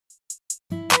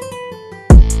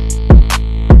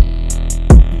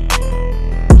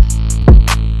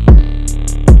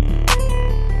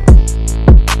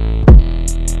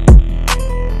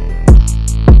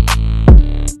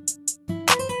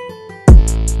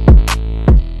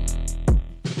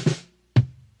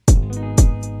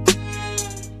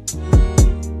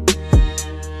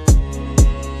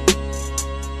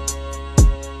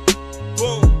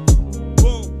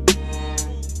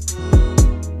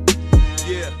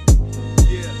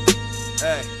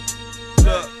Hey,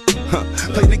 look.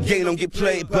 Play the game, don't get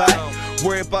played by.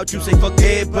 Worry about you, say fuck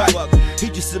everybody. He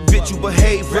just a bitch, you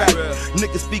behave right.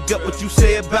 Niggas speak up what you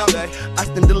say about me. I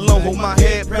stand alone, hold my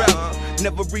head proud.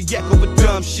 Never react over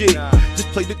dumb shit. Just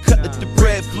play the cut, let the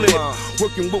bread flip.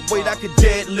 Working with weight, I could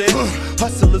deadlift.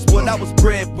 Hustle is what I was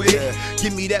bred with.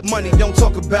 Give me that money, don't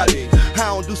talk about it. I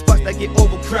don't do spots that get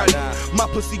overcrowded. My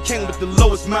pussy came with the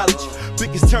lowest mileage.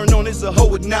 Biggest turn on is a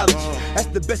hoe acknowledge. That's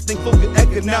the best thing for good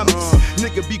economics.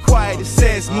 Nigga, be quiet, it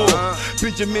says more.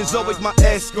 Benjamin's always my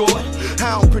escort.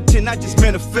 I don't pretend, I just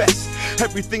manifest.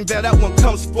 Everything that I want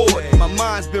comes forward. My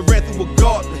mind's been ran through a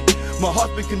gauntlet. My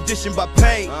heart's been conditioned by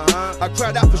pain. I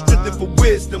cried out for strength and for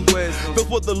wisdom. Those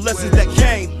were the lessons that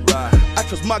came. I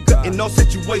trust my gut in all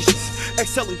situations.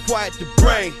 Excelling quiet the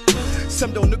brain.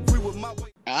 Some don't agree with my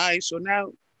way. Alright, so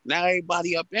now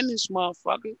everybody up in this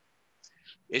motherfucker.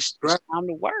 It's time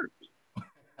to work.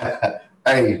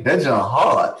 Hey, that's John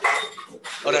hard.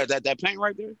 Oh, that paint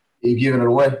right there? You giving it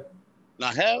away?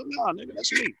 Nah, hell no, nigga,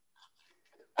 that's me.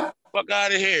 Fuck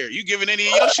out of here. You giving any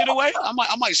of your shit away? I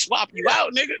might swap you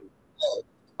out, nigga.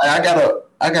 I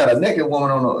got a naked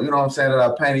woman on the, you know what I'm saying, that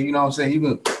I painted, you know what I'm saying? You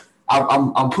can,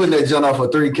 I'm putting that junk up for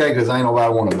 $3K because ain't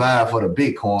nobody want to buy it for the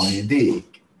Bitcoin, you dig?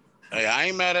 Hey, I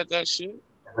ain't mad at that shit.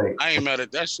 I ain't mad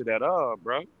at that shit at all,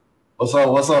 bro. What's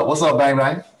up, bang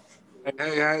bang?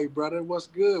 Hey, brother, what's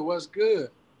good?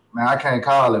 Man, I can't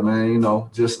call it, man. You know,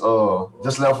 just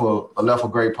left a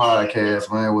great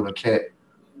podcast, man, with a cat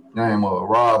named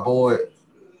Rob Boyd.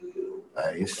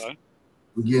 Hey, Okay.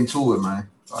 we getting to it, man.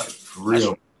 Like, for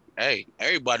real. Hey,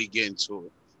 everybody getting to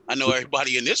it. I know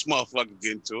everybody in this motherfucker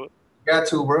getting to it. Got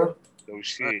to, bro. So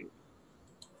shit.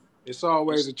 It's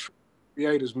always a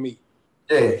creators meet.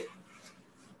 Yeah.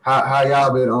 How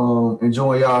y'all been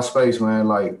enjoying y'all space, man?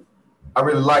 Like, I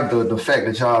really like the fact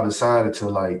that y'all decided to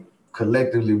like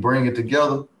collectively bring it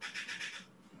together.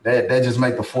 That just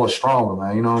make the force stronger,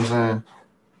 man. You know what I'm saying?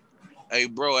 Hey,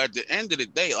 bro, at the end of the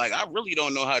day, like, I really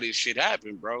don't know how this shit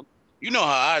happened, bro. You know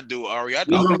how I do, Ari. I was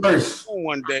in the room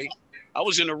one day. I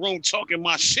was in the room talking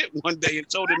my shit one day and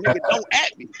told the nigga, don't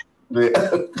at me. Yeah.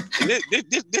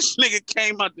 This nigga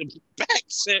came out the back and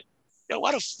said, yo,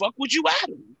 why the fuck would you at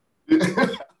him?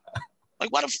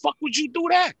 Like, why the fuck would you do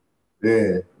that?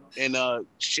 Yeah. And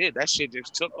shit, that shit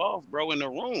just took off, bro, in the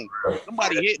room.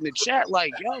 Somebody hit in the chat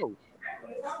like, yo,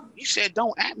 he said,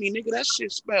 don't at me, nigga. That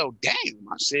shit spelled damn.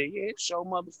 I said, yeah, it's your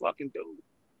motherfucking dude.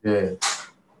 Yeah.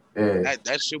 Yeah.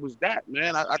 That shit was that,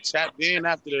 man. I tapped in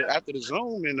after the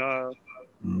Zoom and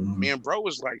me and bro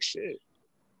was like, shit.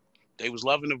 They was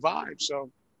loving the vibe, so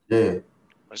yeah.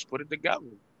 Let's put it together.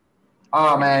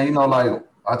 Oh man, you know, like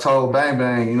I told Bang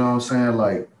Bang, you know what I'm saying?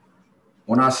 Like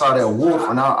when I saw that wolf,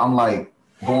 and I'm like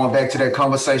going back to that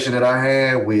conversation that I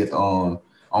had with on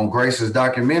Grace's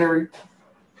documentary.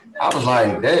 I was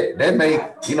like, that make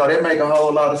a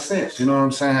whole lot of sense. You know what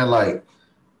I'm saying? Like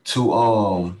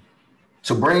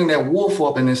to bring that wolf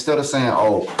up, and instead of saying,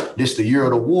 oh, this the year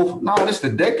of the wolf, no, this the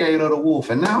decade of the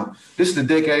wolf, and now this the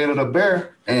decade of the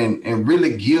bear, and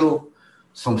really give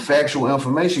some factual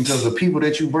information, because the people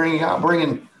that y'all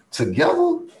bringing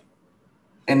together,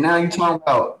 and now you talking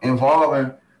about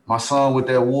involving my son with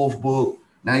that wolf book.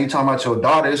 Now you talking about your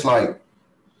daughter. It's like,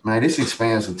 man, this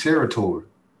expands the territory.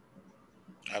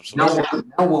 Absolutely.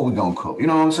 Now what we gonna cook? You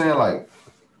know what I'm saying? Like,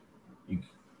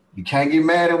 you can't get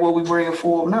mad at what we bringing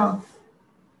forward now.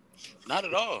 Not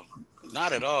at all.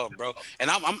 Not at all, bro. And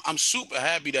I'm super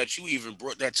happy that you even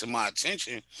brought that to my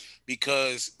attention,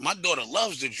 because my daughter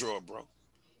loves to draw, bro.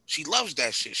 She loves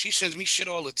that shit. She sends me shit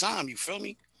all the time. You feel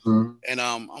me? Mm-hmm. And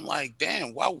I'm like,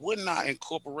 damn, why wouldn't I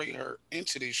incorporate her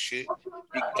into this shit?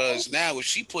 Because now if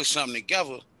she puts something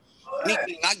together,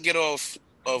 anything I get off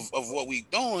of what we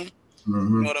doing,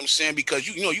 mm-hmm. You know what I'm saying? Because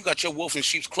you know you got your Wolf in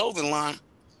Sheep's Clothing line.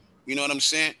 You know what I'm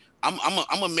saying? I'm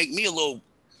gonna make me a little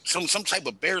some type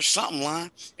of bear something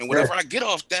line, and whatever I get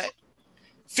off that,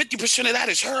 50% of that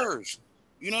is hers.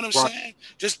 You know what I'm saying?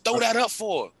 Just throw that up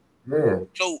for her. Yeah.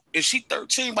 So if she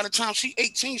 13, by the time she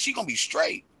 18, she gonna be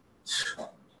straight.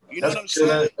 You know what I'm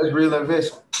saying? That's real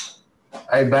investment.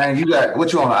 Hey, Bang, you got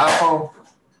what, you on the iPhone?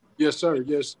 Yes, sir.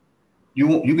 Yes.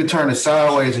 You can turn it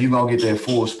sideways and you gonna get that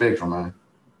full spectrum, man.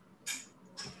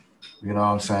 You know what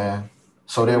I'm saying?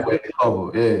 So that way it's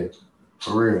covered. Yeah,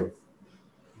 for real.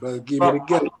 Better give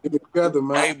it together,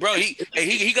 man. Hey, bro,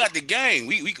 he got the game.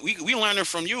 We learning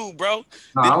from you, bro.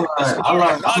 No,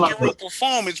 I learned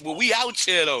performance, but we out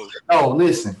here though. Oh,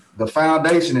 listen, the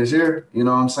foundation is here. You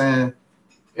know what I'm saying?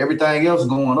 Everything else is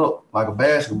going up like a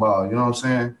basketball. You know what I'm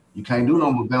saying? You can't do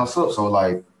no but bounce up. So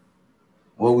like,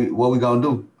 what we gonna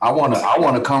do? I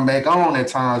wanna come back on at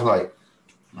times like,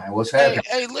 Man, what's Hey, happening?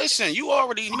 hey, listen, you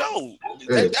already know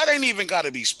Yeah. that ain't even got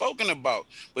to be spoken about.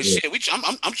 But Yeah. shit,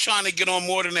 I'm trying to get on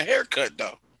more than a haircut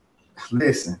though.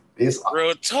 Listen, it's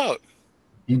Real talk.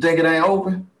 you think it ain't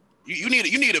open? You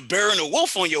need a Bear and a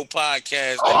Wolf on your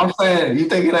podcast, Oh, nigga. I'm saying you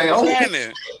think it ain't What's open?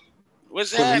 happening?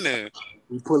 What's Pulling up. happening?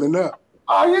 We pulling up.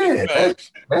 Oh yeah,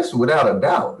 Facts. that's without a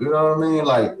doubt. You know what I mean?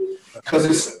 Like, cause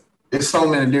it's so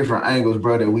many different angles,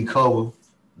 bro, that we cover.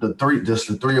 Just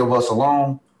the three of us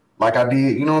alone. Like I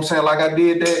did, you know what I'm saying? Like I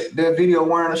did that video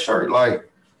wearing a shirt. Like,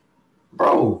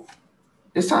 bro,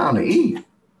 it's time to eat.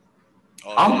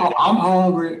 Oh, I'm yeah. I'm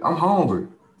hungry. I'm hungry.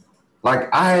 Like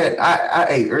I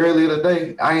ate earlier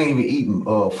today. I ain't even eating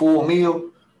a full meal.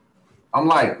 I'm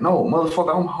like, no,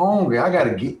 motherfucker, I'm hungry. I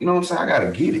gotta get, you know what I'm saying? I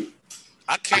gotta get it.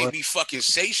 I can't be fucking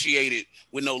satiated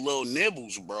with no little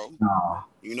nibbles, bro. Nah,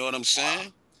 You know what I'm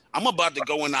saying? I'm about to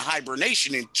go into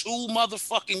hibernation in 2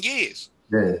 motherfucking years.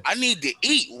 yeah, I need to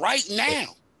eat right now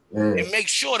yeah, and make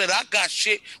sure that I got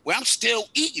shit where I'm still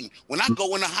eating. When I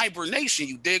go into hibernation,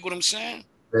 you dig what I'm saying?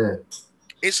 yeah,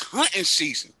 It's hunting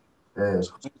season. yeah,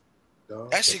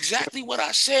 Dog. That's exactly what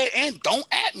I said. And don't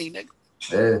at me, nigga.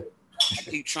 yeah. I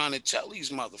keep trying to tell these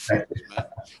motherfuckers, man.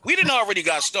 We didn't already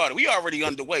got started. We already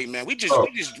underway, man. We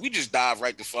just dive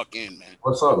right the fuck in, man.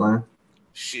 What's up, man?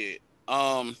 Shit.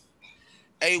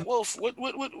 Hey Wolf, what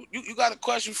you got a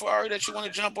question for Ari that you want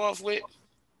to jump off with?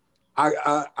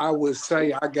 I would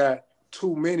say I got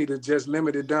too many to just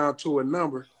limit it down to a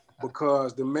number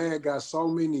because the man got so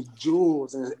many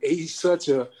jewels and he's such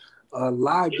a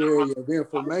library of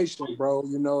information, bro.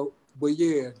 You know, but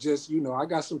yeah, just I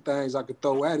got some things I could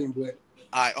throw at him, but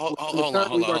All right, hold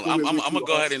on. I'm gonna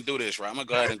go ahead and do this, right? I'm gonna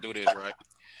go ahead and do this, right?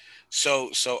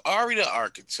 So Ari the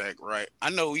architect, right? I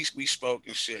know we spoke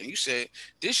and shit. And you said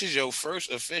this is your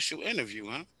first official interview,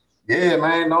 huh? Yeah,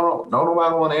 man. No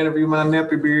nobody want to interview my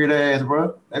nappy beard ass,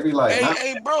 bro. They be like,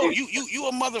 Hey, bro, you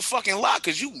a motherfucking lot,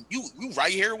 cause you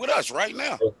right here with us right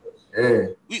now. yeah,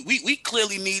 We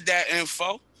clearly need that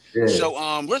info. yeah, So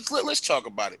let's talk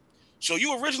about it. So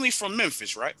you originally from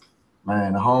Memphis, right?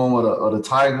 man. The home of the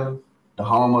Tiger, the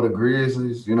home of the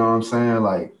Grizzlies. You know what I'm saying?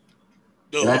 Like,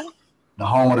 The it ain't who? the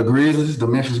home of the Grizzlies, the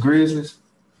Memphis Grizzlies.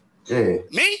 Yeah,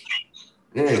 Me?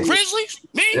 yeah. The Grizzlies?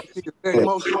 Me?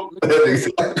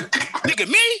 Nigga,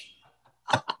 me?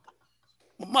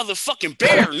 Motherfucking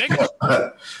Bear,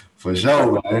 nigga. For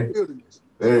sure, man.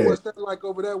 Yeah. What's that like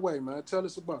over that way, man? Tell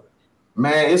us about it.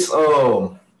 Man, it's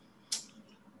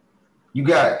you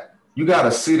got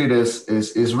a city that's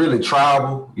is really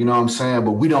tribal, you know what I'm saying?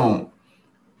 But we don't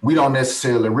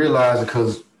necessarily realize it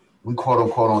because we quote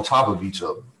unquote on top of each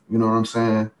other. You know what I'm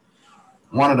saying?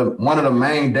 One of the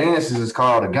main dances is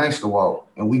called a gangster walk,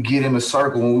 and we get in a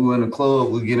circle when we were in the club.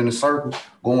 We get in a circle,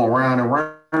 going round and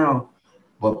round.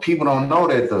 But people don't know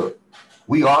that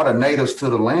we are the natives to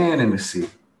the land in the city.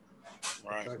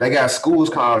 Right. They got schools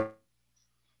called.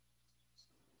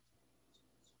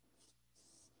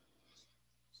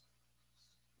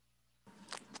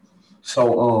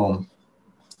 So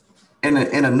in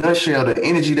a nutshell, the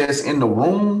energy that's in the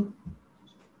room,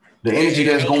 the energy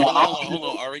that's going on. Hold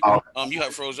on, Ari. You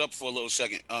have froze up for a little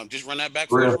second. Just run that back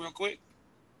for us real quick.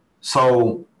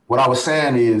 So what I was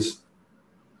saying is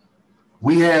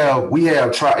we have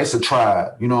it's a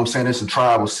tribe, you know what I'm saying? It's a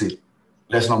tribal city.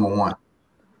 That's number one.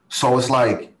 So it's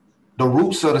like the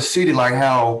roots of the city, like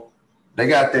how they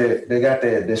got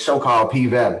that show called P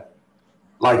Valley.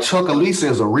 Like Chucalissa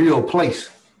is a real place.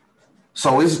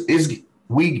 So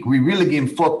we really getting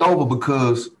fucked over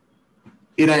because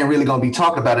it ain't really gonna be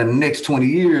talked about in the next 20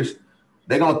 years.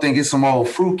 They gonna think it's some old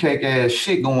fruitcake ass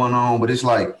shit going on, but it's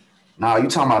like, nah, you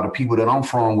talking about the people that I'm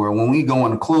from, where when we go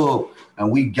in the club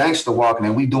and we gangster walking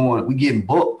and we getting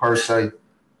booked per se.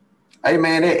 Hey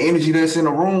man, that energy that's in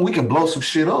the room, we can blow some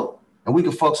shit up and we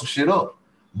can fuck some shit up.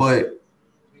 But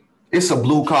it's a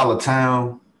blue collar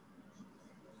town.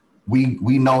 We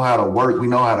know how to work, we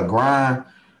know how to grind.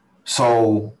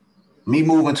 So me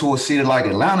moving to a city like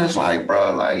Atlanta, it's like,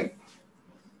 bro, like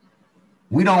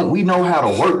we know how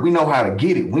to work, we know how to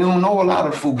get it. We don't know a lot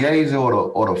of fugazi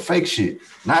or the fake shit.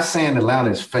 Not saying Atlanta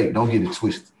is fake, don't get it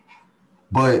twisted.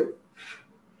 But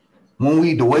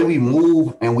the way we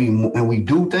move and we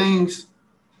do things,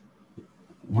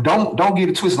 don't get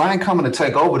it twisted. I ain't coming to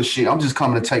take over the shit. I'm just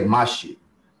coming to take my shit.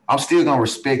 I'm still gonna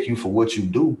respect you for what you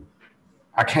do.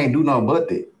 I can't do nothing but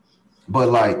that. But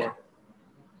like,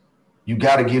 you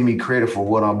gotta give me credit for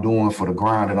what I'm doing, for the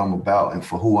grind that I'm about, and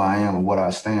for who I am and what I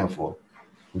stand for.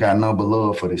 Got nothing but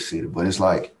love for this city. But it's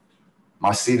like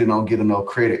my city don't get enough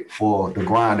credit for the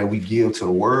grind that we give to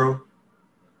the world.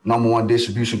 #1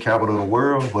 distribution capital of the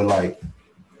world, but like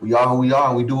we are who we are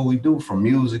and we do what we do, from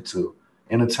music to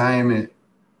entertainment,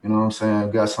 You know what I'm saying?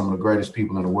 We got some of the greatest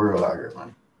people in the world out here,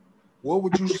 man. What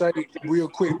would you say, real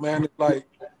quick, man, is like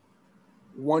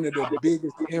one of the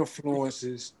biggest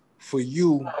influences for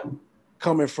you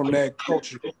coming from that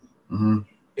culture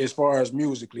as far as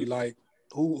musically? Like,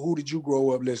 who did you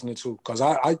grow up listening to? Because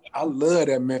I love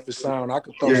that Memphis sound. I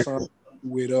could throw something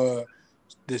with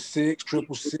the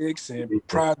 666 and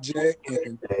Project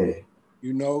and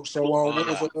you know, so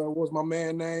what was my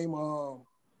man name?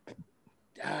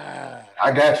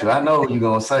 I got you. I know what you're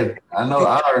gonna say. I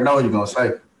already know what you're gonna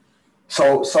say.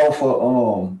 So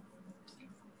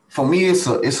for me, it's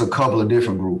a couple of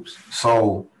different groups.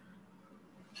 So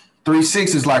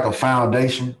 3-6 is like a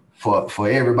foundation for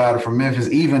everybody from Memphis.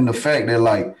 Even the fact that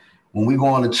like when we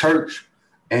go into church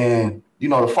and you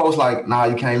know the folks like, nah,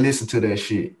 you can't listen to that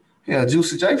shit. Yeah,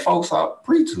 Juicy J folks are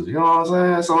preachers. You know what I'm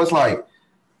saying? So it's like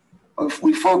if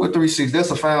we fuck with 3-6, that's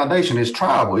a foundation. It's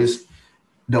tribal. It's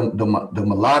the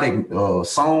melodic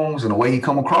songs and the way he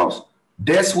come across.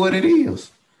 That's what it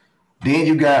is. Then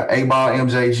you got A-Ball,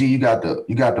 MJG, you got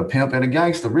the pimp and the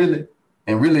gangster, really.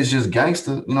 And really it's just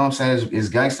gangster, you know what I'm saying? It's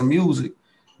gangster music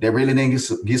that really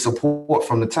didn't get support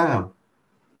from the town.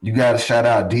 You gotta shout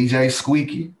out DJ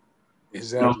Squeaky.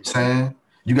 Exactly. You know what I'm saying?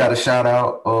 You gotta shout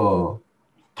out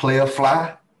Player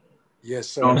Fly. Yes,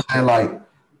 sir. You know what I'm saying? Like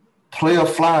Player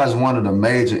Fly is one of the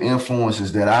major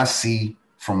influences that I see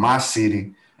from my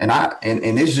city. And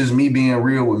it's just me being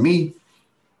real with me.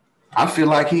 I feel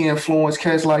like he influenced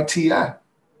cats like T.I.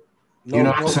 You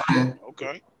know what I'm saying?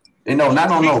 Okay. And no,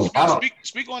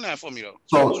 speak on that for me though.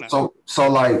 So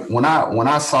like when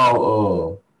I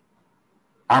saw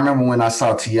I remember when I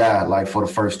saw T.I. like for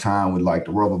the first time with like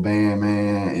the Rubber Band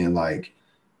Man and like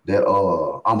that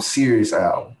I'm Serious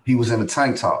album. He was in a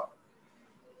tank top.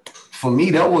 For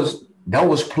me, that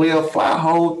was Player Fly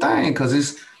whole thing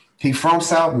because he from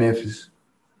South Memphis.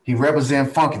 He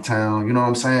represent Funky Town, you know what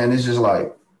I'm saying? It's just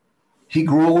like he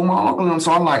grew up with my uncle, and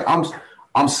so I'm like,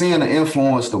 I'm seeing the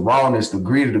influence, the rawness, the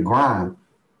grit, the grind.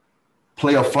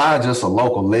 Player Fly just a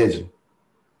local legend.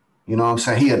 You know what I'm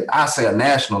saying? I say a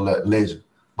national legend,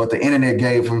 but the internet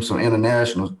gave him some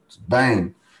international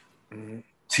bang. Mm-hmm.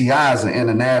 T.I. is an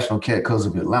international cat because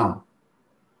of Atlanta,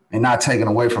 and not taking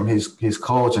away from his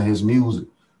culture, his music.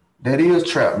 That is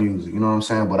trap music, you know what I'm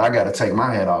saying? But I got to take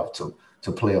my hat off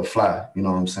to Player Fly, you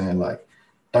know what I'm saying? Like,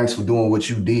 thanks for doing what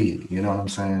you did, you know what I'm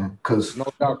saying? Because no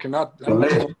doubt, can I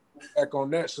back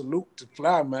on that? Salute to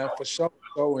Fly, man, for sure.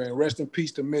 And rest in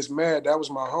peace to Miss Mad. That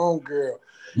was my homegirl.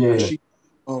 Yeah.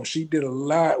 She did a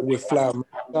lot with Fly, man.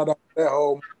 Shout out to that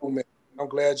whole movement. I'm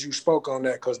glad you spoke on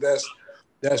that because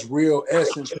that's real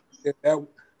essence. That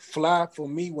Fly for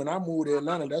me when I moved to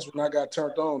Atlanta, that's when I got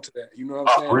turned on to that. You know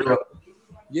what I'm saying? Real?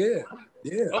 Yeah.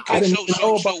 Okay,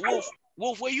 so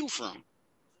Wolf, where you from?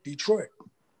 Detroit.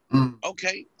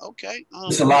 Okay.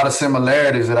 There's a lot of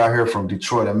similarities that I hear from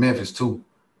Detroit and Memphis too.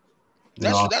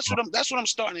 That's what I'm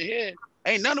starting to hear.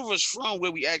 Ain't none of us from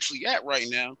where we actually at right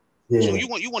now. Yeah. So you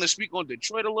want to speak on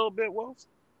Detroit a little bit, Wolf?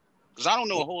 Because I don't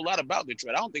know a whole lot about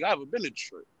Detroit. I don't think I've ever been to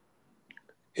Detroit.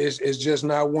 It's just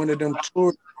not one of them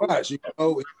tourist spots. You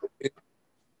know,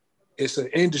 it's an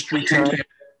industry term.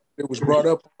 It was brought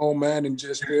up on, man, and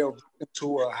just fell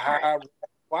into a high.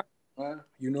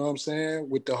 You know what I'm saying?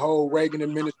 With the whole Reagan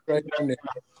administration, and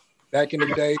back in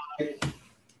the day,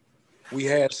 we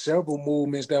had several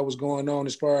movements that was going on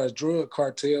as far as drug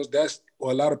cartels. A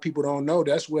lot of people don't know,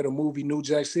 that's where the movie New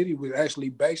Jack City was actually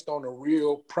based on the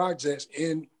real projects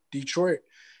in Detroit.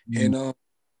 Mm-hmm. And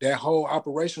that whole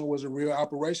operation was a real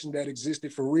operation that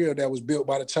existed for real, that was built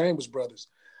by the Chambers brothers,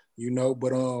 you know,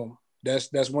 but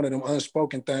that's one of them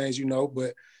unspoken things, you know,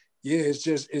 but yeah, it's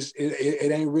just,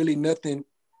 it ain't really nothing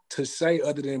to say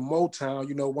other than Motown,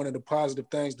 you know, one of the positive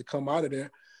things to come out of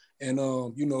there, and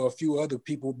you know, a few other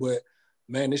people, but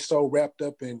man, it's so wrapped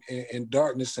up in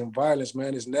darkness and violence,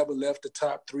 man. It's never left the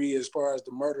top 3 as far as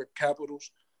the murder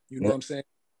capitals, you know what I'm saying?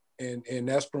 And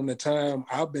that's from the time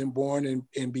I've been born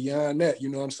and beyond that, you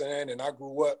know what I'm saying? And I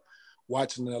grew up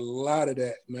watching a lot of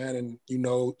that, man, and, you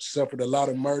know, suffered a lot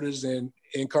of murders and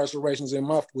incarcerations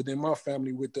within my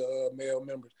family with the male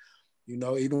members. You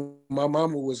know, even my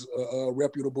mama was a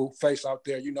reputable face out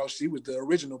there. You know, she was the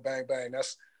original Bang Bang. That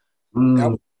was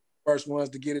the first ones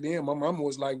to get it in. My mama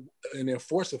was like an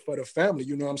enforcer for the family.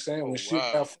 You know what I'm saying? When shit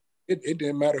got, it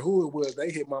didn't matter who it was. They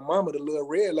hit my mama, the little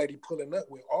red lady, pulling up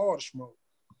with all the smoke.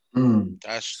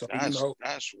 That's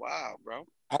wild, bro.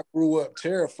 I grew up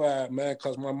terrified, man,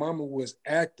 because my mama was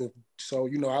active. So,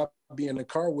 you know, I'd be in the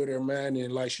car with her, man,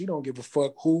 and like she don't give a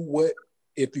fuck who, what.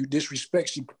 If you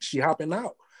disrespect, she hopping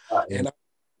out. And I'm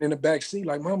in the back seat,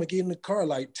 like, mama, get in the car,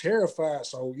 like terrified.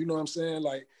 So, you know what I'm saying?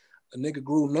 Like a nigga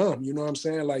grew numb, you know what I'm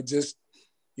saying? Like just,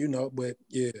 But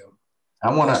yeah.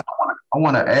 I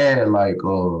wanna add like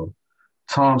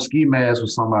Tom Ski Mask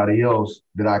was somebody else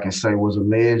that I can say was a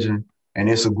legend. And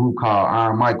it's a group called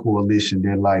Iron Mike Coalition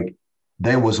that like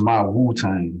they was my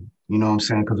Wu-Tang. You know what I'm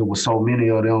saying? Because there was so many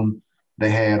of them. They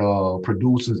had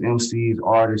producers, MCs,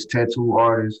 artists, tattoo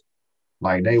artists.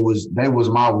 Like they was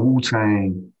my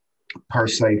Wu-Tang per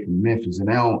se from Memphis. And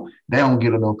they don't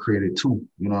get enough credit too.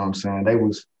 You know what I'm saying?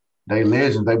 They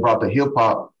legends. They brought the hip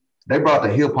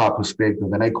hop perspective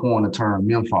and they coined the term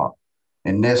Memphop.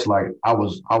 And that's like I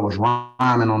was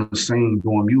rhyming on the scene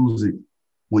doing music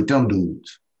with them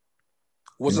dudes.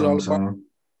 What's You it know all what I'm about? saying?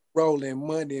 Rolling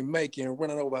money, making,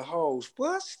 running over hoes,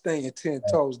 plus staying 10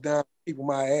 toes down, keeping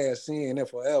my ass in and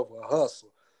forever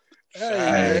hustle. Hey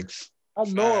man, Facts. I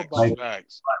know Facts. about Like it.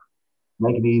 Facts.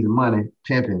 making easy money,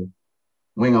 pimping.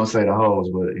 We ain't gonna say the hoes,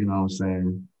 but you know what I'm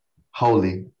saying?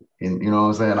 Holy. And you know what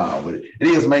I'm saying? No, but it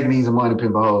is making easy money,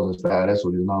 pimping hoes and style. That's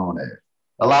what it's known as.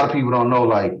 A lot of people don't know,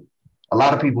 like, a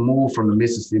lot of people moved from the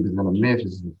Mississippi and the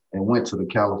Memphis and went to the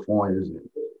Californias. And,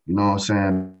 you know what I'm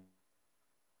saying?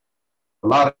 A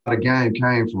lot of the game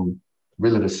came from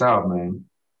really the South, man.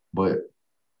 But,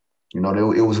 you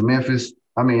know, it was Memphis.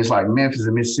 I mean, it's like Memphis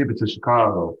and Mississippi to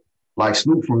Chicago. Like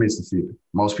Snoop from Mississippi.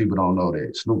 Most people don't know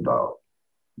that. Snoop Dogg.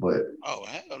 But Oh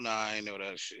hell no, I ain't know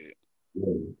that shit.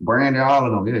 yeah, Brandy, all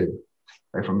of them, yeah.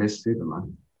 They from Mississippi,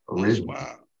 man. That's Original.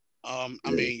 wild. I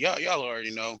Yeah. mean, y'all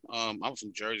already know. I'm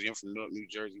from Jersey. I'm from Newark, New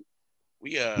Jersey.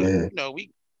 We Yeah.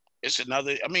 it's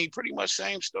another. I mean, pretty much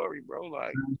same story, bro.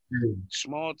 Like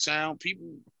small town. People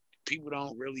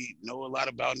don't really know a lot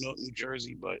about Newark, New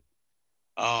Jersey, but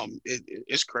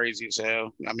it's crazy as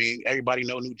hell. I mean, everybody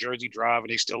know New Jersey Drive, and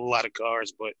they steal a lot of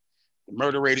cars, but the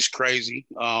murder rate is crazy.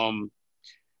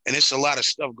 And it's a lot of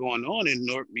stuff going on in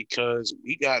Newark because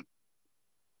we got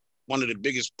one of the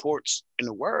biggest ports in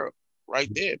the world right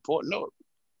there, Port Newark.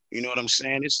 You know what I'm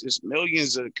saying? It's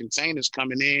millions of containers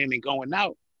coming in and going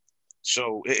out.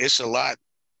 So it's a lot,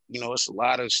 it's a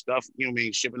lot of stuff, what I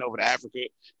mean, shipping over to Africa.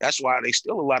 That's why they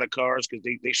steal a lot of cars because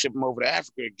they ship them over to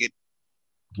Africa, get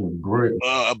Great.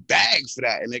 a bag for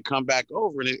that, and they come back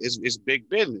over, and it's big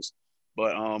business.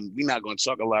 But we're not going to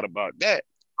talk a lot about that.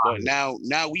 But now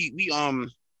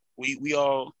we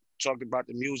all talked about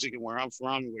the music and where I'm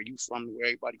from, where you from, where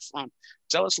everybody's from.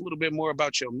 Tell us a little bit more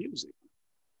about your music.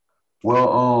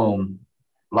 Well,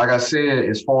 like I said,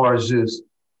 as far as just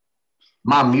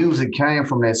my music came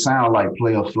from that sound like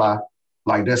Player Fly.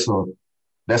 Like that's a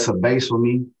base for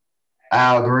me.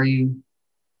 Al Green,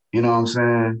 you know what I'm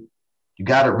saying? You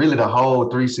got it really the whole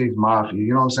 3 6 Mafia,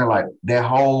 you know what I'm saying? Like that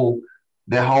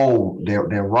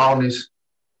rawness,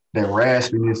 that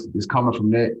raspiness is coming from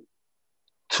that.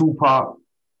 Tupac,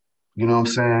 you know what I'm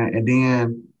saying? And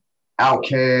then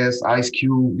Outkast, Ice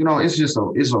Cube,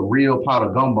 it's a real pot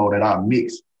of gumbo that I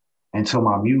mix into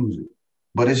my music.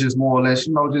 But it's just more or less,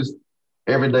 just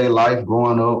everyday life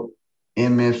growing up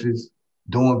in Memphis,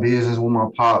 doing business with my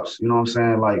pops, you know what I'm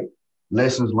saying? Like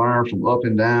lessons learned from up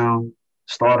and down,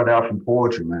 started out from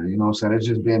poetry, man. You know what I'm saying? It's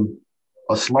just been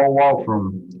a slow walk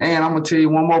and I'm gonna tell you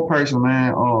one more person,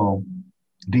 man.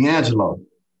 D'Angelo. Okay.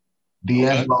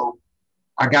 D'Angelo,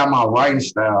 I got my writing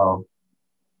style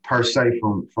per se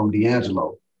from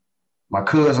D'Angelo. My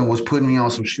cousin was putting me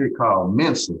on some shit called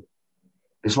Mensa.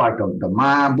 It's like the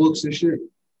mind books and shit.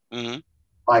 Mm-hmm.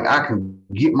 Like I can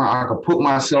put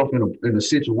myself in a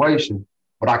situation,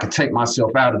 but I can take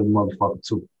myself out of the motherfucker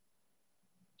too.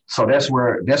 So that's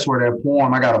where that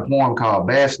poem, I got a poem called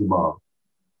Basketball,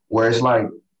 where it's like,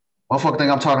 motherfucker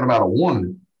think I'm talking about a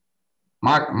woman.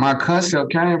 My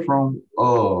concept came from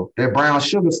that Brown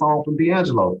Sugar song from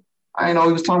D'Angelo. I didn't know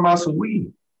he was talking about some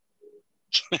weed.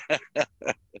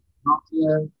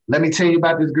 Let me tell you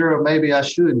about this girl, maybe I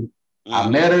shouldn't. Mm-hmm. I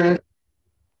met her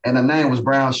and her name was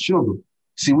Brown Sugar.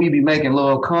 See, we be making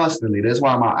love constantly. That's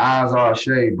why my eyes are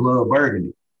shade blood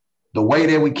burgundy. The way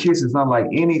that we kiss is unlike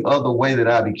any other way that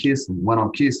I be kissing when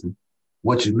I'm kissing.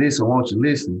 What you listen, won't you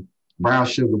listen? Brown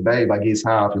Sugar, babe, I get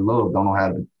high off your love, don't know how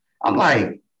to. I'm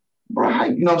like, bro,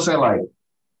 you know what I'm saying? Like,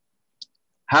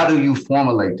 how do you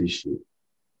formulate this shit?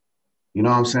 You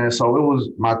know what I'm saying? So it was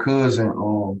my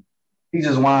cousin, he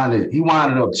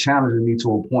winded up challenging me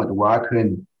to a point to where I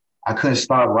couldn't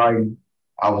stop writing.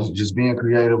 I was just being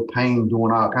creative, painting,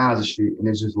 doing all kinds of shit. And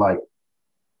it's just like,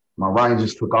 my writing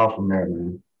just took off from there,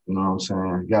 man. You know what I'm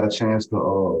saying? Got a chance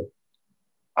to,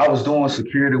 I was doing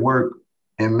security work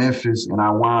in Memphis and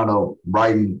I wound up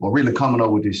writing or really coming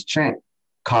up with this chant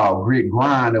called Grit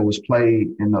Grind that was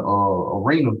played in the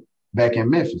arena back in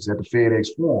Memphis at the FedEx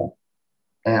Forum.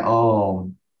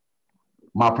 And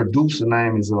my producer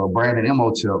name is Brandon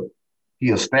Imhotep.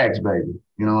 He a Stacks baby.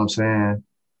 You know what I'm saying?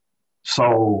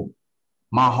 So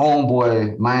my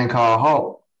homeboy, man called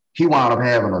Hawk, he wound up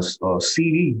having a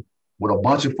CD with a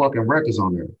bunch of fucking records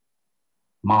on there.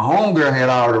 My homegirl had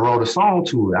already wrote a song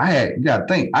to it. You gotta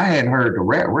think, I hadn't heard the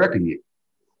rap record yet.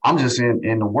 I'm just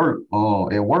in the work,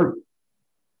 at work,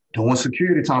 doing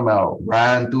security, talking about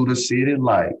riding through the city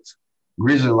lights.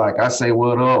 Grizzly, like, I say,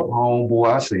 what up,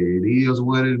 homeboy? I say, it is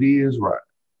what it is, right?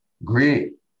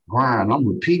 Grit, grind. I'm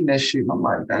repeating that shit. And I'm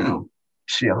like, damn,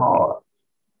 shit hard.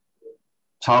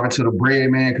 Talking to the bread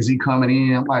man, cause he coming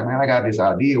in. I'm like, man, I got this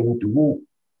idea, whoop de whoop.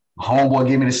 Homeboy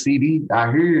give me the CD.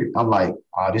 I hear it. I'm like,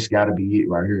 oh, this gotta be it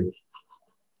right here.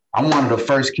 I'm one of the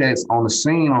first cats on the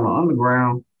scene on the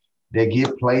underground that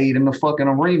get played in the fucking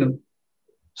arena.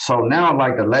 So now,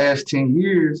 like the last 10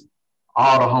 years,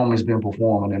 all the homies been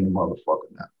performing in the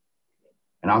motherfucker now.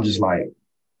 And I'm just like,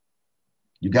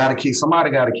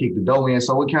 somebody gotta kick the door in.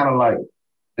 So it kind of like,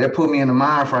 that put me in the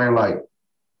mind frame like,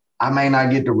 I may not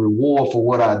get the reward for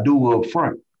what I do up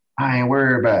front. I ain't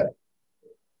worried about it.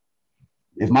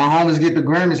 If my homies get the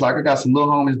Grammys, like I got some little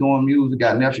homies doing music,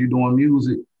 got nephew doing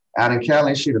music out in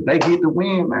Cali and shit. If they get the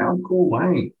win, man, I'm cool.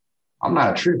 I'm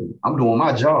not tripping. I'm doing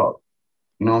my job.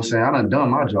 You know what I'm saying? I done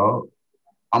my job.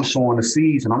 I'm showing the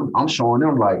seeds and I'm showing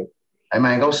them like, hey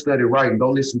man, go study writing,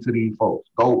 go listen to these folks.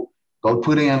 Go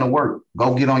put in the work.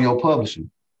 Go get on your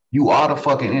publishing. You are the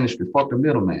fucking industry. Fuck the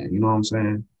middleman. You know what I'm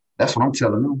saying? That's what I'm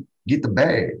telling them. Get the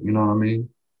bag. You know what I mean?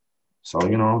 So,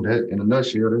 you know, that in a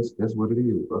nutshell, that's what it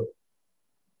is, bro.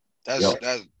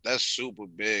 That's super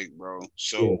big, bro.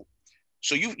 So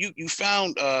you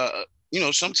found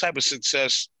some type of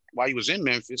success while you was in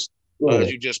Memphis,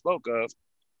 as you just spoke of.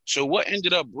 So what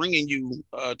ended up bringing you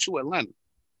to Atlanta?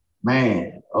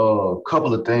 Man, a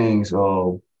couple of things.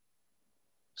 So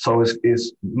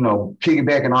it's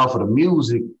piggybacking off of the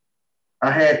music. I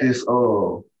had this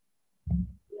one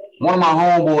of my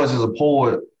homeboys is a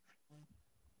poet.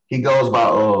 He goes by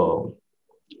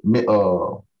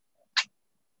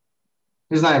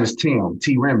his name is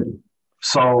T Remedy.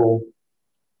 So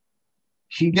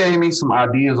he gave me some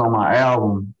ideas on my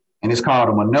album, and it's called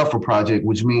the Manefa Project,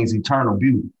 which means eternal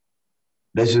beauty.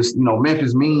 That's just,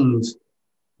 Memphis means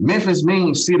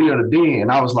city of the dead.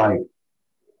 And I was like,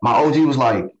 my OG was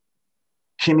like,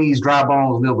 can these dry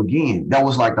bones live again? That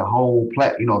was like the whole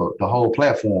the whole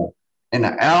platform. And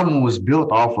the album was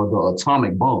built off of the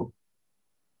atomic bomb.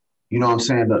 You know what I'm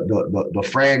saying? The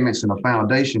fragments and the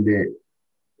foundation that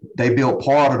they built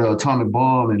part of the atomic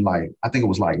bomb in, like, I think it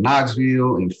was like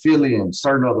Knoxville and Philly and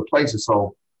certain other places.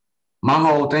 So my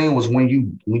whole thing was when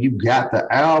you got the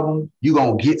album, you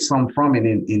gonna get some from it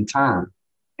in time,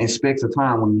 in specs of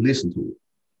time when you listen to it.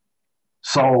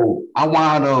 So I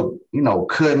wound up,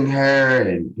 cutting hair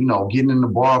and, getting into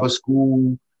barber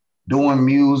school, doing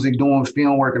music, doing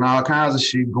film work and all kinds of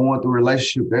shit, going through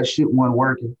relationship. That shit wasn't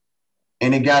working.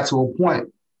 And it got to a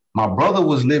point. My brother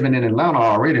was living in Atlanta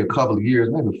already a couple of years,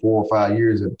 maybe 4 or 5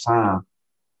 years at the time.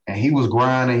 And he was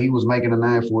grinding. He was making a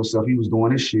name for himself. He was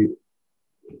doing his shit.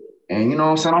 And you know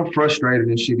what I'm saying? I'm frustrated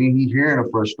and shit. And he hearing the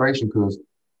frustration because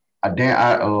I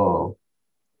damn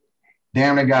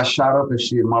near got shot up and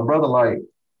shit. My brother, like,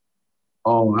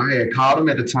 I had called him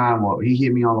at the time, or he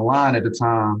hit me on the line at the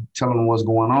time, telling him what's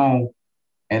going on.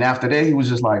 And after that, he was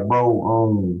just like,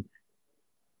 bro,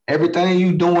 everything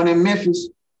you doing in Memphis,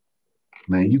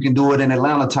 man, you can do it in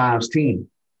Atlanta times 10.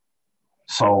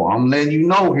 So I'm letting you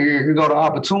know, here go the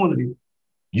opportunity.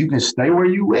 You can stay where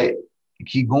you at and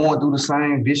keep going through the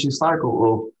same vicious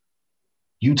cycle of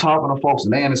you talking to folks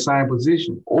and they in the same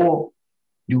position, or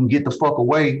you can get the fuck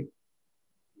away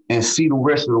and see the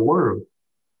rest of the world.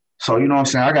 So, you know what I'm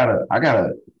saying? I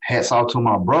gotta hats off to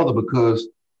my brother because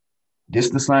this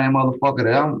the same motherfucker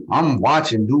that I'm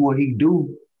watching do what he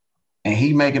do. And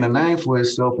he making a name for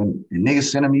himself, and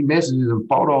niggas sending me messages and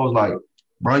photos like,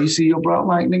 bro, you see your bro? I'm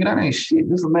like, nigga, that ain't shit.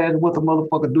 Just imagine what the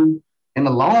motherfucker do in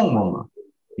the long run.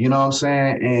 You know what I'm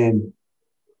saying? And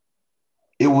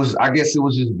I guess it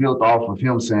was just built off of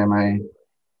him saying, man,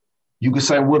 you could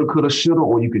say woulda, coulda, shoulda,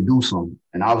 or you could do something.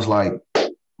 And I was like,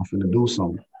 I'm finna do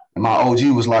something. And my OG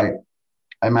was like,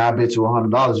 hey man, I bet you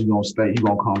 $100 you gonna stay, you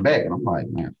gonna come back. And I'm like,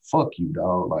 man, fuck you,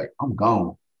 dog. Like, I'm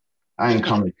gone. I ain't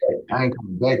coming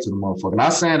back to the motherfucker.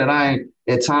 Not saying that I ain't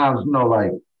at times,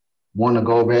 like, want to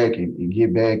go back and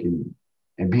get back and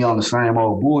be on the same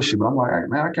old bullshit. But I'm like, hey,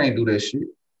 man, I can't do that shit.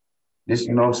 This,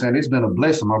 you know what I'm saying? It's been a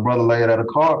blessing. My brother laid out a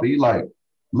carpet. He like,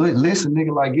 listen,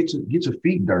 nigga, like, get your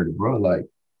feet dirty, bro. Like,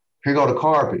 here go the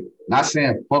carpet. Not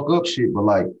saying fuck up shit, but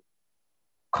like,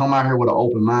 come out here with an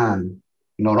open mind.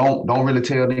 Don't really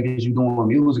tell niggas you doing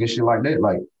music and shit like that.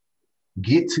 Like,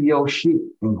 get to your shit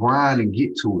and grind and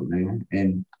get to it, man.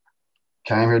 And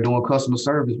came here doing customer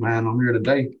service, man. I'm here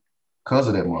today. because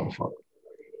of that motherfucker.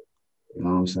 You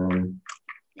know what I'm saying?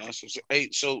 Hey,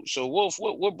 so Wolf,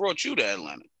 what brought you to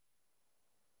Atlanta?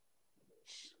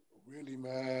 Really,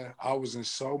 man, I was in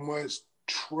so much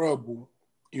trouble.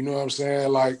 You know what I'm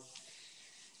saying? Like,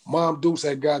 Mom Dukes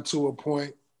had got to a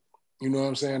point, you know what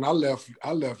I'm saying? I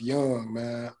left young,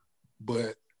 man,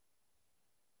 but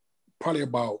probably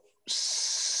about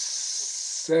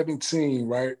 17,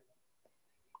 right?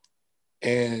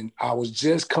 And I was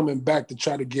just coming back to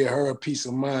try to get her a peace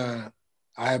of mind.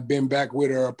 I had been back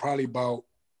with her probably about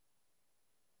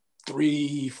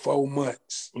 3-4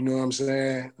 months, you know what I'm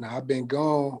saying? Now, I've been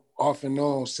gone off and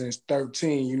on since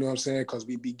 13, you know what I'm saying? Because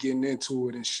we be getting into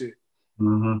it and shit.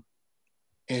 Mm-hmm.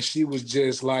 And she was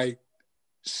just like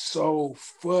so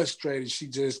frustrated. She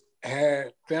just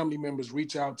had family members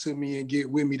reach out to me and get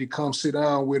with me to come sit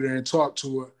down with her and talk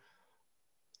to her.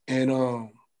 And,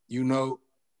 you know,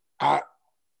 I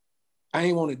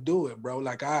ain't want to do it, bro.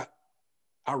 Like, I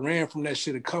ran from that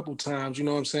shit a couple times, you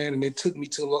know what I'm saying? And it took me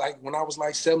to, like, when I was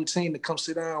like 17 to come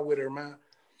sit down with her, man.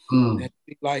 And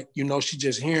like, you know, she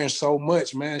just hearing so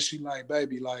much, man. She like,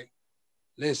 baby, like,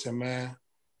 listen, man,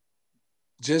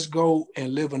 just go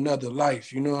and live another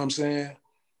life. You know what I'm saying?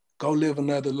 Go live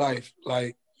another life.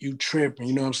 Like, you tripping,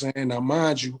 you know what I'm saying? Now,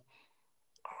 mind you,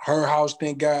 her house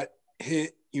then got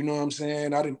hit, you know what I'm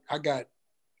saying? I got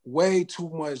way too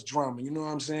much drama, you know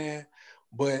what I'm saying?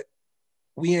 But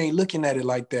we ain't looking at it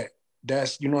like that.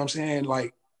 That's, you know what I'm saying?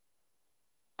 Like,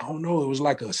 I don't know, it was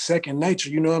like a second nature,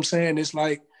 you know what I'm saying? It's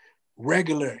like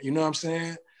regular, you know what I'm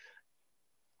saying?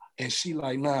 And she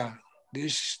like, nah,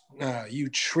 you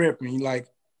tripping. Like,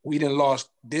 we done lost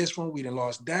this one, we done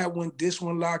lost that one, this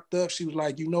one locked up. She was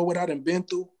like, you know what I done been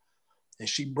through? And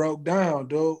she broke down,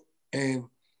 dude. And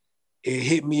it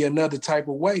hit me another type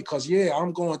of way. Cause yeah,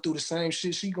 I'm going through the same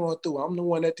shit she going through. I'm the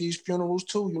one at these funerals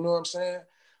too, you know what I'm saying?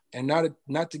 And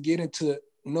not to get into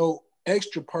no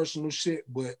extra personal shit,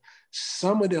 but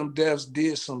some of them deaths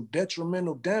did some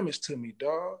detrimental damage to me,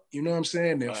 dog. You know what I'm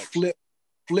saying? And flip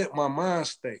my mind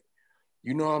state.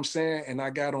 You know what I'm saying? And I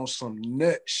got on some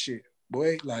nut shit,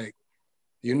 boy. Like,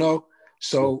 you know?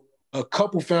 So a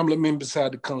couple family members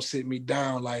had to come sit me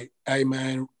down, like, hey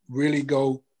man, really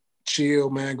go chill,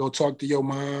 man. Go talk to your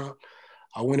mom.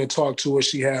 I went and talked to her.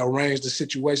 She had arranged the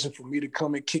situation for me to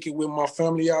come and kick it with my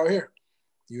family out here,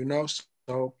 you know?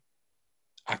 So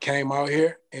I came out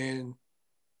here and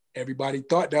everybody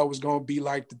thought that was going to be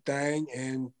like the thing.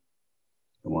 And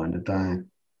it wasn't the thing.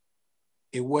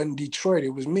 It wasn't Detroit. It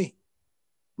was me.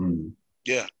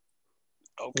 Yeah.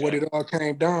 Okay. What it all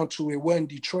came down to, it wasn't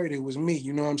Detroit. It was me.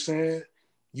 You know what I'm saying?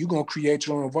 You going to create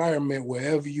your environment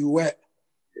wherever you at.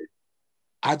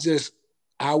 I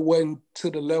wasn't to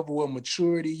the level of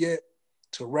maturity yet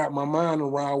to wrap my mind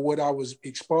around what I was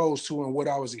exposed to and what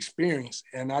I was experiencing.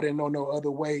 And I didn't know no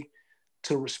other way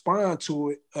to respond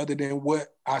to it other than what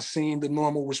I seen the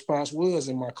normal response was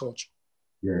in my culture.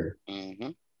 Yeah. Mm-hmm.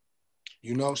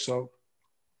 You know, so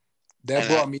that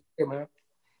brought me here, man.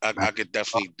 I could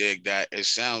definitely dig that. It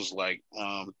sounds like,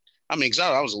 I mean, cause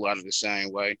I was a lot of the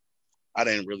same way. I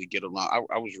didn't really get along.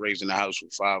 I was raised in a house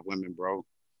with 5 women, bro.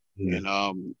 Yeah.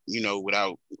 And, you know,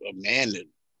 without a man to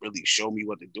really show me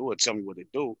what to do or tell me what to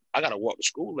do, I got to walk to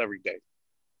school every day.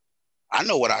 I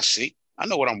know what I see. I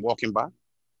know what I'm walking by.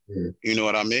 Yeah. You know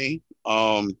what I mean?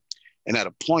 And at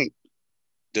a point,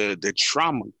 the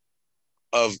trauma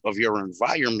of your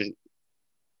environment,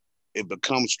 it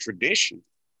becomes tradition.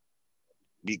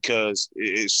 Because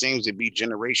it seems to be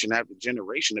generation after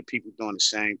generation of people doing the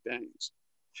same things.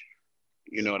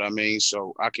 You know what I mean?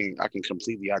 So I can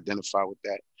completely identify with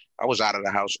that. I was out of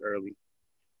the house early.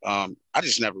 I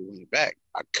just never went back.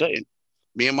 I couldn't.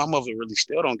 Me and my mother really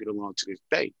still don't get along to this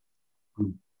day.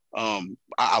 I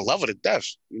love her to death.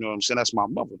 You know what I'm saying? That's my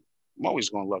mother. I'm always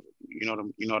gonna love her. You know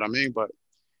what I mean? But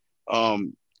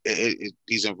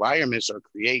these environments are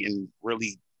creating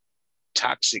really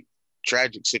toxic,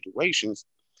 tragic situations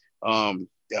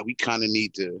that we kind of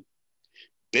need to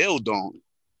build on.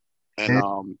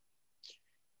 And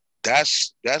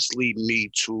that's leading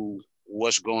me to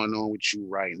what's going on with you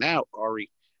right now, Ari.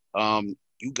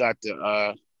 You got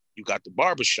the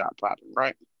barbershop popping,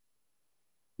 right?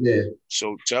 Yeah.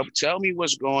 So tell me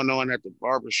what's going on at the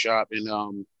barbershop and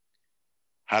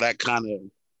how you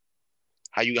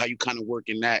kind of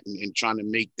working that and trying to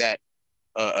make that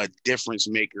a difference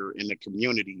maker in the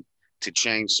community to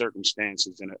change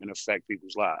circumstances and affect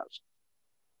people's lives.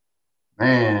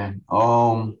 Man,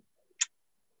 I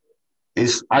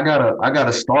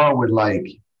gotta start with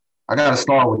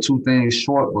 2 things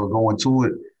short, but going to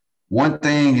it. One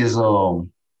thing is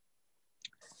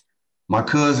my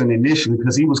cousin initially,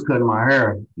 because he was cutting my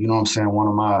hair, you know what I'm saying? One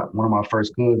of my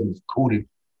first cousins, Cootie,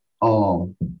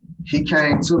 he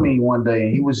came to me one day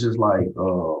and he was just like,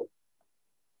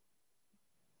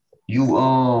 you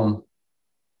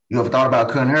ever thought about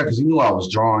cutting hair? Because he knew I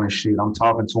was drawing and shit. I'm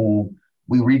talking to him.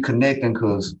 We reconnecting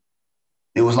because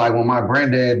it was like when my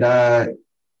granddad died,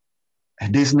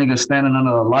 this nigga standing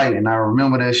under a light, and I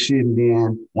remember that shit. And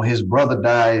then when his brother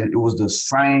died, it was the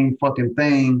same fucking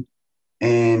thing.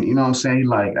 And you know what I'm saying? He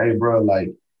like, hey, bro, like,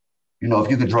 you know,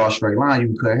 if you could draw a straight line, you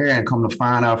can cut hair. And come to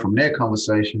find out from that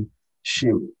conversation,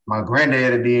 shit, my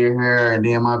granddaddy did hair, and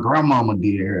then my grandmama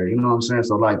did hair. You know what I'm saying?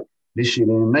 So like, this shit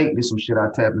innate. This some shit I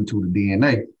tap into the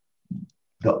DNA.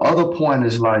 The other point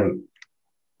is like,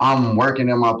 I'm working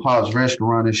in my pop's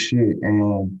restaurant and shit,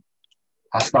 and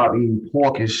I stopped eating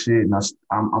pork and shit, and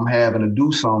I'm having to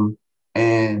do something.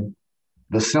 And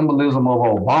the symbolism of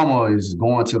Obama is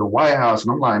going to the White House,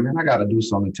 and I'm like, man, I got to do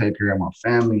something to take care of my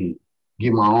family,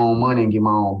 get my own money, and get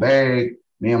my own bag.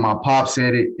 Me and my pop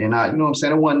said it, and I, you know what I'm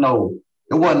saying? It wasn't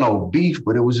no beef,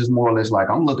 but it was just more or less like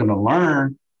I'm looking to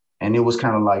learn, and it was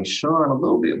kind of like showing a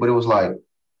little bit, but it was like,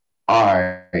 all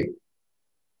right.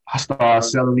 I started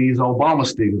selling these Obama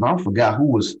stickers. I forgot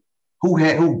who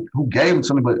gave them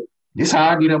to me, but this how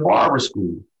I get in barber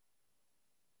school.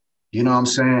 You know what I'm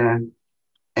saying?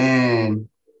 And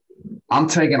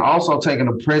I'm also taking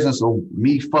the presence of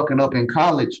me fucking up in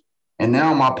college. And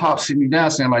now my pop sitting me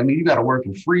down saying, like, man, you gotta work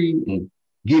for free and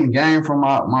getting game from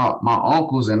my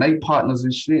uncles and they partners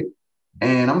and shit.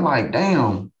 And I'm like,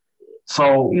 damn.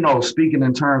 So, you know, speaking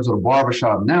in terms of the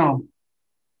barbershop now,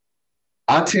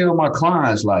 I tell my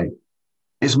clients, like,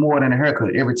 it's more than a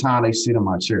haircut every time they sit in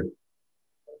my chair.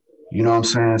 You know what I'm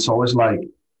saying? So it's like,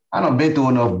 I done been through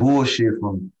enough bullshit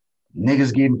from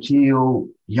niggas getting killed,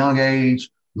 young age,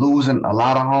 losing a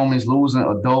lot of homies, losing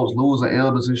adults, losing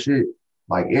elders and shit,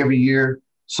 like every year.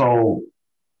 So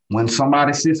when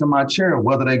somebody sits in my chair,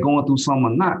 whether they going through something or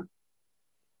not,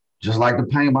 just like the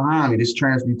pain behind me, this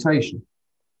transmutation.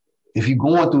 If you're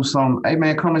going through something, hey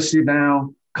man, come and sit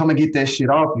down, come and get that shit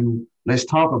off you. Let's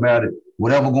talk about it,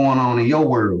 whatever going on in your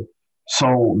world.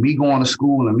 So me going to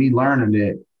school and me learning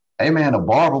that, hey man, the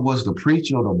barber was the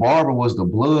preacher, the barber was the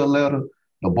bloodletter,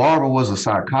 the barber was a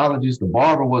psychologist, the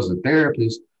barber was a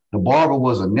therapist, the barber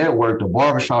was a network, the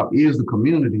barbershop is the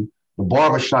community, the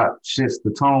barbershop sets the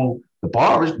tone, the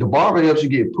barber helps you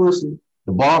get pussy,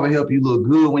 the barber help you look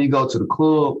good when you go to the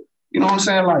club. You know what I'm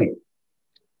saying? Like,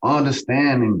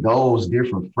 understanding those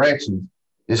different fractions,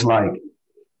 it's like,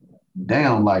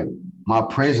 damn, like my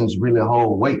presence really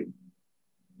hold weight.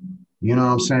 You know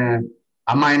what I'm saying?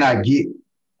 I might not get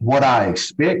what I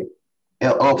expect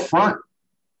up front,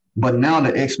 but now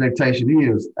the expectation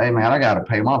is, hey man, I gotta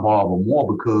pay my barber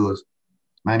more because,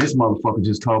 man, this motherfucker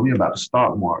just told me about the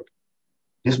stock market.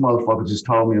 This motherfucker just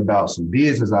told me about some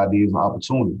business ideas and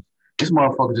opportunities. This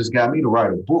motherfucker just got me to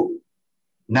write a book.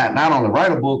 Not only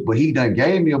write a book, but he done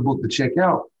gave me a book to check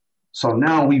out. So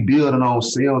now we building on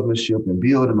salesmanship and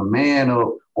building a man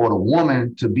up or the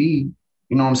woman to be,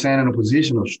 you know what I'm saying, in a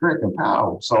position of strength and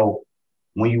power. So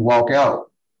when you walk out,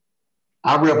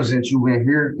 I represent you in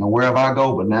here and wherever I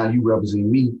go, but now you represent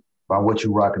me by what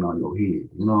you rocking on your head.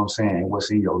 You know what I'm saying? And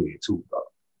what's in your head too, bro.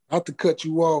 Not to cut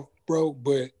you off, bro,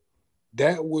 but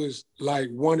that was like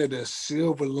one of the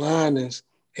silver linings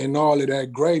in all of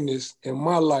that greatness in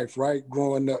my life, right?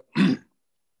 Growing up,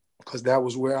 because that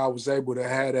was where I was able to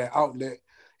have that outlet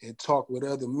and talk with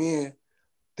other men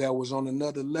that was on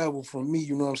another level from me,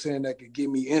 you know what I'm saying, that could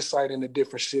give me insight into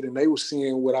different shit, and they were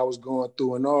seeing what I was going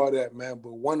through and all that, man.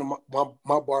 But one of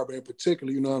my barber in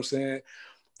particular, you know what I'm saying,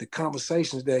 the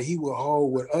conversations that he would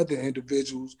hold with other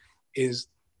individuals is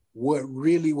what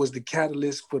really was the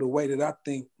catalyst for the way that I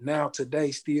think now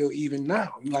today, still even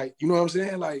now. Like, you know what I'm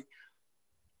saying? Like,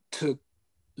 to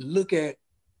look at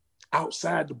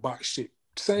outside the box shit.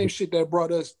 Same shit that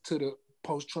brought us to the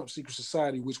post-Trump secret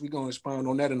society, which we're gonna expound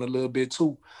on that in a little bit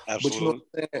too. Absolutely.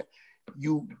 But you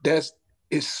know what I'm saying?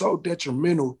 It's so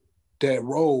detrimental, that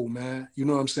role, man. You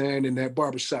know what I'm saying, in that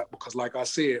barbershop, because like I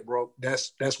said, bro,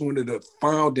 that's one of the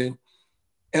founding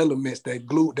elements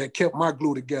that kept my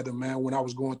glue together, man, when I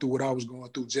was going through what I was going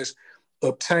through. Just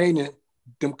obtaining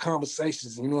them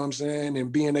conversations, you know what I'm saying,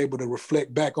 and being able to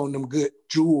reflect back on them good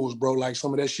jewels, bro, like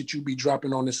some of that shit you be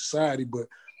dropping on the society. But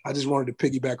I just wanted to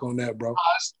piggyback on that, bro.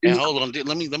 And hold on,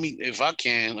 let me, if I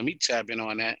can, let me tap in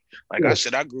on that. Like I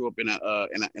said, I grew up in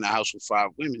a house with 5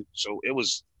 women, so it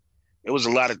was a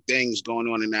lot of things going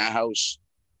on in that house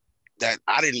that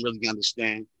I didn't really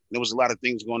understand. There was a lot of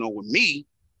things going on with me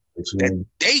that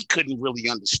they couldn't really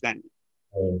understand.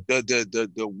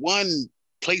 The one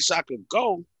place I could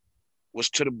go was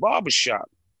to the barbershop.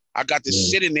 I got to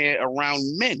sit in there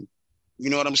around men. You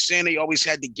know what I'm saying? They always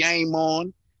had the game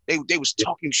on. They was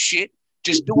talking shit,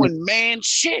 just doing man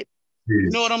shit. You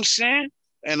know what I'm saying?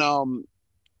 And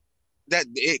that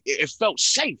it felt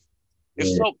safe.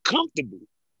 It felt comfortable.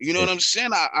 You know what I'm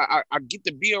saying? I get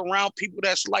to be around people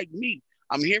that's like me.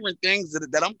 I'm hearing things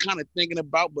that I'm kind of thinking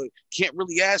about, but can't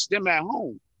really ask them at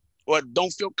home, or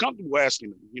don't feel comfortable asking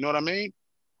them. You know what I mean?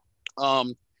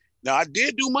 Now I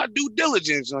did do my due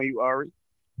diligence on you, Ari.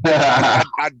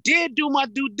 I did do my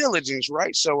due diligence,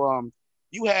 right? So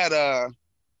you had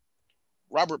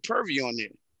Robert Purvey on there,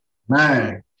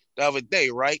 man, the other day,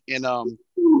 right? And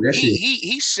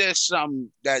he said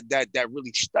something that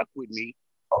really stuck with me.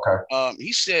 Okay.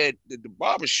 He said that the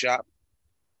barbershop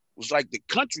was like the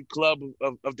country club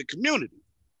of the community.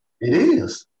 It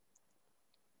is.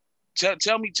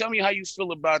 Tell me how you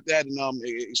feel about that, and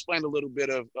explain a little bit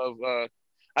of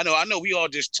I know we all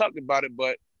just talked about it,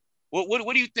 but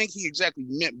what do you think he exactly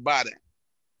meant by that?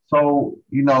 So,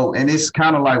 you know, and it's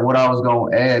kind of like what I was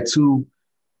gonna add too.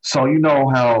 So you know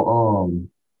how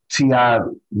T.I.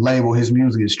 labeled his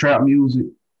music as trap music?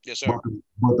 Yes, sir.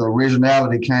 But the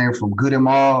originality came from Good and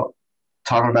Mob,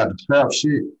 talking about the trap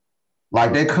shit.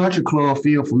 Like that country club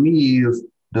feel for me is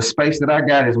the space that I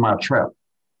got is my trap.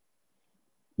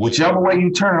 Whichever way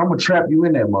you turn, I'm gonna trap you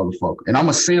in that motherfucker. And I'm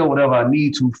gonna sell whatever I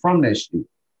need to from that shit.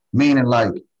 Meaning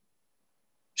like,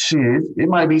 shit, it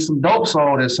might be some dope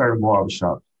sold at certain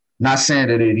barbershops. Not saying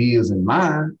that it is in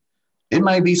mine. It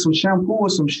may be some shampoo or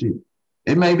some shit.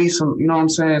 It may be some, you know what I'm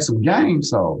saying, some game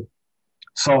sold.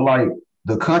 So like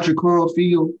the country club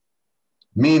feel,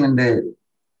 meaning that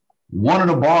one of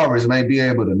the barbers may be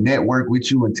able to network with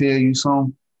you and tell you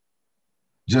something.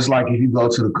 Just like if you go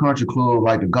to the country club,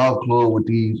 like the golf club with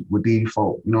these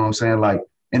folk, you know what I'm saying? Like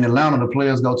in Atlanta, the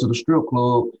players go to the strip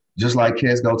club, just like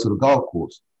cats go to the golf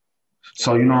course.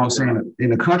 So you know what I'm saying? In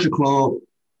the country club,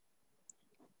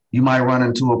 you might run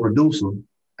into a producer,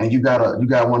 and you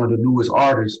got one of the newest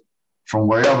artists from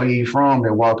wherever he's from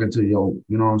that walk into your,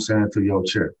 you know what I'm saying, to your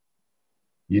chair.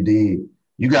 You did.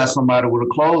 You got somebody with a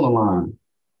clothing line.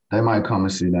 They might come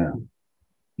and sit down.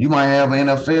 You might have an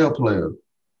NFL player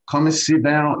come and sit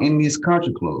down in this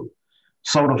country club.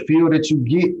 So the feel that you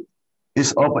get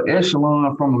is upper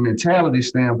echelon from a mentality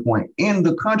standpoint in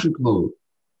the country club.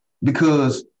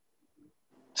 Because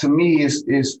to me, it's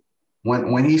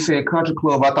when he said country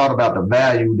club, I thought about the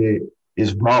value that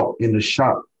is brought in the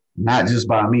shop, not just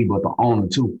by me, but the owner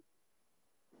too.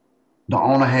 The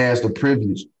owner has the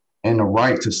privilege and the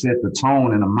right to set the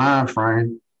tone and the mind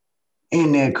frame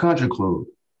in that country club.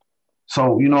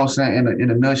 So, you know what I'm saying? In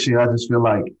a nutshell, I just feel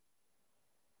like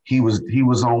he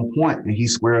was on point and he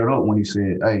squared up when he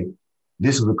said, hey,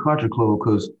 this is a country club,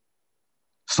 because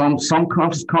some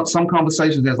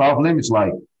conversations that's off limits,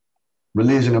 like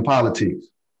religion and politics.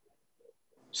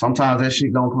 Sometimes that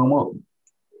shit don't come up,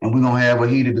 and we're gonna have a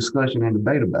heated discussion and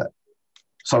debate about it.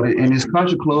 So in this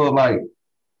country club, like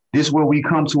this is where we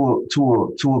come to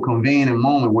a convening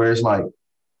moment where it's like,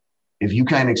 if you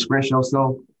can't express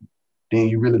yourself, then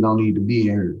you really don't need to be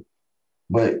here.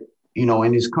 But you know,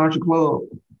 in this country club,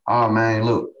 oh man,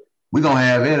 look, we're gonna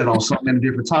have edit on so many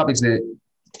different topics that,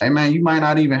 hey man, you might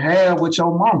not even have with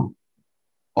your mama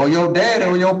or your dad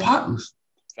or your partners.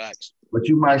 Facts. But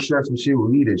you might share some shit with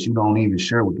me that you don't even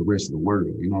share with the rest of the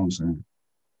world. You know what I'm saying?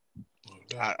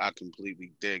 I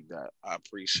completely dig that. I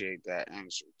appreciate that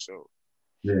answer too.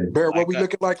 Yeah. Bear, what we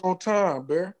looking like on time,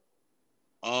 Bear?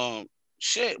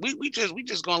 Shit, we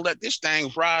just gonna let this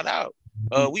thing ride out.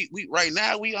 We right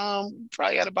now we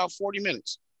probably at about 40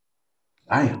 minutes.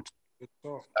 Damn.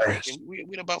 We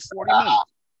at about 40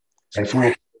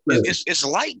 minutes. It's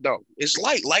light though. It's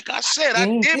light. Like I said, I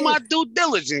did my due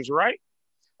diligence, right?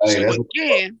 Hey, so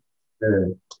again,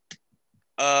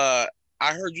 I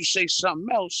heard you say something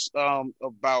else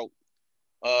about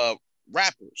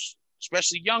rappers,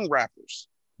 especially young rappers.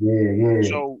 Yeah.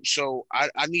 So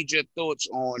I need your thoughts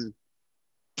on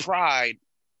Pride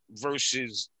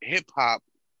versus hip hop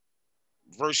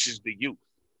versus the youth.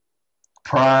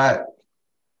 Pride.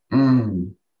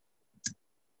 And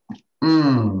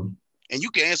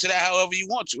you can answer that however you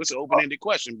want to. It's an open-ended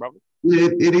question, brother.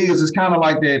 It is. It's kind of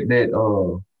like that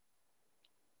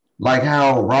like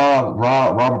how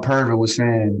Robert Purvey was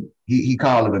saying, he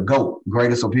called it a GOAT,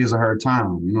 greatest of his or her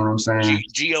time. You know what I'm saying?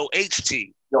 GOAT,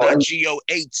 not GOAT. You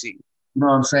know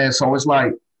what I'm saying? So it's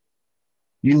like,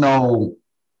 you know,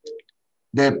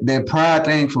 that pride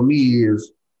thing for me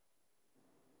is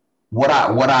what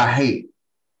I hate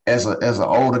as an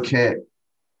older cat,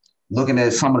 looking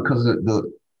at some of because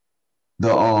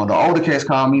the older cats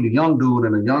call me the young dude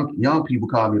and the young people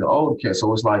call me the older cat.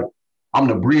 So it's like I'm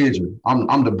the bridger.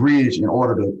 I'm the bridge in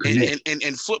order to connect.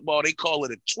 In football, they call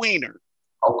it a tweener.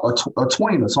 A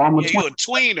tweener. So I'm a tweener. You're a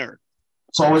tweener.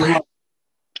 So it's like,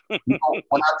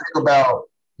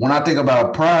 when I think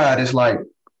about pride, it's like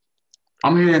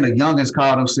I'm hearing the youngins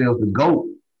call themselves the GOAT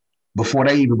before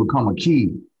they even become a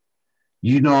kid.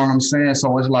 You know what I'm saying?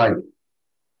 So it's like,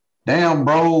 damn,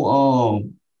 bro,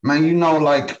 man,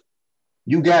 like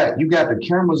you got the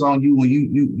cameras on you and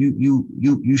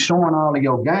you showing all of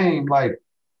your game. Like,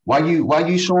 why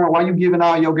you giving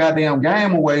all your goddamn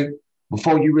game away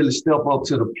before you really step up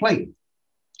to the plate?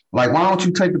 Like, why don't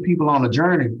you take the people on the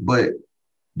journey? But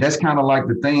that's kind of like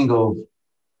the thing of,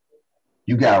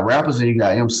 you got rappers and you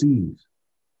got MCs.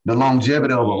 The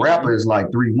longevity of a rapper is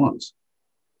like 3 months.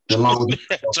 The longevity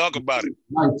talk about it.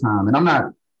 Lifetime. And I'm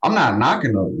not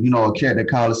knocking a cat that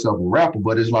calls himself a rapper,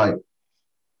 but it's like,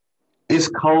 it's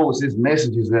codes, it's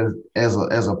messages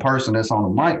as a person that's on the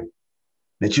mic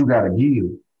that you gotta give.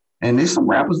 And there's some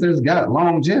rappers that's got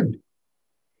longevity.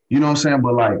 You know what I'm saying?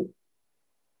 But like,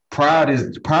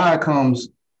 pride comes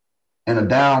and a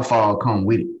downfall come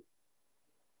with it.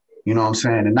 You know what I'm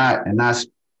saying? And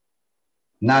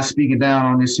not speaking down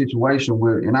on this situation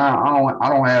and I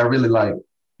don't have really like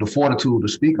the fortitude to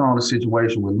speak on the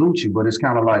situation with Lucci, but it's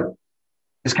kind of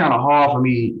hard for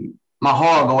me. My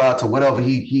heart go out to whatever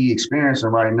he experiencing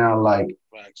right now. Like,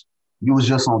 you was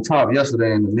just on top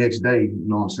yesterday and the next day, you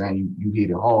know what I'm saying, you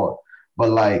hit it hard. But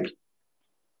like,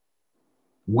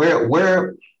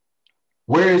 where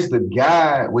is the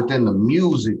guy within the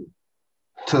music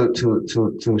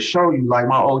to show you, like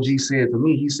my OG said to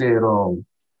me, he said,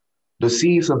 the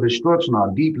seeds of destruction are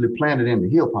deeply planted in the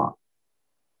hip hop.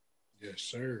 Yes,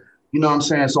 sir. You know what I'm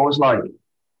saying? So it's like,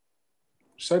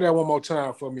 say that one more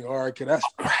time for me, all right? That's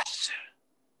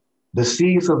the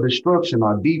seeds of destruction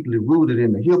are deeply rooted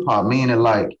in the hip hop, meaning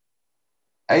like,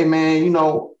 hey man,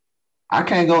 I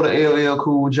can't go to LL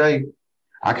Cool J.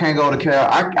 I can't go to Cal.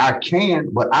 I can,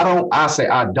 but I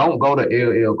don't go to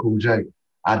LL Cool J.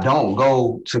 I don't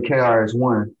go to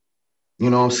KRS-One, you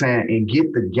know what I'm saying, and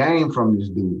get the game from this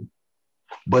dude.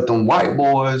 But them white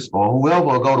boys or whoever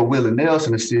will go to Willie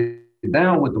Nelson and sit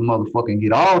down with the motherfucker and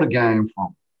get all the game from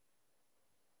him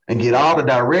and get all the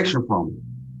direction from him.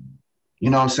 You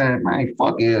know what I'm saying? Man,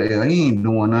 fuck LL. He ain't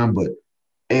doing nothing, but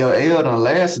LL done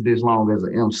lasted this long as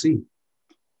an MC.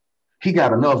 He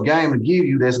got enough game to give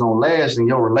you that's gonna last in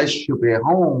your relationship at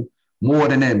home more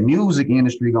than that music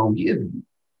industry gonna give you.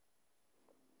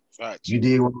 Right. You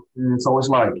dig what I'm saying? So it's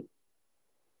like,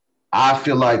 I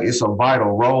feel like it's a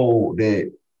vital role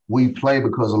that we play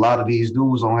because a lot of these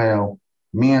dudes don't have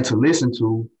men to listen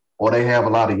to, or they have a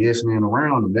lot of yes men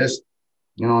around them. That's,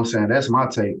 you know what I'm saying? That's my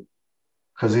take.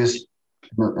 Cause it's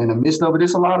in the midst of it,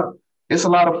 it's a lot of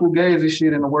fugazi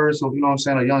shit in the words of, you know what I'm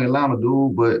saying, a young Atlanta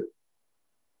dude, but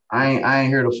I ain't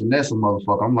here to finesse a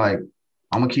motherfucker. I'm like,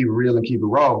 I'm gonna keep it real and keep it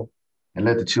raw and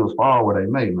let the chips fall where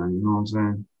they may, man. You know what I'm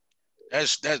saying?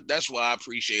 That's why I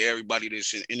appreciate everybody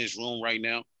that's in this room right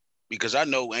now, because I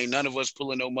know ain't none of us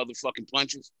pulling no motherfucking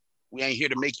punches. We ain't here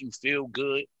to make you feel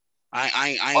good.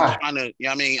 I ain't trying to, you know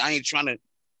what I mean? I ain't trying to,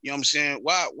 you know what I'm saying?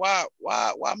 Why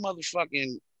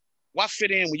motherfucking, why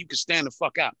fit in when you can stand the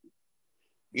fuck out?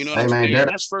 You know what I'm saying?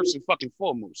 That's first and fucking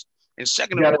foremost. And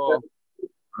second of all,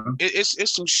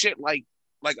 it's some shit like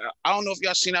I don't know if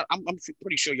y'all seen that. I'm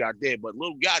pretty sure y'all did, but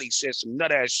Lil Yachty said some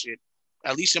nut ass shit,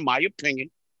 at least in my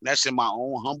opinion. That's in my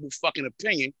own humble fucking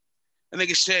opinion. And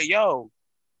nigga said, yo,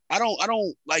 I don't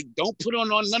put on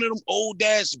none of them old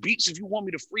ass beats if you want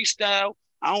me to freestyle.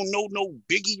 I don't know no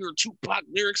Biggie or Tupac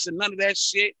lyrics and none of that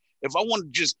shit. If I want to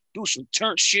just do some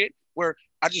turn shit where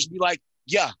I just be like,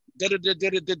 yeah, da da da da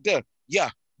da da da, yeah,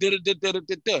 da da da da da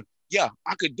da da, yeah,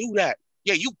 I could do that.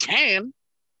 Yeah, you can,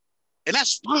 and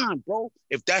that's fine, bro.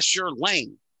 If that's your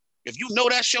lane, if you know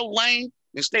that's your lane,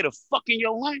 then stay the fuck in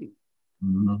your lane.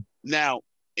 Mm-hmm. Now,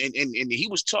 and he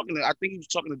was talking to, I think he was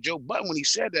talking to Joe Budden when he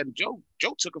said that. And Joe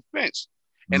took offense,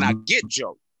 and I get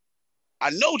Joe.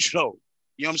 I know Joe.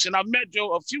 You know what I'm saying? I've met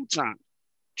Joe a few times.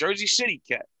 Jersey City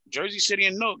cat. Jersey City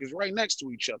and Newark is right next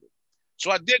to each other. So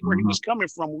I dig where he was coming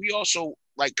from. We also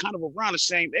like kind of around the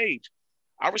same age.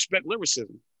 I respect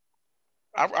lyricism.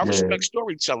 I respect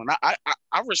storytelling. I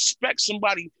respect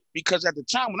somebody because at the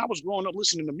time when I was growing up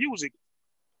listening to music,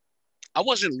 I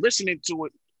wasn't listening to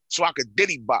it so I could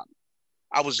diddy bop.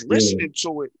 I was listening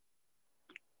to it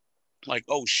like,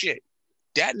 oh shit,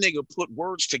 that nigga put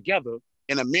words together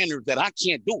in a manner that I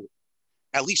can't do it.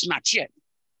 At least not yet.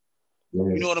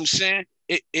 You know what I'm saying?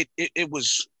 It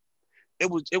was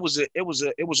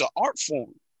an art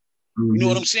form. You know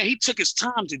what I'm saying? He took his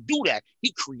time to do that.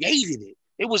 He created it.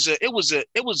 It was a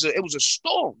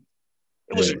story.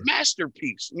 It was a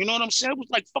masterpiece. You know what I'm saying? It was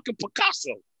like fucking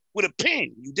Picasso with a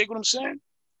pen. You dig what I'm saying?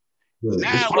 Yeah.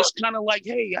 Now it's kind of like,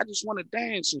 hey, I just want to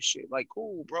dance and shit. Like,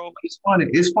 cool, bro. It's funny.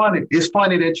 It's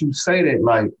funny that you say that.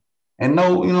 Like, and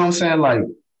no, you know what I'm saying? Like,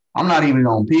 I'm not even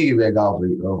gonna piggyback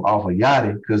off of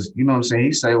Yachty because you know what I'm saying.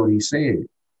 He said what he said.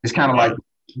 It's kind of like,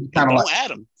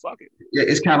 Adam. Fuck it. Yeah,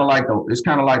 it's kind of like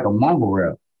a mumble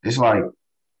rap. It's like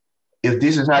if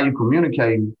this is how you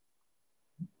communicate,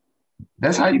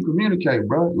 that's how you communicate,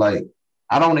 bro. Like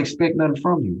I don't expect nothing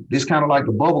from you. It's kind of like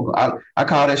the bubble. I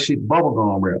call that shit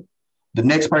bubblegum rap. The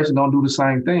next person don't do the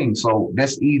same thing, so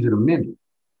that's easy to mimic.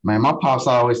 Man, my pops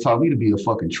always taught me to be a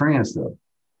fucking trendsetter.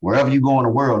 Wherever you go in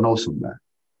the world, know somebody.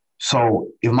 So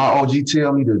if my OG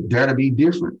tell me to dare to be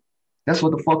different, that's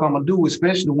what the fuck I'm gonna do,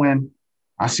 especially when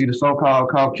I see the so-called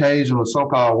Caucasian or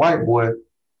so-called white boy.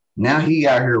 Now he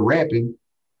out here rapping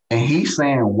and he's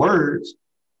saying words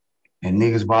and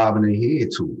niggas bobbing their head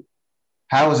to it.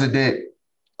 How is it that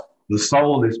the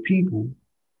soulless people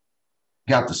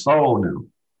got the soul now?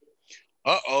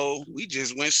 We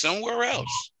just went somewhere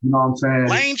else. You know what I'm saying?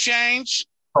 Lane change.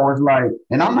 So it's like,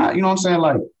 and I'm not, you know what I'm saying?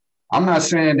 Like, I'm not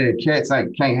saying that cats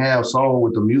can't have soul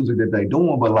with the music that they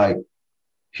doing, but like,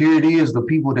 here it is, the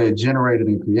people that generated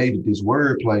and created this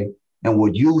wordplay and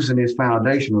were using this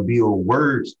foundation to build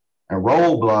words and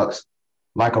roadblocks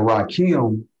like a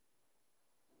Rakim.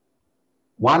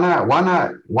 Why not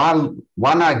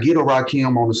get a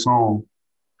Rakim on the song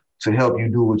to help you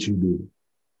do what you do?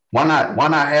 Why not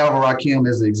have a Rakim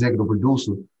as the executive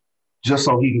producer just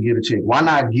so he can get a check? Why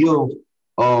not give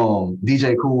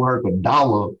DJ Kool Herc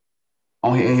 $1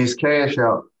 in his cash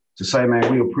out to say, man,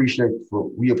 we appreciate you for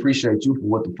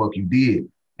what the fuck you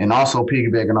did. And also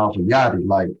piggybacking off of Yachty,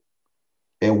 like,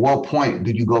 at what point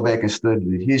did you go back and study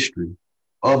the history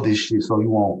of this shit so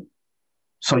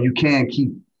you can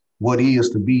keep what is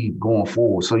to be going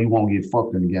forward so you won't get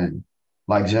fucked in the game?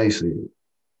 Like Jay said,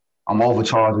 I'm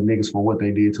overcharging niggas for what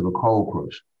they did to the Cold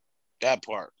Crush. That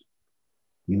part.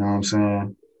 You know what I'm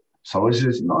saying? So it's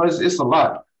just, it's a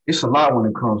lot. It's a lot when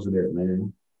it comes to that,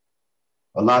 man.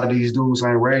 A lot of these dudes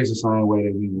ain't raised the same way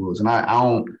that we was. And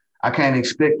I can't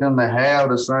expect them to have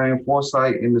the same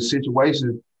foresight in the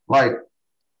situation. Like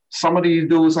some of these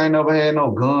dudes ain't never had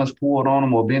no guns pulled on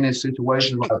them or been in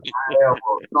situations like you know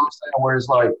what I'm saying, where it's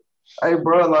like, hey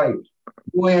bro, like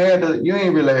you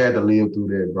ain't really had to live through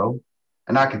that, bro.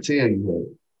 And I can tell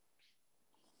you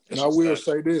that. And I will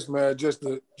say this, man, just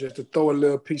to throw a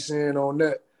little piece in on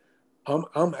that.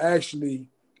 I'm actually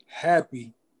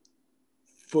happy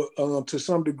for to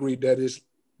some degree that is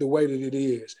the way that it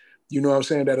is. You know what I'm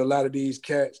saying? That a lot of these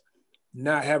cats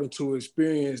not having to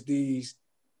experience these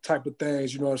type of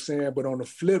things, you know what I'm saying? But on the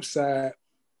flip side,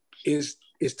 it's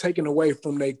taken away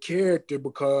from their character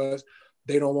because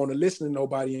they don't want to listen to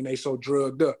nobody and they so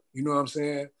drugged up. You know what I'm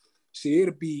saying? See,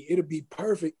 it'll be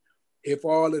perfect if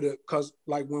all of cause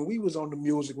like when we was on the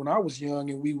music, when I was young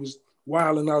and we was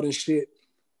wilding out and shit,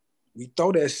 we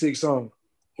throw that 6 on.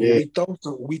 Yeah.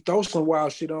 We throw some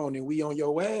wild shit on and we on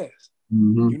your ass.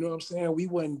 Mm-hmm. You know what I'm saying? We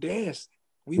wasn't dancing.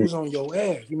 We was on your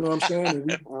ass. You know what I'm saying?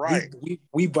 And right.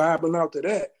 We vibing out to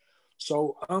that.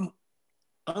 So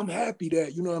I'm happy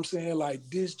that, you know what I'm saying, like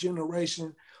this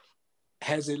generation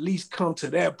has at least come to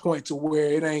that point to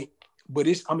where it ain't, but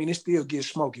it still gets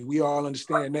smoky. We all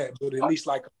understand that, but at least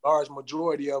like a large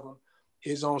majority of them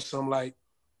is on some like,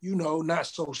 you know, not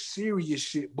so serious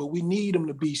shit, but we need them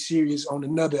to be serious on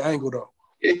another angle though.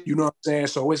 You know what I'm saying?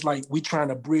 So it's like we trying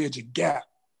to bridge a gap.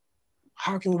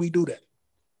 How can we do that?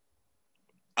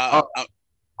 Ari,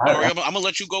 I'm gonna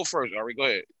let you go first. Ari, go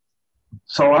ahead.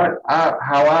 So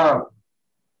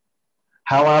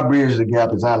how I bridge the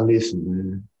gap is I listen,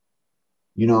 man.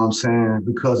 You know what I'm saying?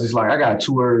 Because it's like I got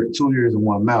two ears and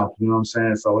one mouth. You know what I'm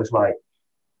saying? So it's like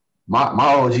my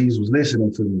OGs was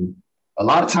listening to me. A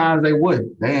lot of times they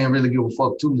wouldn't. They ain't really give a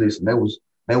fuck to listen. They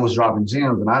was dropping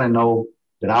gems, and I didn't know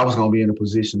that I was gonna be in a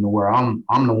position to where I'm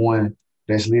the one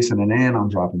that's listening and I'm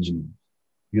dropping gems.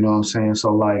 You know what I'm saying?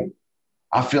 So like,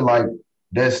 I feel like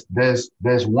that's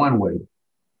one way.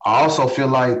 I also feel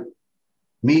like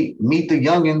meet the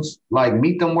youngins, like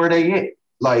meet them where they at.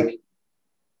 Like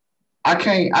I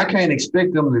can't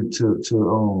expect them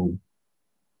to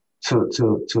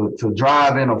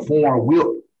drive in a foreign whip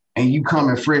and you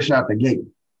coming fresh out the gate.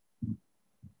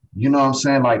 You know what I'm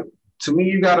saying? Like to me,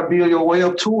 you gotta build your way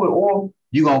up to it, or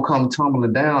you gonna come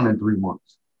tumbling down in 3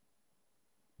 months.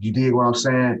 You dig what I'm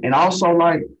saying? And also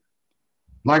like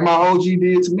my OG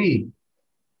did to me.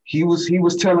 He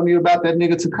was telling me about that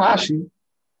nigga Tekashi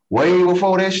way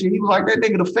before that shit. He was like, that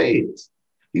nigga the feds.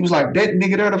 He was like, that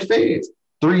nigga they're the feds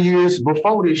 3 years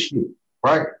before this shit,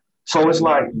 right? So it's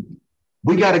like,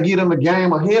 We got to get them the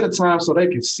game ahead of time so they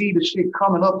can see the shit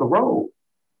coming up the road.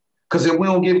 Because if we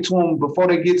don't give it to them before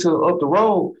they get to up the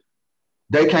road,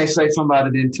 they can't say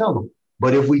somebody didn't tell them.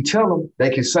 But if we tell them,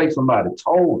 they can say somebody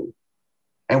told them.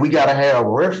 And we got to have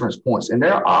reference points. And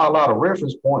there are a lot of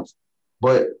reference points,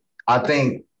 but I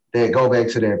think that go back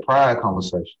to that pride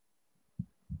conversation.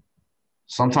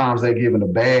 Sometimes they give in a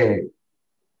bag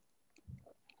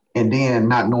and then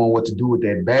not knowing what to do with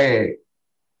that bag,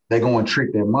 they go and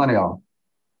trick their money off.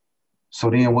 So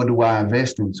then what do I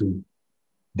invest into?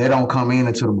 They don't come in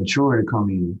until the maturity come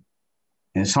in.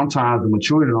 And sometimes the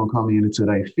maturity don't come in until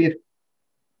they 50.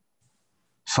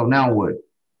 So now what?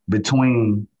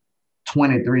 Between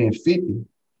 23 and 50,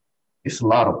 it's a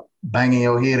lot of banging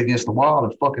your head against the wall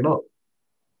and fucking up.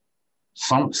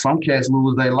 Some cats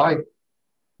lose their life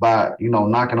by,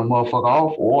 knocking a motherfucker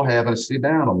off or having to sit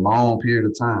down a long period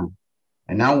of time.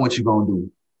 And now what you gonna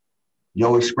do?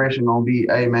 Your expression gonna be,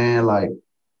 hey man, like,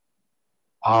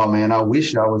 oh man, I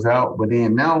wish I was out. But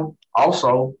then now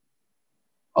also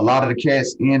a lot of the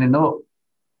cats ending up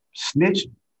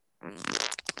snitching.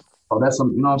 So that's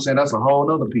some, you know what I'm saying? That's a whole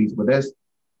other piece, but that's,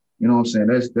 you know what I'm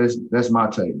saying? That's my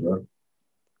take, bro.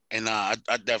 And I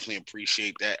definitely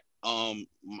appreciate that.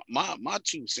 My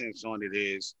 2 cents on it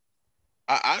is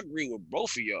I agree with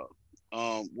both of y'all.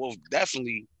 Well,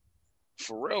 definitely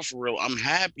for real, I'm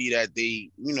happy that they,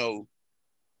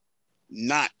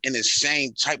 not in the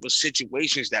same type of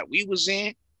situations that we was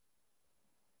in,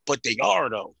 but they are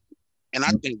though. And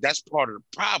I think that's part of the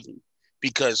problem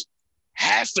because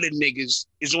half of the niggas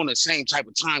is on the same type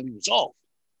of time we was off.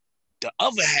 The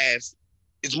other half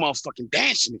is motherfucking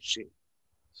dancing and shit.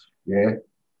 Yeah.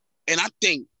 And I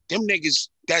think them niggas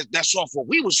that's off what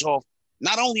we was off.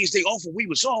 Not only is they off what we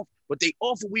was off, but they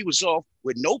off what we was off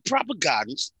with no proper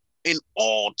guidance and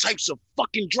all types of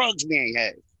fucking drugs we ain't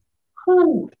had.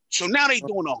 So now they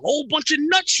doing a whole bunch of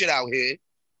nut shit out here,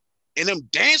 and them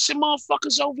dancing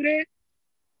motherfuckers over there.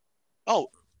 Oh,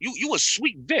 you a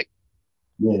sweet Vic.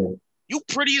 Yeah. You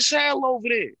pretty as hell over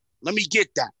there. Let me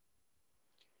get that.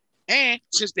 And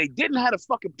since they didn't have the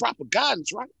fucking proper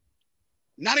guidance, right?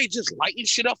 Now they just lighting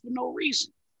shit up for no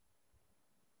reason.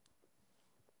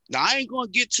 Now I ain't gonna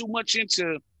get too much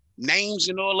into names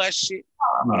and all that shit.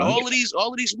 But all of these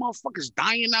motherfuckers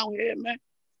dying out here, man.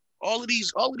 All of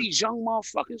these young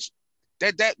motherfuckers.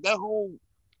 That whole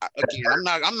again,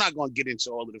 I'm not gonna get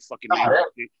into all of the fucking names.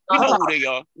 We know who they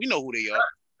are. We know who they are.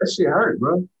 That shit hurt,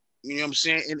 bro. You know what I'm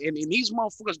saying? And these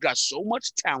motherfuckers got so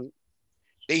much talent.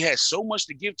 They had so much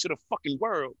to give to the fucking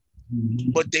world. Mm-hmm.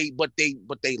 But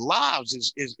they lives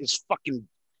is fucking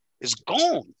is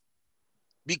gone.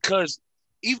 Because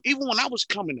even when I was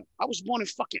coming up, I was born in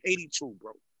fucking 82,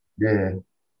 bro. Yeah.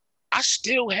 I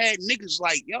still had niggas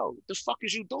like, yo, what the fuck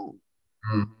is you doing?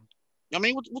 Mm-hmm. I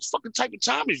mean, what fucking type of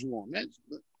time is you on, man?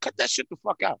 Cut that shit the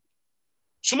fuck out.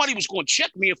 Somebody was going to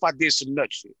check me if I did some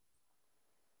nut shit.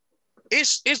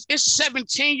 It's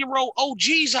 17-year-old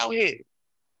OGs out here.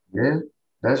 Yeah,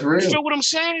 that's real. You feel what I'm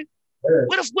saying? Yeah.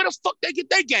 Where the fuck they get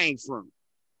their game from?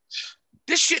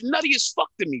 This shit nutty as fuck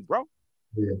to me, bro.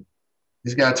 Yeah.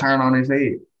 This guy turned on his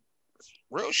head.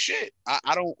 Real shit.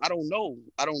 I don't know.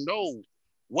 I don't know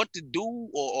what to do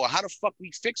or how the fuck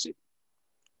we fix it.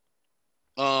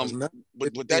 But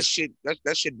that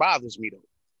shit bothers me though.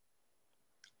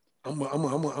 I'm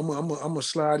gonna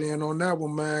slide in on that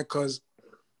one, man, because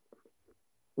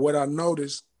what I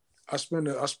noticed, I spend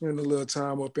a little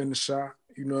time up in the shop,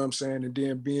 you know what I'm saying, and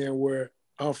then being where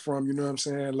I'm from, you know what I'm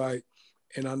saying, like,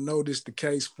 and I noticed the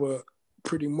case for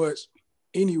pretty much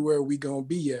anywhere we gonna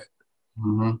be at.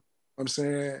 Mm-hmm. I'm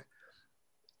saying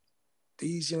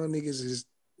these young niggas is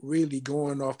really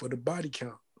going off of the body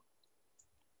count.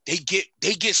 They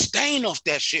get stained off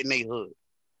that shit in their hood.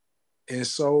 And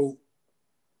so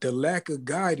the lack of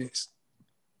guidance,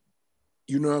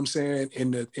 you know what I'm saying,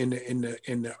 in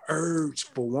the urge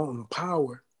for wanting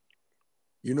power,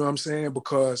 you know what I'm saying?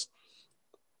 Because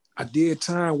I did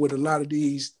time with a lot of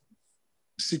these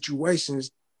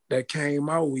situations that came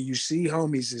out where you see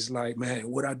homies is like, man,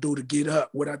 what I do to get up,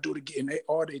 what I do to get, and they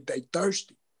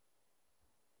thirsty.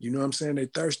 You know what I'm saying? They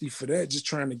thirsty for that, just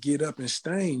trying to get up and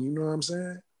stain, you know what I'm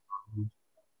saying? Mm-hmm.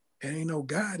 And ain't no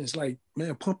guidance. Like,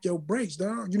 man, pump your brakes,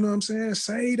 dog. You know what I'm saying?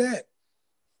 Say that.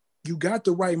 You got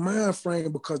the right mind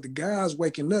frame because the guys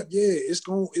waking up, yeah, it's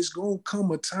gonna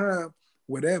come a time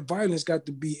where that violence got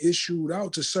to be issued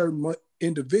out to certain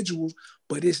individuals,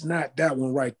 but it's not that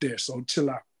one right there. So chill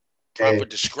out. Proper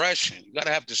discretion. You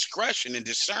gotta have discretion and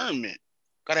discernment.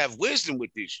 Gotta have wisdom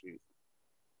with this shit.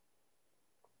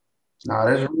 Nah,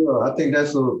 that's real.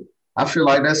 I feel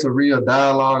like that's a real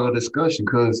dialogue or discussion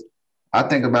because I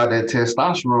think about that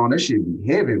testosterone. That shit be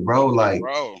heavy, bro. Like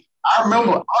bro.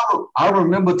 I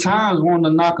remember times wanting to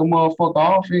knock a motherfucker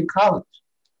off in college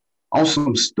on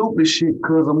some stupid shit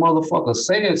because a motherfucker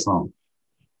said something.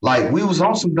 Like we was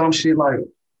on some dumb shit. Like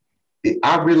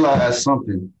I realized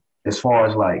something as far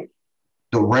as like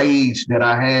the rage that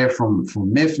I had from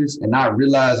Memphis, and not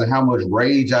realizing how much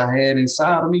rage I had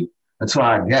inside of me until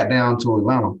I got down to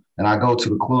Atlanta and I go to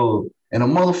the club and a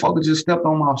motherfucker just stepped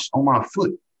on my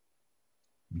foot.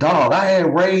 Dog, I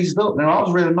had raised up and I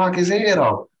was ready to knock his head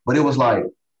off. But it was like,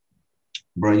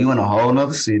 bro, you in a whole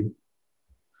nother city.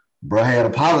 Bro had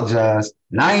apologized.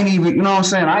 And I ain't even, you know what I'm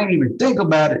saying? I ain't even think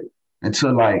about it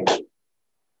until like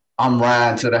I'm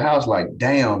riding to the house like,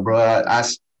 damn, bro,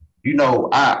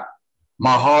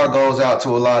 my heart goes out to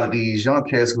a lot of these young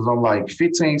cats because I'm like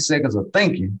 15 seconds of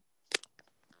thinking.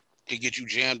 It get you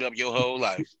jammed up your whole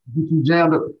life. Get you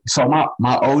jammed up. So my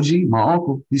OG, my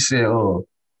uncle, he said,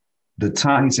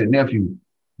 he said, nephew,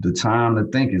 the time to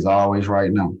think is always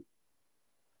right now.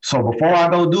 So before I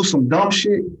go do some dumb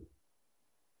shit,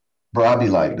 bro, I be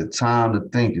like, the time to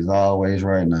think is always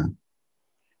right now.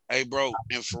 Hey, bro,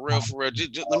 and for real,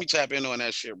 just let me tap in on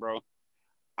that shit, bro.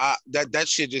 That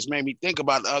shit just made me think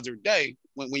about the other day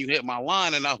when you hit my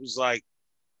line, and I was like,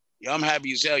 "Yo, I'm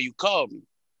happy as hell you called me."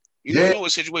 You know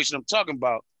what situation I'm talking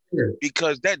about? Yeah.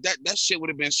 Because that shit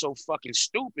would have been so fucking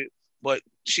stupid. But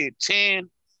shit, 10,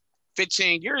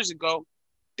 15 years ago,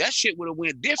 that shit would have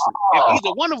went different if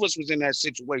either one of us was in that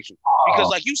situation. Because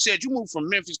like you said, you moved from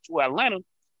Memphis to Atlanta.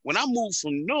 When I moved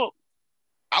from Newark,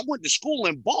 I went to school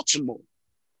in Baltimore.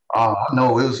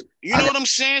 No, it was. You know what I'm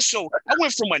saying? So I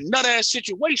went from a nut ass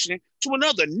situation to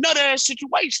another nut ass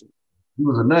situation. He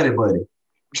was a nutty buddy.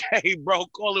 Hey, bro,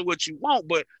 call it what you want,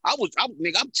 but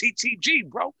nigga, I'm TTG,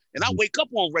 bro, and I wake up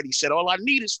on Ready Set. All I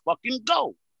need is fucking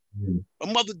go. A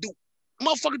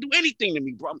motherfucker do anything to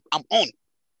me, bro. I'm on it,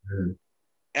 and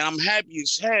I'm happy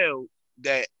as hell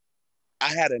that I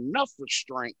had enough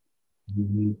restraint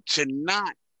to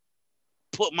not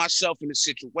put myself in a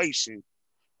situation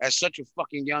at such a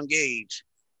fucking young age,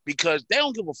 because they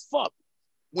don't give a fuck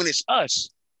when it's us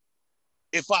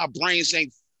if our brains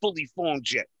ain't fully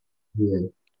formed yet. Yeah.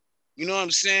 You know what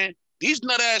I'm saying? These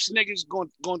nut ass niggas going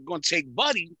to take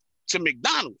Buddy to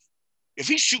McDonald's if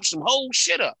he shoots some whole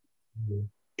shit up.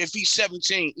 If he's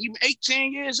 17, even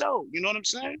 18 years old, you know what I'm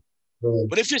saying?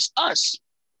 But if it's us,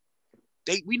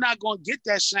 we not going to get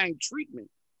that same treatment.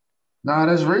 Nah,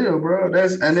 that's real, bro.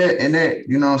 That,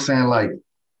 you know what I'm saying? Like,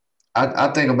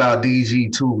 I think about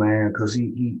DG too, man, because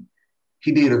he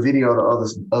did a video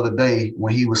the other day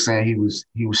when he was saying he was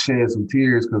shedding some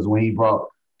tears because when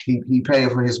he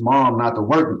paid for his mom not to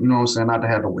work, you know what I'm saying, not to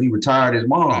have to, he retired his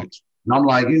mom. Right. And I'm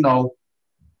like,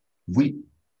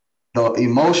 the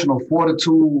emotional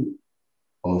fortitude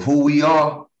of who we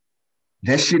are,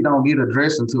 that shit don't get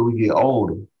addressed until we get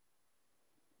older.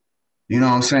 You know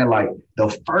what I'm saying? Like the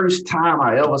first time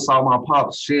I ever saw my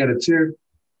pops shed a tear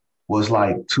was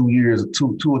like 2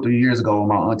 or 3 years ago when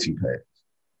my auntie passed.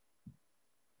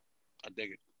 I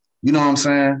dig it. You know what I'm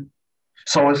saying?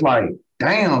 So it's like,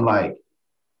 damn, like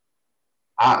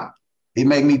it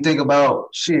made me think about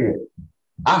shit.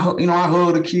 I hug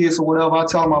the kids or whatever. I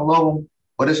tell them I love them,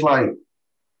 but it's like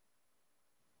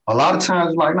a lot of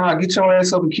times, like, nah, get your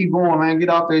ass up and keep going, man. Get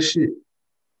off that shit.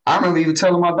 I remember even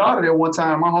telling my daughter that one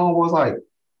time. My home was like,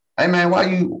 "Hey, man, why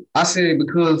you?" I said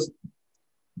because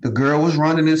the girl was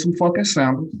running in some fucking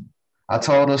sandals. I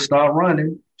told her stop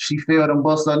running. She fell and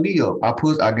bust her knee up.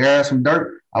 I gathered some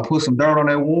dirt. I put some dirt on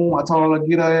that wound. I told her to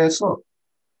get her ass up.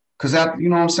 Cause that, you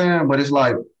know what I'm saying? But it's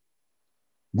like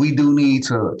we do need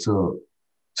to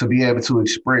be able to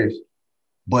express.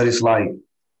 But it's like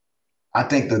I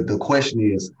think the question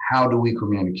is how do we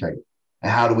communicate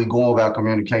and how do we go about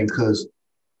communicating? Because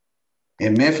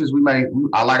in Memphis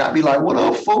I'd be like, "What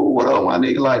up, fool? What up, my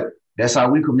nigga?" Like that's how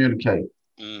we communicate.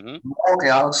 Okay,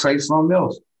 I'll say something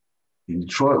else. In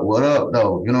Detroit, what up,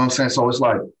 though? You know what I'm saying? So it's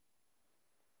like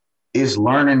it's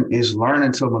learning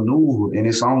to maneuver, and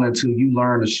it's only until you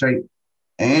learn to shape.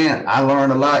 And I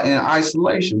learned a lot in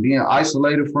isolation, being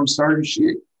isolated from certain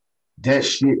shit. That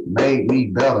shit made me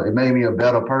better. It made me a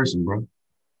better person, bro.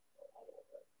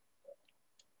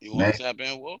 You want to tap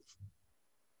in, Wolf?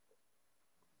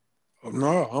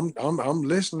 No, I'm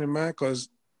listening, man, because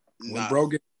when bro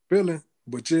get feeling,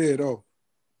 but yeah, though.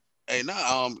 Hey,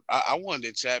 I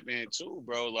wanted to tap in too,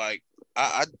 bro. Like,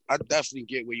 I definitely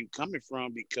get where you coming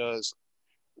from because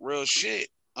real shit.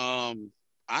 I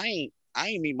ain't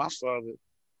meet my father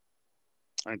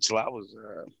until I was,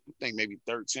 I think maybe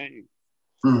 13.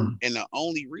 And the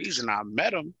only reason I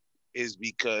met him is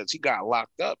because he got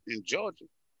locked up in Georgia,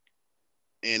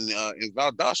 in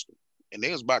Valdosta. and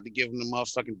they was about to give him the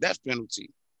motherfucking death penalty.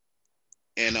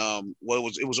 And well,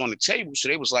 it was on the table, so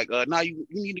they was like, "Now you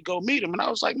need to go meet him." And I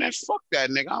was like, "Man, fuck that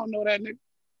nigga. I don't know that nigga."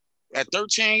 At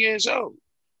 13 years old,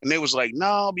 and they was like,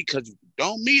 "No, because if you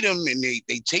don't meet him and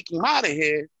they take him out of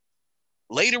here,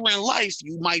 later in life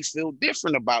you might feel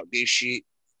different about this shit.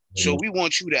 So we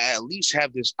want you to at least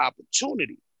have this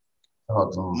opportunity."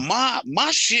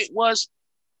 My shit was,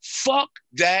 fuck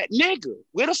that nigga.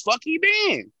 Where the fuck he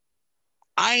been?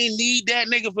 I ain't need that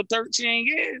nigga for 13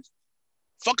 years.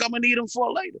 Fuck, I'm gonna need him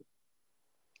for later.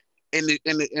 And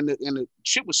the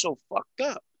shit was so fucked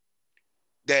up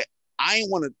that I ain't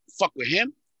want to fuck with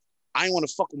him. I ain't want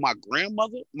to fuck with my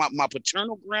grandmother, my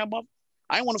paternal grandmother.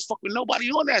 I ain't want to fuck with nobody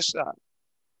on that side.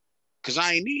 Cause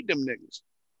I ain't need them niggas.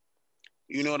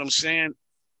 You know what I'm saying?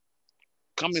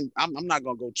 I'm not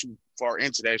gonna go too far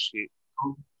into that shit.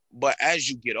 But as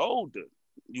you get older,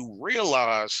 you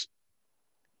realize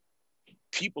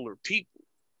people are people.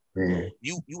 Yeah.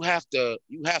 You have to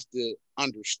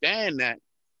understand that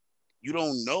you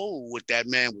don't know what that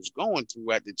man was going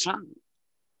through at the time.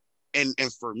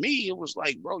 And for me, it was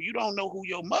like, bro, you don't know who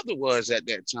your mother was at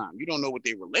that time. You don't know what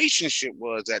their relationship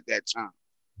was at that time.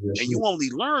 Yes, and you only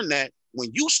learn that when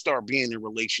you start being in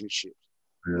relationships,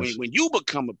 yes, when you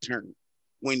become a parent,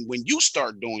 when you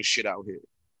start doing shit out here.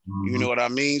 You know what I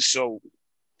mean? So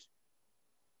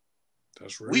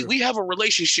that's real. We have a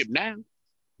relationship now.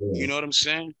 Yeah. You know what I'm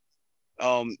saying?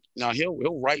 Now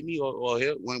he'll write me or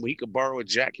he'll, when he could borrow a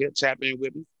jack, he'll tap in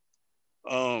with me.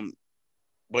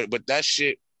 But that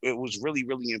shit, it was really,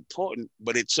 really important,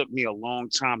 but it took me a long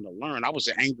time to learn. I was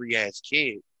an angry ass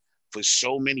kid for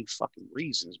so many fucking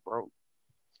reasons, bro.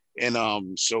 And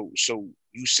so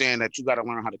you saying that you got to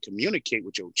learn how to communicate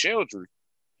with your children.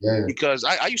 Yeah. Because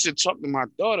I used to talk to my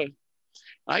daughter.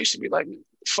 I used to be like,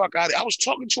 fuck out. I was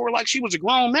talking to her like she was a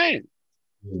grown man.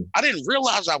 I didn't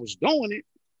realize I was doing it.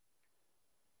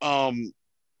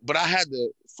 But I had to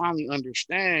finally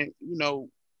understand, you know,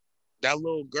 that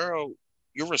little girl,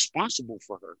 you're responsible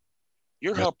for her.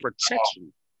 You're her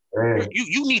protection. Yeah.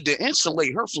 You need to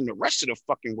insulate her from the rest of the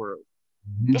fucking world.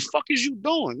 The fuck is you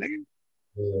doing, nigga?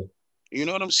 Yeah. You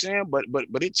know what I'm saying? But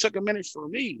it took a minute for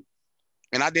me.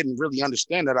 And I didn't really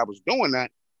understand that I was doing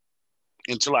that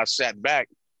until I sat back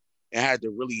and had to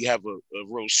really have a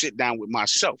real sit down with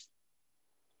myself.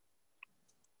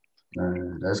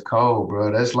 Man, that's cold,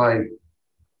 bro. That's like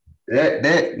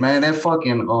that man, that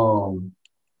fucking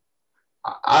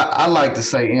I like to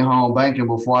say in-home banking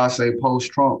before I say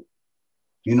post-Trump.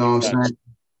 You know what I'm saying?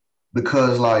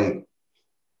 Because like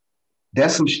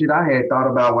that's some shit I had thought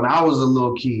about when I was a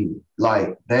little kid.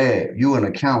 Like, Dad, you an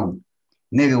accountant.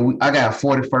 Nigga, I got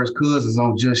 41st cousins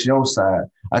on just your side.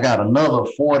 I got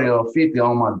another 40 or 50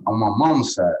 on my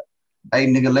mama's side. Hey,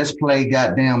 nigga, let's play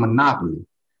goddamn Monopoly.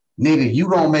 Nigga, you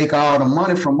gonna make all the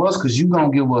money from us because you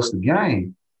gonna give us the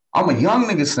game. I'm a young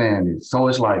nigga saying this. So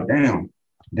it's like, damn,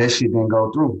 that shit didn't go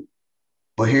through.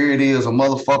 But here it is, a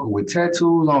motherfucker with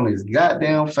tattoos on his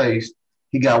goddamn face.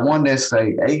 He got one that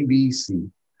say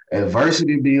ABC,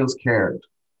 adversity builds character.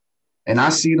 And I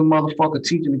see the motherfucker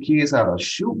teaching the kids how to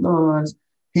shoot guns.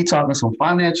 He talking some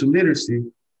financial literacy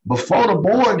before the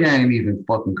board game even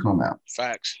fucking come out.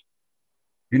 Facts.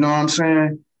 You know what I'm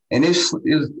saying? And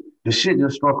the shit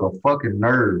just struck a fucking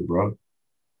nerve, bro.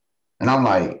 And I'm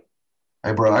like,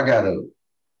 hey, bro,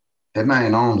 that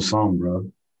man on something,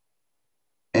 bro.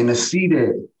 And to see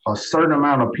that a certain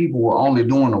amount of people were only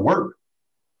doing the work.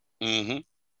 Mm-hmm.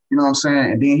 You know what I'm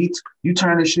saying? And then you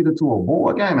turn this shit into a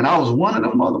board game. And I was one of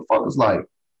them motherfuckers like,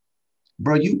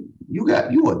 bro, you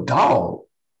a dog.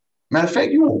 Matter of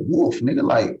fact, you a wolf, nigga.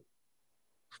 Like,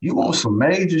 you want some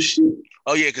major shit.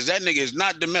 Oh, yeah, because that nigga is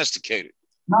not domesticated.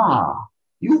 Nah,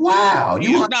 you wild.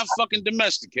 You're not fucking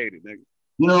domesticated, nigga.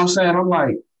 You know what I'm saying? I'm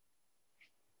like,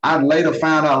 I later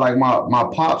found out like my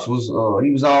pops was,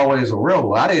 he was always a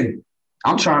rebel.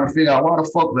 I'm trying to figure out why the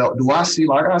fuck do I see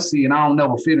like I see and I don't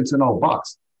never fit into no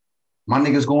box. My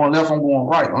niggas going left, I'm going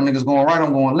right. My niggas going right,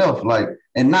 I'm going left. Like,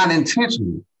 and not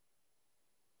intentionally.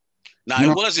 Now,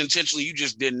 it was intentionally. You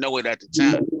just didn't know it at the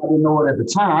time. I didn't know it at the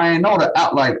time. I ain't know that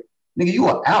out. Like, nigga, you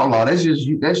an outlaw. That's just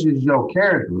you. That's just your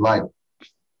character. Like,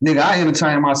 nigga, I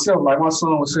entertain myself. Like my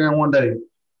son was saying one day,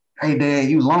 "Hey, Dad,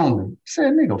 you lonely?" He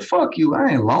said, "Nigga, fuck you.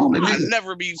 I ain't lonely. I'll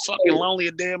never be fucking lonely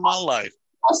a day in my life."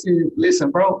 I said,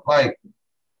 "Listen, bro. Like,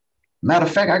 matter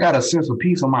of fact, I got a sense of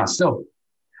peace of myself."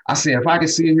 I said, if I can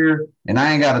sit here and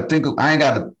I ain't got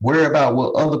to worry about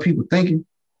what other people thinking,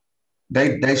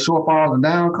 they shortfalls and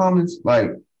downcomings,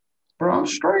 like, bro, I'm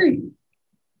straight.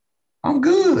 I'm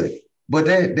good. But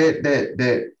that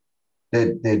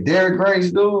Derrick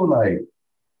Grace dude, like,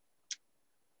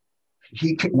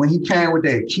 when he came with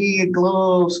that kid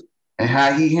gloves and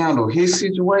how he handled his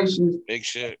situations, Big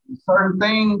shit. certain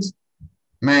things,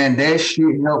 man, that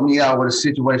shit helped me out with a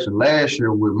situation last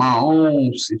year with my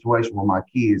own situation with my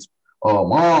kids,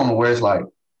 mom, where it's like,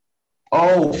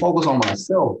 oh, focus on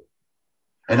myself.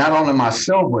 And not only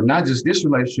myself, but not just this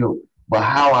relationship, but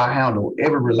how I handle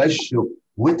every relationship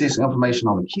with this information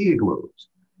on the kid gloves.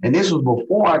 And this was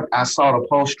before I saw the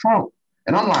post-Trump.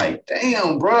 And I'm like,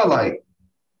 damn, bro, like,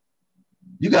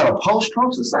 you got a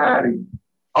post-Trump society?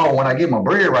 Oh, when I get my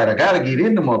bread right, I got to get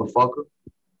in the motherfucker.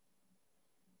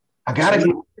 I got to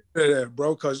get that,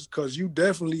 bro, because you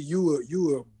definitely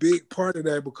you a big part of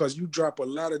that, because you drop a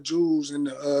lot of jewels in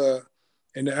the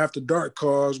After Dark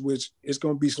cause, which it's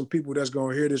gonna be some people that's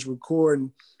gonna hear this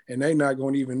recording and they not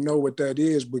gonna even know what that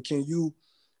is. But can you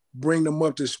bring them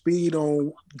up to speed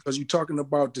on, because you're talking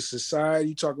about the society,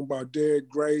 you're talking about Derek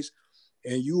Grace,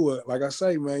 and you were, like I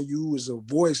say, man, you was a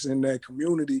voice in that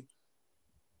community.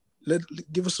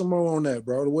 Give us some more on that,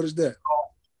 bro. What is that?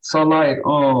 So like,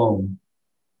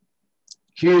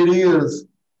 here it is.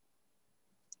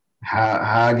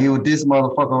 How I get with this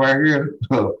motherfucker right here.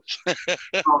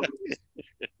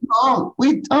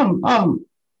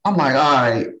 I'm like, all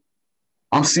right.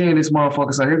 I'm seeing this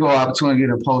motherfucker say, here go opportunity to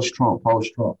get in post-Trump.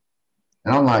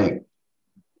 And I'm like,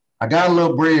 I got a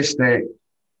little bread stack.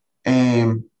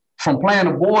 And from playing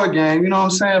the board game, you know what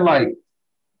I'm saying? Like,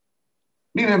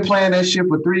 we've been playing that shit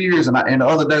for 3 years. And the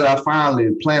other day, I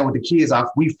finally playing with the kids.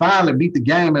 We finally beat the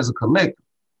game as a collective.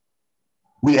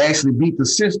 We actually beat the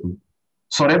system.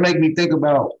 So that make me think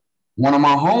about one of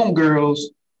my homegirls.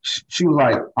 She was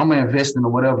like, I'm going to invest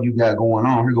in whatever you got going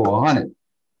on. Here go 100.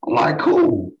 I'm like,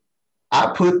 cool.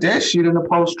 I put that shit in the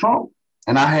post-Trump.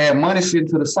 And I had money sitting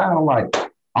to the side. I'm like,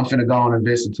 I'm finna go and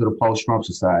invest into the post-Trump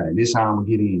society. And this is how I'm going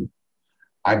to get in.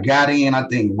 I got in, I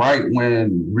think, right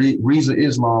when Reza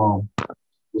Islam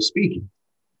was speaking.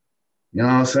 You know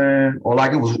what I'm saying? Or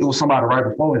like it was somebody right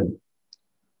before him.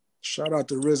 Shout out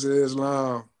to Reza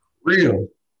Islam. Real.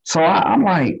 So I'm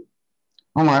like,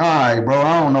 all right, bro,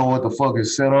 I don't know what the fuck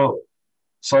is set up.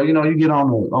 So, you know, you get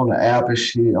on the app and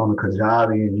shit, on the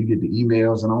Kajabi, and you get the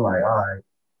emails, and I'm like, all right,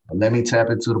 but let me tap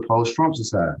into the post-Trump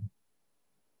society.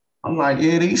 I'm like,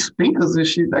 yeah, these speakers and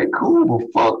shit, they cool,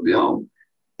 but fuck them.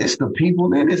 It's the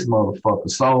people in this motherfucker.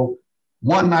 So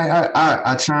one night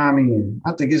I chime in.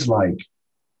 I think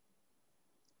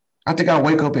I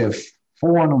wake up at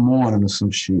 4 a.m. or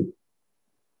some shit.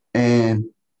 And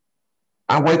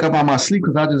I wake up out my sleep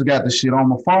because I just got the shit on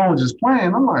my phone just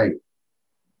playing. I'm like,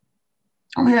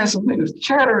 I'm hearing some niggas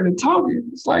chattering and talking.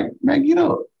 It's like, man, get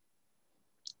up.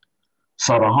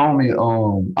 So the homie,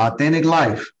 Authentic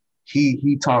Life,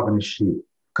 he talking this shit.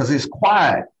 Cause it's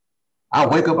quiet. I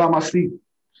wake up out my sleep.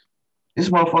 This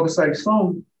motherfucker say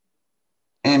something.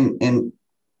 And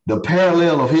the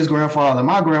parallel of his grandfather and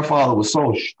my grandfather was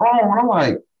so strong. And I'm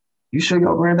like, you sure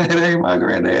your granddad ain't my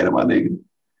granddad, my nigga?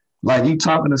 Like, you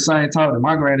talking the same talk that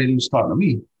my granddad used to talk to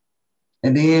me.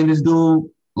 And then this dude,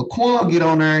 Laquan, get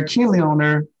on there and Kinley on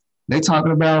there. They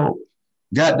talking about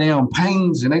goddamn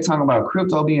pains, and they talking about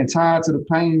crypto being tied to the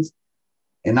pains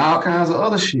and all kinds of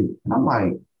other shit. And I'm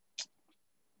like,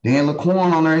 then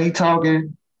Laquan on there, he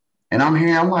talking, and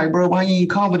I'm like, bro, why you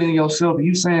ain't confident in yourself? And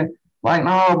you saying, like,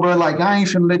 no, bro, like, I ain't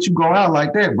finna let you go out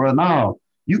like that, bro. No,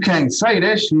 you can't say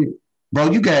that shit.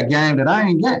 Bro, you got game that I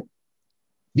ain't got.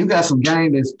 You got some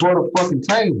game that's for the fucking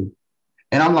table.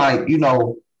 And I'm like, you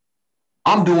know,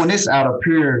 I'm doing this out of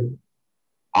pure,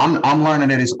 I'm learning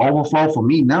that it's overflow for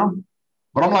me now.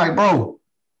 But I'm like, bro,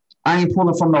 I ain't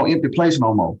pulling from no empty place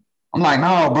no more. I'm like,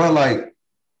 no, bro, like,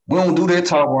 we don't do that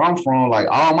talk where I'm from. Like,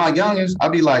 all my youngest, I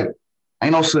be like,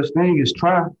 ain't no such thing as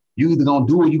try. You either gonna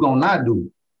do or you gonna not do.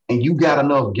 And you got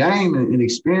enough game and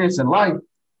experience in life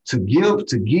to give,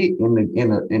 to get, in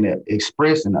the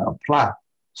express and apply.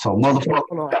 So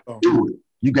motherfucker, do it.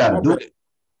 You gotta do it.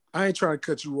 I ain't trying to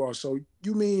cut you off. So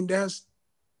you mean that's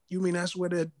where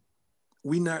that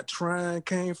we not trying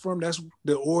came from? That's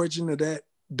the origin of that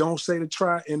don't say the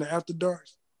try in the After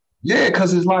Darks? Yeah,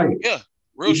 because it's like, yeah,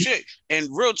 real shit. And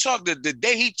real talk, the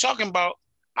day he talking about,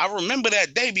 I remember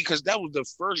that day because that was the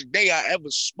first day I ever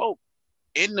spoke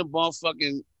in the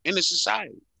motherfucking, in the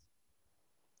society.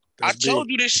 That's I told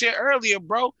you this shit earlier,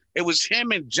 bro. It was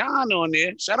him and John on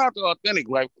there. Shout out to Authentic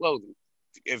Life Clothing.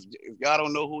 If y'all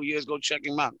don't know who he is, go check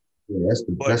him out. Yeah,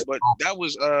 but that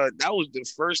was the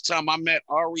first time I met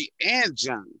Ari and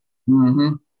John.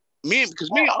 Mm-hmm.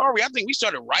 Because me and Ari, I think we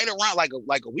started right around like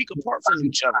a week apart from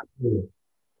each other. Yeah.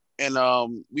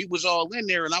 And we was all in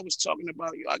there, and I was talking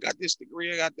about, I got this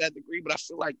degree, I got that degree, but I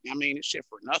feel like, I mean, this shit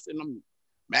for nothing. I'm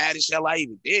mad as hell I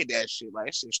even did that shit. Like,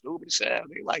 that shit stupid as hell.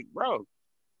 They like, bro,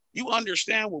 You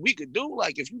understand what we could do?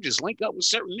 Like if you just link up with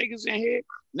certain niggas in here,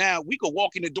 now we could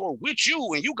walk in the door with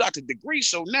you and you got the degree.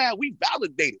 So now we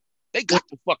validated. They got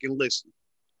to fucking listen.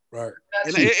 Right.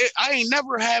 And I ain't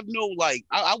never have no like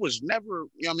I was never,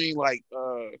 you know what I mean, like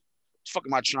what the fuck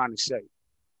am I trying to say?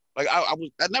 Like I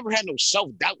never had no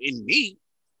self-doubt in me.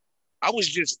 I was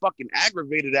just fucking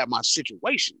aggravated at my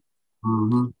situation.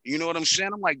 Mm-hmm. You know what I'm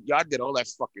saying? I'm like, yo, I did all that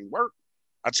fucking work.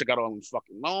 I took out all them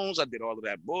fucking loans. I did all of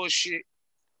that bullshit.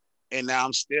 And now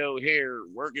I'm still here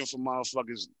working for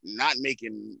motherfuckers, not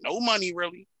making no money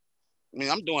really. I mean,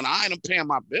 I'm paying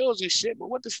my bills and shit, but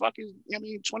what the fuck is, you know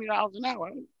what I mean, $20 an hour?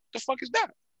 What the fuck is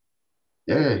that?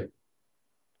 Yeah.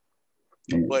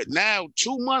 But now,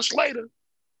 2 months later,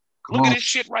 look at this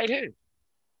shit right here.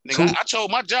 Nigga, I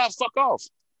told my job, fuck off.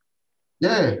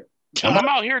 Yeah. I'm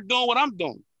out here doing what I'm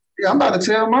doing. Yeah, I'm about to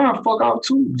tell mine, fuck off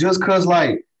too. Just cause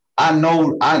like I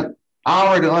know I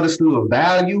already understood a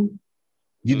value.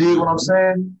 You dig what I'm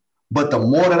saying? But the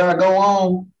more that I go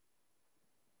on,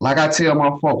 like I tell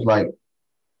my folks, like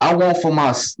I want for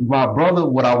my brother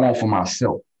what I want for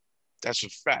myself. That's a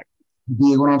fact. You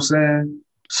dig what I'm saying?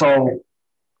 So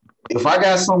if I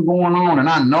got something going on and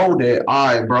I know that, all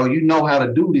right, bro, you know how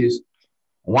to do this,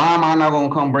 why am I not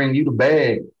gonna come bring you the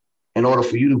bag in order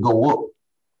for you to go up?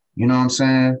 You know what I'm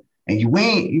saying? And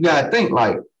you gotta think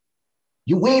like,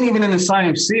 you ain't even in the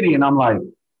same city, and I'm like,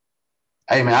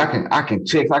 hey man, I can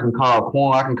check, I can call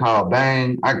Quan, I can call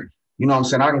Bang, you know what I'm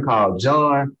saying? I can call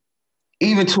John,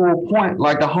 even to a point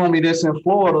like the homie that's in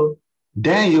Florida,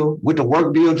 Daniel, with the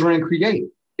work Bill Dream Create.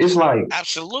 It's like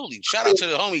absolutely. Shout out to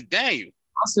the homie Daniel.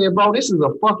 I said, bro, this is a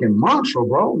fucking mantra,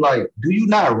 bro. Like, do you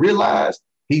not realize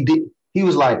he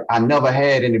was like, I never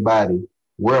had anybody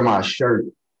wear my shirt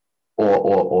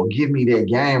or give me that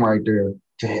game right there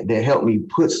that helped me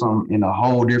put something in a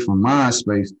whole different mind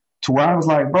space to where I was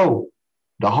like, bro,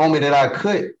 the homie that I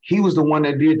cut, he was the one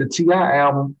that did the T.I.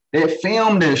 album that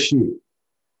filmed that shit.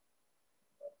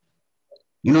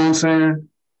 You know what I'm saying?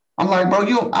 I'm like, bro,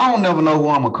 I don't never know who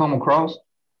I'm gonna come across.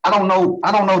 I don't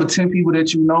know the 10 people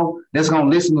that you know that's gonna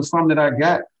listen to something that I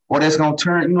got, or that's gonna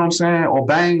turn, you know what I'm saying? Or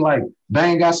Bang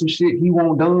got some shit he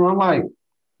won't do. I'm like,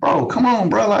 bro, come on,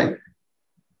 bro. Like,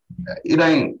 it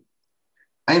ain't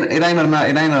an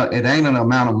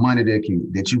amount of money that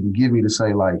you can give me to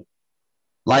say like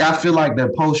I feel like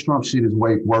that post-Trump shit is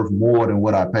worth more than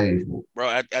what I paid for. Bro,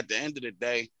 at the end of the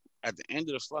day, at the end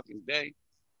of the fucking day,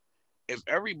 if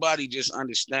everybody just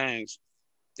understands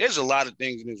there's a lot of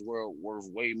things in this world worth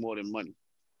way more than money.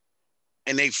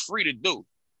 And they free to do.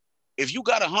 If you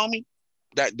got a homie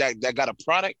that got a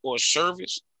product or a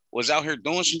service or is out here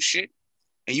doing some shit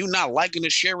and you not liking to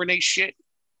sharing they shit,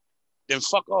 then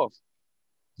fuck off.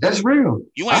 That's real.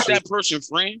 You ain't that person,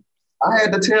 friend. I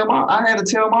had to tell my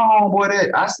homeboy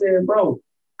that. I said, bro,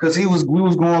 because we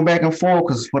was going back and forth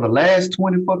because for the last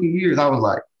 20 fucking years, I was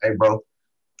like, hey, bro,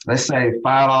 let's say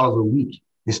 $5 a week.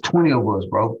 It's 20 of us,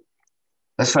 bro.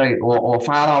 Let's say, or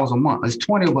 $5 a month. It's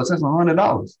 20 of us. That's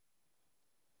 $100.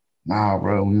 Nah,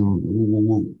 bro.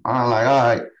 I'm like, all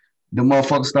right. The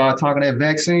motherfuckers started talking that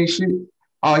vaccine shit.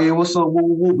 Oh yeah, what's up?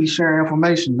 We sharing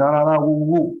information.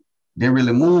 Didn't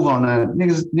really move on that.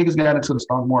 Niggas got into the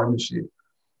stock market and shit.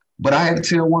 But I had to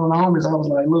tell one of the homies, I was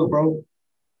like, look, bro,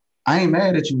 I ain't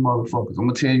mad at you motherfuckers. I'm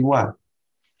gonna tell you why.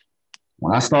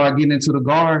 When I started getting into the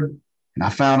garden and I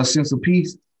found a sense of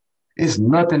peace, it's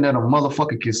nothing that a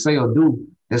motherfucker can say or do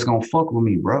that's gonna fuck with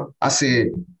me, bro. I said,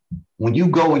 when you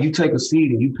go and you take a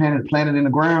seed and you plant it in the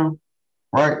ground,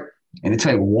 right? And it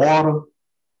take water,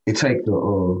 it take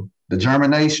the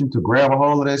germination to grab a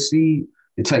hold of that seed,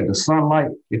 it take the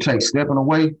sunlight, it takes stepping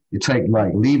away, it take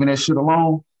like leaving that shit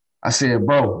alone. I said,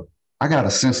 bro, I got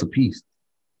a sense of peace.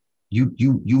 You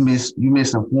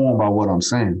misinformed by what I'm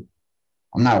saying.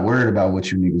 I'm not worried about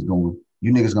what you niggas doing.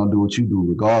 You niggas gonna do what you do,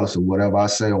 regardless of whatever I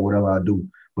say or whatever I do.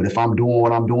 But if I'm doing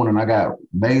what I'm doing and I got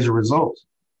major results,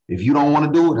 if you don't want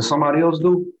to do it and somebody else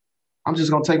do, I'm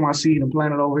just gonna take my seed and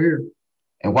plant it over here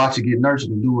and watch it get nurtured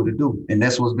and do what it do. And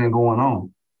that's what's been going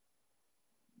on.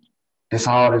 That's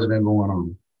all that's been going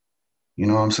on. You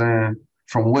know what I'm saying?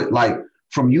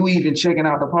 From you even checking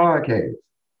out the podcast,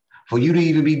 for you to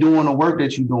even be doing the work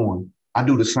that you're doing, I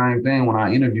do the same thing when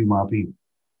I interview my people.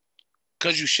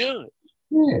 Because you should.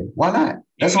 Yeah, why not?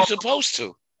 You're supposed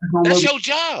to. That's your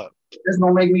job. That's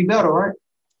gonna make me better, right?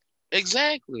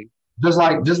 Exactly. Just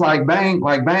like Bang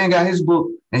got his book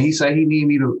and he said he need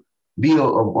me to be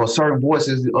a certain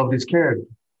voices of this character.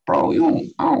 Bro,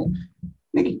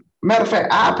 nigga, matter of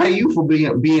fact, I'll pay you for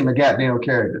being a goddamn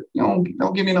character. You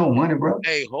don't give me no money, bro.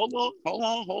 Hey, hold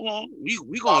on.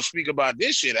 We gonna speak about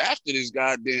this shit after this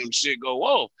goddamn shit go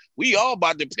off. We all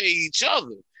about to pay each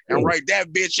other. and write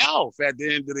that bitch off at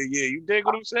the end of the year. You dig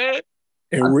what I'm saying?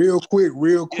 And real quick,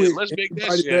 Yeah, let's make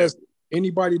that shit.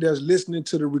 Anybody that's listening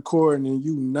to the recording and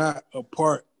you not a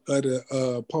part of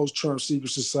the post-Trump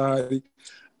secret society,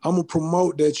 I'm gonna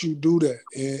promote that you do that.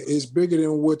 And it's bigger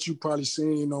than what you probably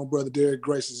seen on Brother Derek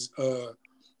Grace's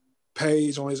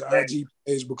page, on his IG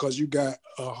page, because you got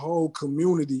a whole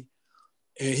community.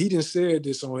 And he done said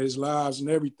this on his lives and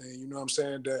everything, you know what I'm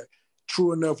saying? That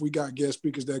true enough, we got guest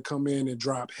speakers that come in and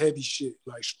drop heavy shit,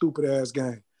 like stupid ass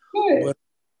game. Yeah. But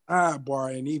a bar,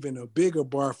 and even a bigger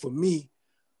bar for me,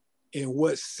 and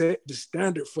what set the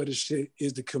standard for the shit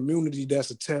is the community that's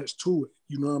attached to it.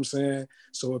 You know what I'm saying?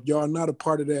 So if y'all not a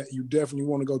part of that, you definitely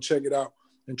want to go check it out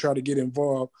and try to get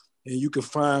involved. And you can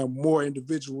find more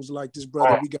individuals like this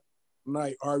brother we got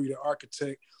tonight, Ari the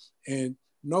architect. And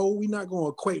no, we're not going to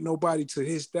equate nobody to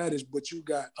his status, but you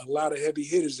got a lot of heavy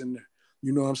hitters in there.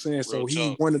 You know what I'm saying? So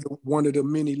he's one of the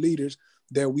many leaders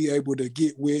that we able to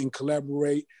get with and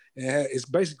collaborate. And it's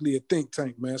basically a think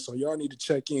tank, man. So y'all need to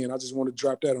check in. I just want to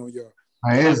drop that on y'all.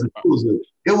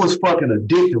 It was fucking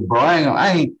addictive, bro.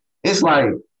 I ain't. It's like,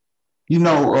 you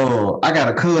know, I got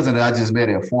a cousin that I just met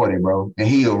at 40, bro, and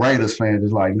he a Raiders fan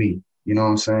just like me. You know what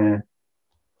I'm saying?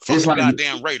 It's like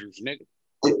goddamn Raiders, nigga.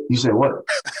 You said what?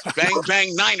 Bang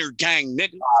bang Niner gang,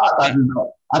 nigga. I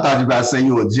thought you about to say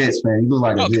you were a Jets fan. You look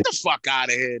like a Jets. Get the fuck out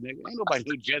of here, nigga. Ain't nobody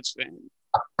no Jets fan.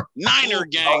 Niner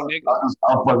gang, nigga.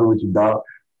 I'm fucking with you, dog.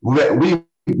 We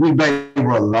Bay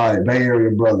brothers, all right, Bay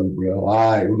Area brothers, bro.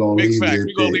 All right, we're gonna leave it.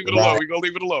 We're gonna leave it alone. We're gonna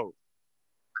leave it alone.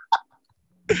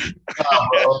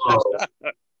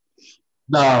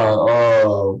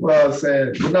 What I was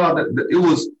saying,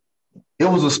 it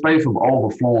was a space of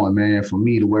overflowing, man, for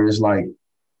me, to where it's like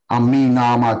I'm meeting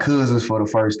all my cousins for the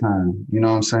first time. You know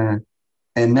what I'm saying?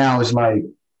 And now it's like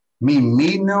me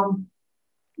meeting them.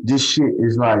 This shit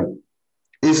is like,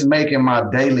 it's making my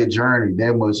daily journey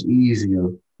that much easier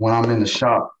when I'm in the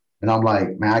shop and I'm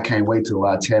like, man, I can't wait till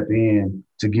I tap in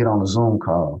to get on a Zoom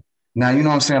call. Now, you know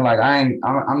what I'm saying? Like,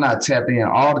 I'm not tapped in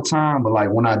all the time, but like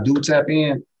when I do tap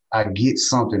in, I get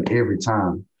something every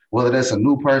time. Whether that's a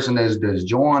new person that's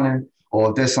joining,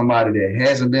 or if there's somebody that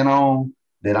hasn't been on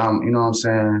that I'm, you know what I'm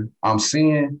saying, I'm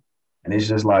seeing, and it's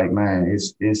just like, man,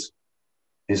 it's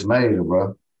major,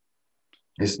 bro.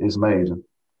 It's major.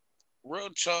 Real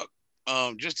talk.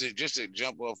 Just to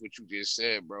jump off what you just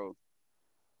said, bro.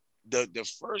 The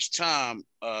first time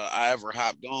I ever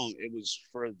hopped on, it was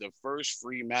for the first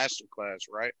free masterclass,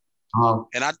 right?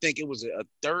 And I think it was a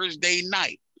Thursday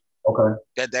night. Okay.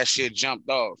 That shit jumped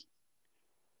off.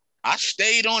 I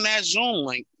stayed on that Zoom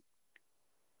link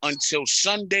until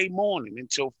Sunday morning,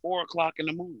 until 4:00 in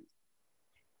the morning.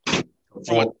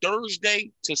 From a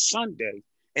Thursday to Sunday.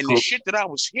 And the shit that I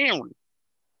was hearing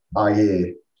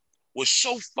was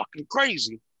so fucking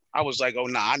crazy. I was like, oh,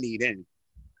 nah, I need in.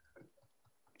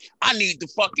 I need to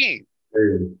fuck in.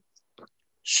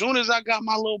 Soon as I got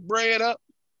my little bread up,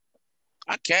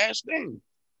 I cashed in.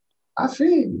 I feel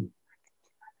you.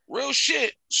 Real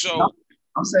shit. So no,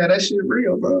 I'm saying that shit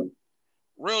real, bro.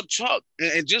 Real talk.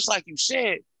 And just like you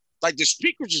said, like the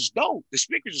speakers is dope. The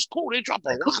speakers is cool. They drop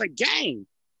a lot of game.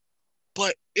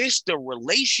 But it's the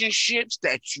relationships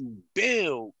that you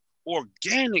build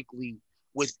organically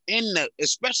within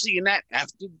especially in that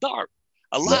after dark.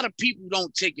 A lot of people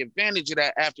don't take advantage of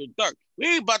that after dark. We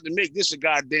ain't about to make this a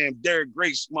goddamn Derek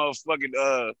Grace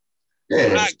motherfucking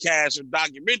podcast or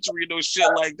documentary or no shit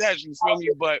like that. You feel me?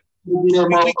 But we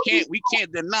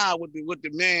can't deny what the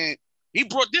man, he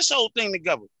brought this whole thing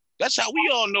together. That's how we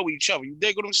all know each other. You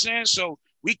dig what I'm saying? So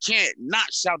we can't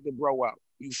not shout the bro out.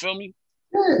 You feel me?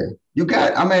 Yeah, you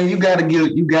gotta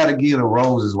give the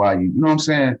roses while you know what I'm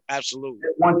saying? Absolutely.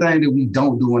 That's one thing that we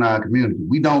don't do in our community.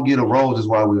 We don't get the roses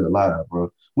while we're alive, bro.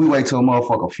 We wait till a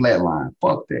motherfucker flatline.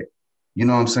 Fuck that. You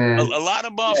know what I'm saying? A lot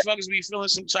of motherfuckers be feeling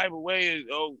some type of way.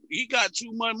 Oh, he got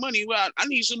too much money. Well, I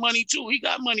need some money too. He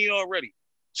got money already.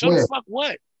 So the fuck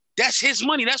what? That's his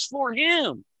money. That's for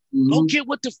him. Go get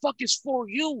what the fuck is for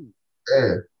you.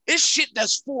 Yeah. It's shit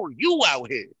that's for you out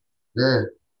here. Yeah.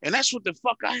 And that's what the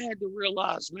fuck I had to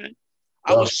realize, man.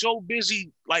 I was so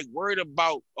busy, like, worried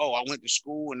about, oh, I went to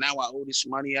school and now I owe this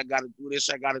money. I got to do this.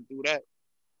 I got to do that.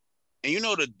 And you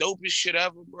know the dopest shit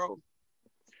ever, bro?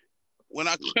 When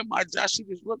I quit my job, she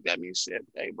just looked at me and said,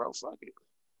 hey, bro, fuck it.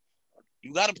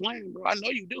 You got a plan, bro. I know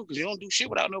you do because you don't do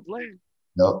shit without no plan.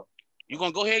 Nope. You're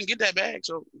going to go ahead and get that bag.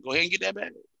 So go ahead and get that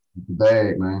bag. The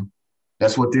bag, man.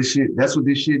 That's what this shit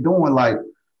doing. Like,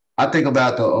 I think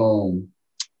about the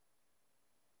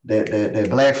that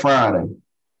Black Friday,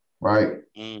 right?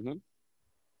 Mm-hmm.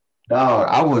 Dog,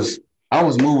 I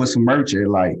was moving some merch at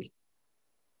like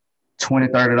 $20,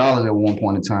 $30 at one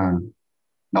point in time.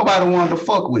 Nobody wanted to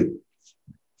fuck with it.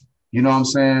 You know what I'm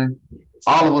saying?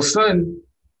 All of a sudden,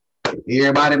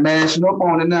 everybody mashing up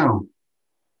on it now.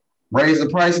 Raise the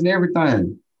price and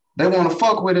everything. They want to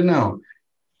fuck with it now.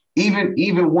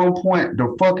 Even one point,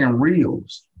 the fucking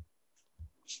reels.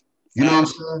 You know what I'm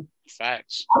saying?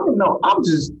 Facts. I don't know.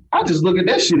 I just look at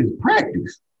that shit as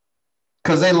practice.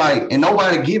 Cause they like, and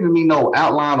nobody giving me no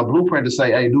outline or blueprint to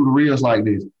say, hey, do the reels like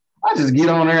this. I just get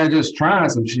on there and just trying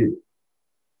some shit.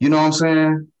 You know what I'm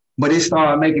saying? But it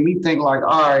started making me think like,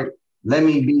 all right, let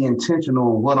me be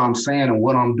intentional in what I'm saying and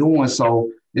what I'm doing.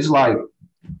 So it's like,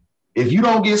 if you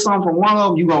don't get something from one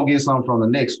of them, you're going to get something from the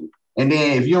next one. And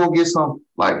then if you don't get something,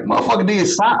 like, motherfucker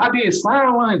I did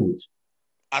sign language.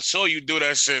 I saw you do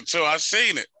that shit too. I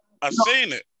seen it.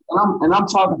 Seen it. And I'm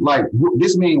talking like,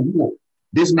 this means what?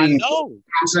 This means, I know. You know what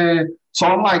I'm saying? So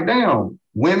I'm like, damn,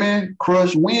 women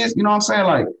crush wins. You know what I'm saying?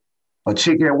 Like, a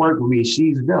chick at work with me,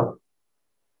 she's deaf.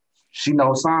 She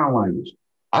knows sign language.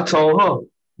 I told her,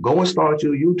 go and start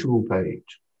your YouTube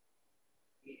page.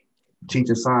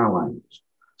 Teaching sign language.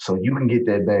 So you can get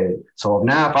that bag. So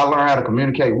now if I learn how to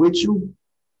communicate with you,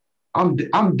 I'm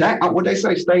what they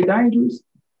say, stay dangerous.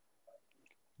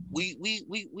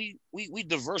 We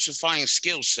diversifying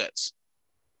skill sets.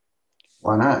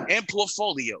 Why not? And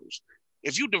portfolios.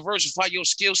 If you diversify your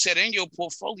skill set and your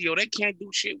portfolio, they can't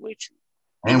do shit with you.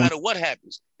 No matter what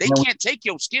happens. They can't take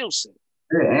your skill set.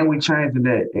 Yeah, and we changing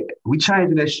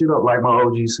that shit up like my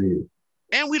OG said.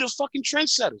 And we the fucking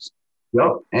trendsetters.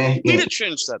 Yep. And we the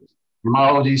trendsetters. My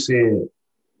OG said,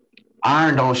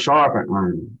 iron don't sharpen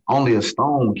iron. Only a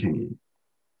stone can.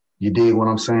 You dig what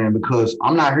I'm saying? Because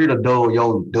I'm not here to dull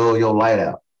your light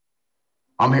out.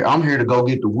 I'm here to go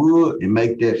get the wood and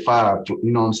make that fire,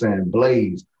 you know what I'm saying,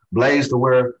 blaze. Blaze to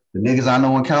where the niggas I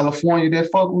know in California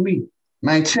that fuck with me.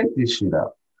 Man, check this shit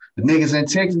out. The niggas in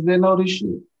Texas that know this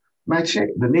shit. Man, check.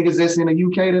 The niggas that's in the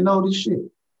UK that know this shit.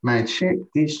 Man, check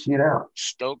this shit out.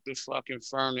 Stoke the fucking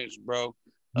furnace, bro.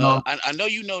 No. I know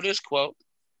you know this quote.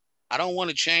 I don't want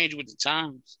to change with the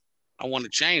times. I want to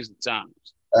change the times.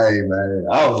 Hey, man.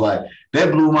 I was like,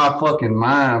 that blew my fucking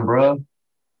mind, bro.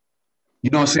 You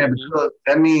know what I'm saying? Because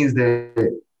that means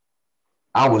that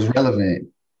I was relevant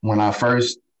when I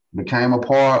first became a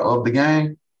part of the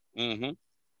game. Mm-hmm.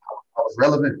 I was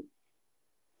relevant.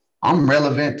 I'm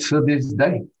relevant to this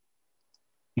day.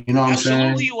 You know what I'm saying?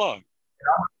 Absolutely you are.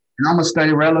 And I'm going to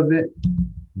stay relevant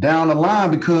down the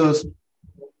line because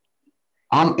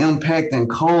I'm impacting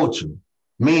culture,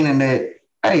 meaning that,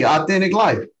 hey, authentic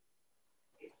life.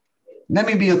 Let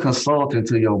me be a consultant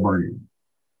to your brand,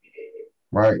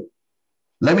 right?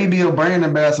 Let me be a brand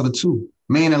ambassador too,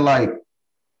 meaning like,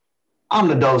 I'm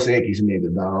the Dos Equis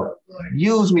nigga, dog.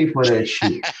 Use me for that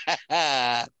shit.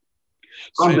 I'm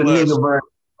the nigga version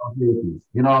of Equis.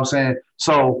 You know what I'm saying?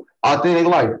 So, authentic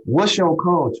life, what's your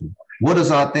culture? What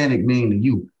does authentic mean to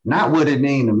you? Not what it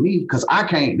mean to me, because I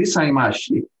can't, this ain't my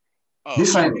shit. Oh,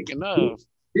 this ain't,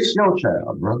 this your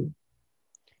child, brother.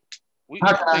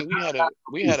 I think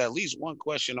we had at least one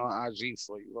question on IG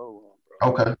for you. Hold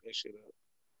on, bro. Okay.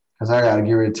 Because I gotta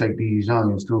get ready to take these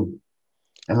youngins too.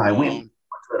 And like all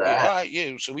right,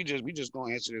 yeah. So we just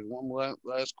gonna answer this one more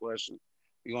last question.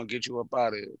 We're gonna get you up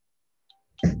out of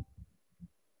here.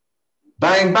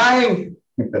 Bang bang.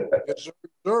 Yes,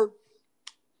 sir.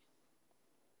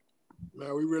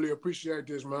 Man, we really appreciate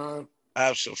this, man.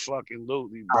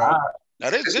 Absolutely, bro.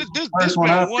 Now this been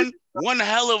one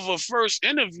hell of a first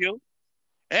interview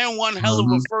and one hell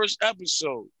of a first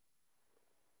episode.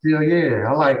 Yeah.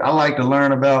 I like to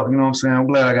learn about, you know what I'm saying? I'm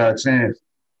glad I got a chance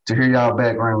to hear y'all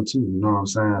background too. You know what I'm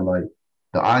saying? Like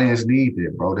the audience need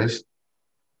that, bro.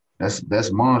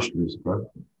 That's monstrous, bro.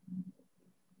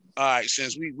 All right,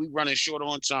 since we running short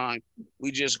on time,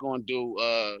 we just gonna do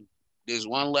this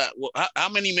one last. Well, how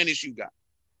many minutes you got?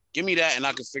 Give me that, and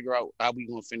I can figure out how we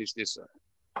gonna finish this up.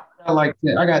 I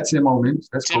got 10 more minutes.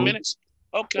 That's 10 cool. minutes?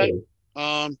 Okay.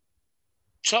 Yeah.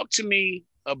 Talk to me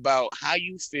about how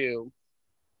you feel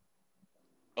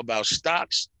about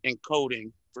stocks and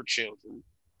coding for children.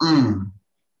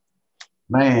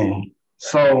 Man,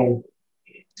 so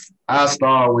I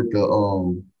start with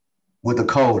the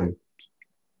coding.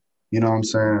 You know what I'm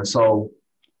saying? So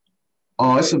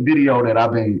it's a video that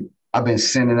I've been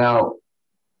sending out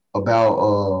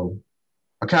about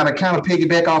I kind of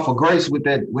piggyback off of Grace with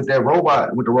that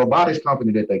robot, with the robotics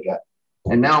company that they got.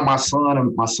 And now my son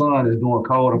is doing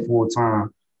coding full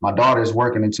time. My daughter is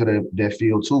working into that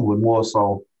field too, but more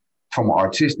so from an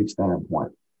artistic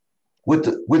standpoint. With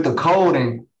the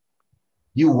coding,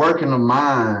 you work in the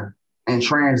mind and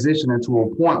transition into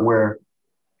a point where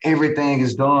everything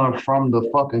is done from the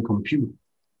fucking computer.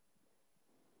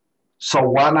 So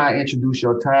why not introduce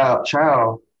your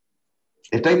child?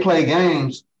 If they play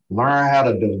games, learn how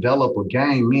to develop a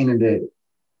game, meaning that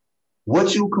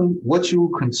what you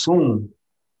consume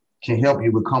can help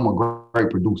you become a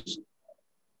great producer.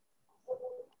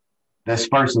 That's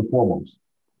first and foremost.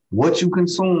 What you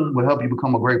consume will help you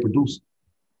become a great producer.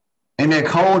 In that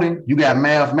coding, you got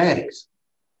mathematics.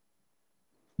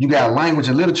 You got language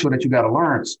and literature that you got to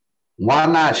learn. Why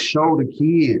not show the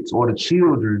kids or the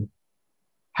children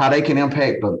how they can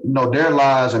impact their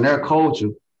lives and their culture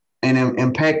and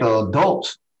impact the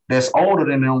adults that's older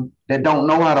than them that don't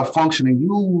know how to function and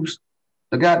use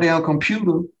the goddamn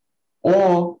computer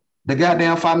or the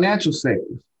goddamn financial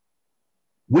sectors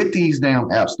with these damn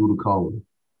apps through the code.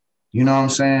 You know what I'm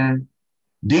saying?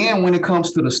 Then when it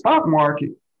comes to the stock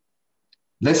market,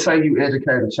 let's say you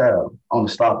educate a child on the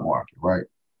stock market, right?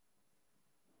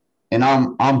 And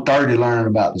I'm 30 learning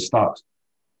about the stocks.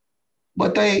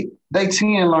 But they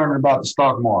 10 learning about the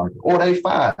stock market, or they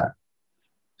 5.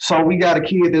 So we got a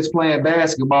kid that's playing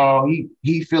basketball.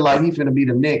 He feel like he finna be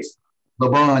the next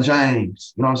LeBron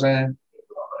James. You know what I'm saying?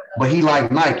 But he like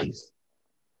Nikes.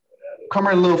 Come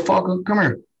here, little fucker. Come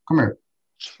here. Come here.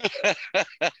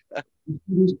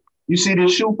 You see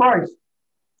this shoe price?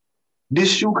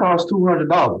 This shoe costs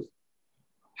 $200.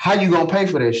 How you gonna pay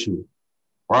for that shoe?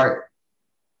 Right?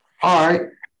 All right.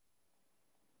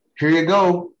 Here you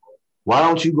go. Why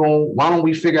don't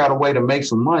we figure out a way to make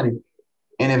some money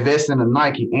and invest in a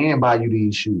Nike and buy you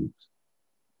these shoes?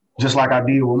 Just like I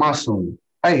did with my son.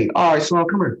 Hey, all right, son,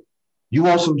 come here. You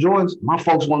want some Jordans? My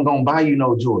folks weren't gonna buy you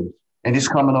no Jordans. And it's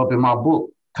coming up in my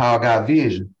book called Got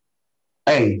Vision.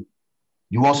 Hey,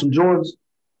 you want some Jordans?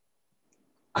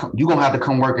 You're gonna have to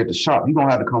come work at the shop. You're gonna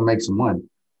have to come make some money.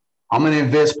 I'm gonna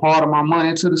invest part of my money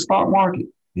into the stock market,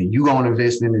 and you're gonna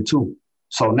invest in it too.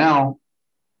 So now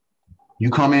you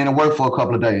come in and work for a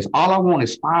couple of days. All I want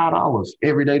is $5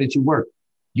 every day that you work.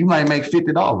 You might make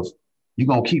 $50. You're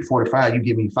gonna keep 45, you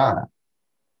give me 5.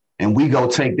 And we go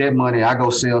take that money, I go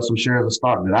sell some shares of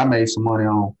stock that I made some money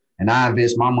on, and I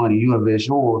invest my money, you invest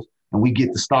yours, and we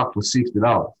get the stock for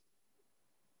 $60.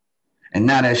 And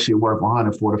now that shit worth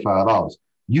 $145.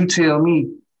 You tell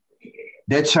me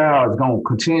that child is gonna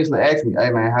continuously ask me,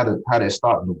 hey man, how that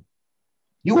stock doing?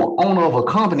 You an owner of a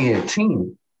company at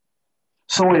 10.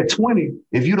 So at 20,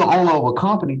 if you're the owner of a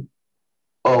company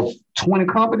of 20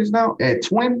 companies now, at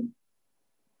 20,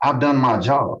 I've done my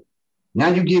job. Now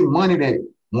you get money that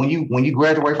when you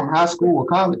graduate from high school or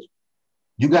college,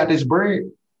 you got this bread.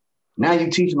 Now you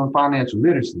teaching them financial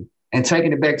literacy and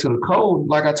taking it back to the code,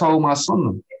 like I told my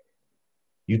son.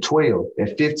 You 12.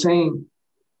 At 15,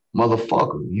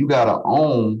 motherfucker, you gotta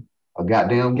own a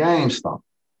goddamn GameStop.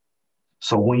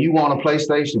 So when you want a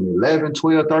PlayStation 11,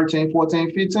 12, 13,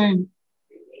 14, 15,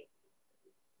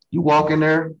 you walk in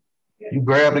there, you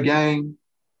grab the game,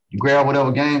 you grab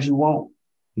whatever games you want,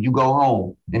 and you go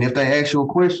home. And if they ask you a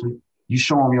question, you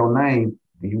show them your name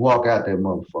and you walk out that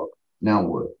motherfucker. Now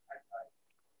what?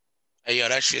 Hey, yo,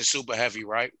 that shit's super heavy,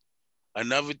 right?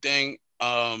 Another thing,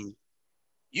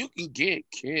 you can get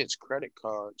kids credit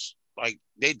cards. Like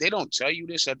they don't tell you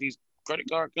this at these credit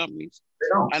card companies.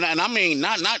 And I mean,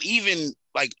 not even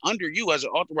like under you as an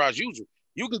authorized user.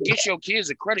 You can get your kids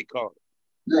a credit card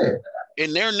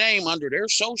in their name under their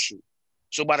social.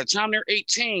 So by the time they're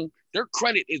 18, their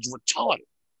credit is retarded.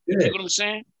 You know what I'm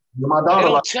saying? My daughter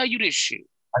they don't tell you this shit.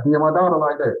 I did my daughter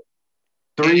like that.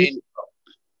 3.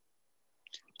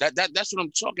 That's what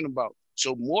I'm talking about.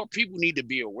 So more people need to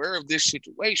be aware of this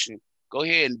situation. Go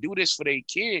ahead and do this for their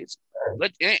kids.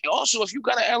 And also, if you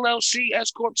got an LLC,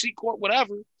 S Corp, C Corp,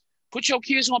 whatever, put your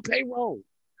kids on payroll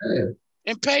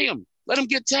and pay them. Let them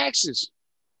get taxes.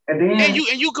 And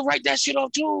you can write that shit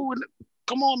off too. And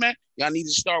come on, man. Y'all need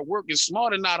to start working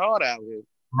smart and not hard out here.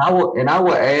 I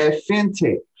would add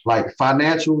fintech, like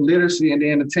financial literacy, and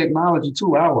then the technology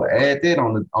too. I would add that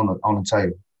on the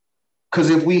table. Because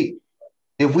if we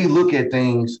look at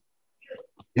things,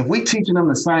 if we teaching them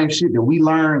the same shit that we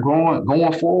learn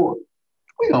going forward,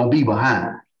 we gonna be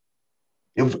behind.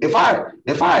 If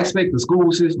I expect the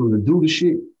school system to do the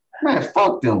shit, man,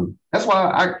 fuck them. That's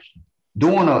why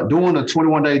doing a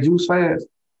 21-day juice fast,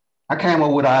 I came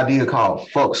up with an idea called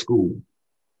fuck school.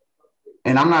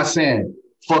 And I'm not saying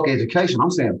fuck education,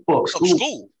 I'm saying fuck school. Fuck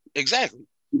school, exactly.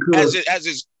 Because as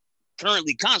it's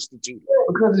currently constituted.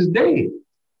 Because it's dead.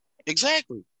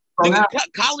 Exactly. So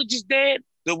college is dead.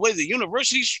 The way the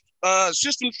university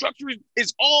system structure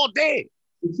is all dead.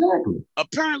 Exactly.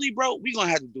 Apparently, bro, we're going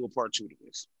to have to do a part 2 to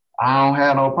this. I don't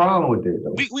have no problem with that,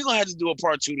 though. We're going to have to do a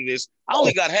part 2 to this. I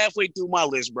only got halfway through my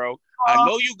list, bro. I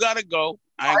know you got to go.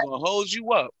 I ain't going to hold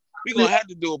you up. We're going to have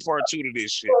to do a part 2 to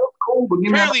this shit. cool, but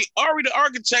apparently Ari the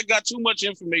architect got too much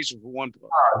information for one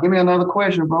part. give me another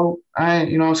question, bro. I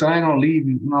ain't, you know what I'm saying? I ain't gonna leave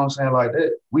you, you know what I'm saying, like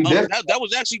that. That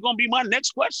was actually gonna be my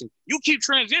next question. You keep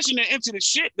transitioning into the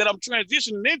shit that I'm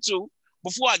transitioning into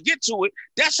before I get to it.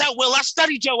 That's how well I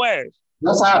studied your ass.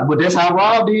 That's how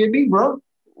Rob did me, bro.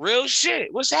 Real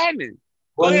shit. What's happening?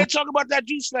 Go ahead and talk about that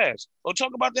juice fast. Or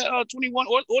talk about that 21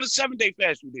 or the 7-day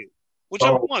fast you did.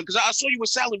 Whichever one, because I saw you with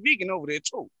Salad Vegan over there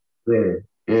too.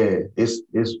 Yeah.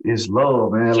 It's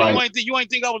love, man. So like you ain't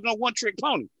think I was no one-trick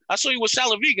pony. I saw you with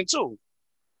Salad Vegan too.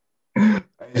 I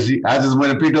just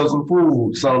went and picked up some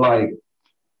food. So like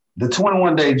the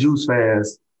 21-day juice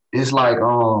fast, it's like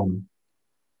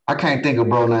I can't think of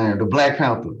bro name. The Black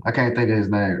Panther. I can't think of his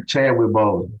name. Chadwick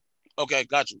Boseman. Okay,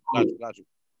 got you.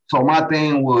 So my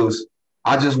thing was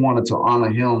I just wanted to honor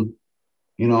him,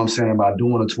 you know what I'm saying, by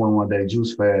doing a 21-day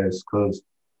juice fast because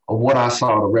of what I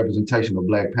saw, the representation of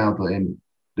Black Panther and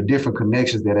the different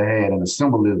connections that it had and the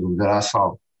symbolism that I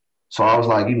saw. So I was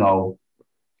like, you know,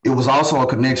 it was also a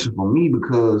connection for me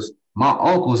because my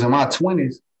uncles in my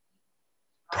 20s,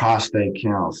 prostate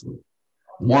cancer.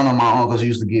 One of my uncles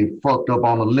used to get fucked up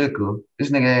on the liquor.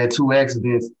 This nigga had 2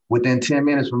 accidents within 10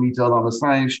 minutes from each other on the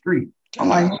same street. I'm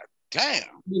like, damn.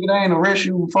 Nigga, they ain't arrest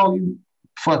you before you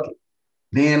fuck it.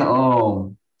 Then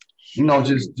you know,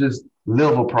 just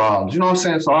liver problems. You know what I'm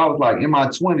saying? So I was like in my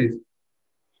 20s,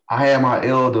 I had my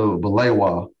elder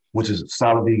Balewa, which is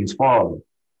Salad Vegan's father.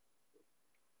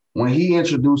 When he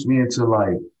introduced me into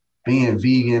like being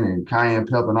vegan and cayenne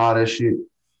pepper and all that shit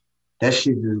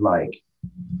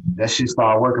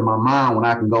started working my mind when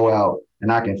I can go out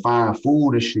and I can find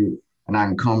food and shit and I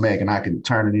can come back and I can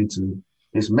turn it into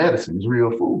this medicine, it's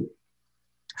real food.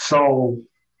 So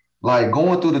like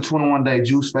going through the 21-day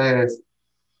juice fast,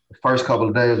 the first couple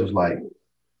of days was like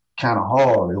kind of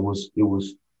hard. It was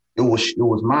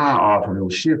mind altering, it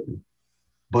was shifting.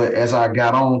 But as I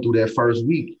got on through that first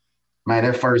week, man,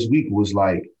 that first week was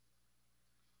like,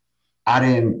 I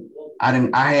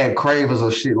had cravings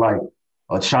of shit like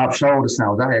a chopped shoulder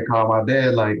sandwich. I had called my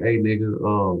dad like, hey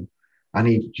nigga, I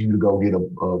need you to go get a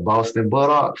Boston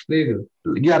buttocks, nigga.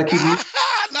 You gotta keep me.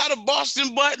 Not a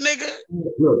Boston butt, nigga.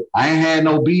 Look, I ain't had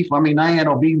no beef. I ain't had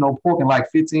no beef, no pork in like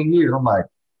 15 years. I'm like,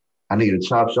 I need a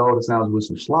chopped shoulder sandwich with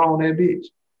some slaw on that bitch.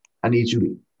 I need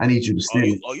you to send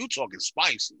it. Oh, you talking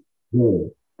spicy. Yeah.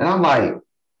 And I'm like,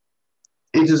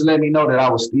 it just let me know that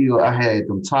I had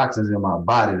them toxins in my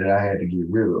body that I had to get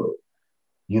rid of.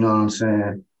 You know what I'm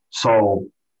saying? So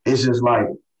it's just like,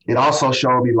 it also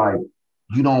showed me like,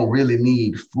 you don't really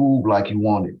need food like you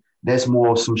want it. That's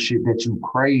more of some shit that you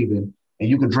craving, and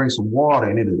you can drink some water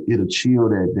and it'll chill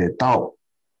that thought.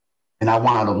 And I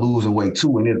wound up losing weight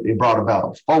too, and it brought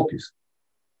about a focus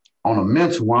on a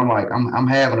mental where I'm like, I'm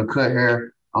having a cut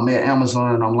hair. I'm at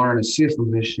Amazon and I'm learning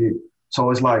systems and shit.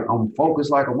 So it's like I'm focused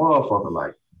like a motherfucker,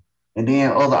 like, and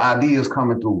then other ideas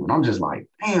coming through, and I'm just like,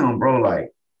 damn, bro,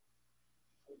 like,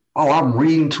 oh, I'm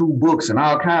reading 2 books and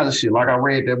all kinds of shit. Like I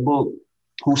read that book,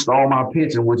 Who Stole My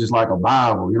Pension, which is like a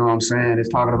Bible, you know what I'm saying? It's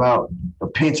talking about the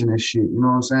pension and shit, you know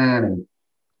what I'm saying? And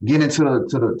getting to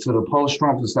the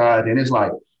post-Trump society, and it's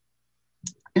like,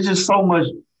 it's just so much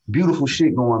beautiful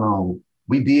shit going on.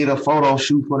 We did a photo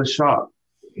shoot for the shop.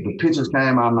 The pictures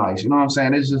came out nice, you know what I'm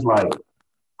saying? It's just like,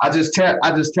 I just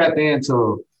tapped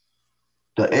into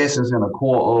the essence and the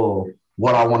core of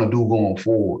what I want to do going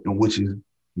forward, and which is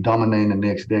dominating the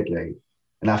next decade.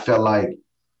 And I felt like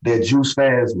that juice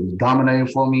fast was dominating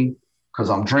for me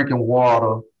because I'm drinking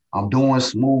water, I'm doing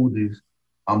smoothies,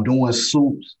 I'm doing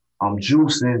soups, I'm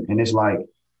juicing, and it's like,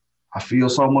 I feel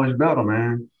so much better,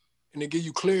 man. And they give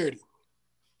you clarity.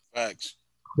 Facts.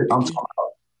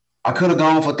 I could have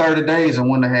gone for 30 days and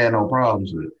wouldn't have had no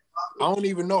problems with it. I don't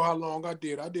even know how long I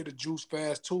did. I did a juice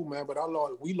fast too, man, but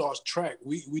we lost track.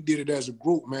 We did it as a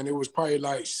group, man. It was probably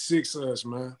like 6 of us,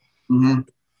 man. Mm-hmm.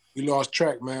 We lost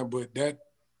track, man, but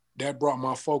that brought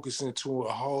my focus into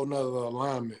a whole nother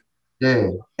alignment. Yeah.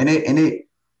 And it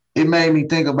made me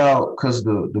think about, because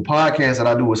the podcast that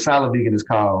I do with Salad Vegan is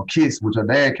called KISS, which her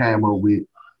dad came up with,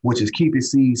 which is Keep It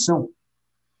Seed Simple.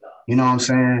 You know what I'm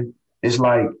saying? It's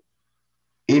like,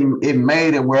 it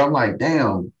made it where I'm like,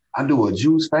 damn, I do a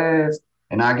juice fast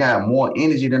and I got more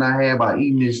energy than I had by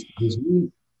eating this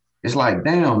meat. It's like,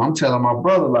 damn, I'm telling my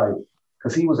brother, like,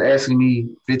 because he was asking me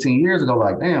 15 years ago,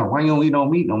 like, damn, why you don't eat no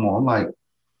meat no more? I'm like,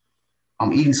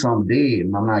 I'm eating something dead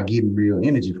and I'm not getting real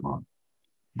energy from it.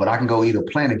 But I can go eat a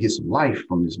plant and get some life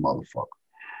from this motherfucker.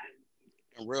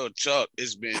 And real talk,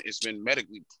 it's been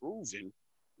medically proven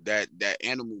that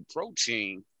animal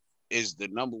protein is the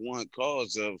 #1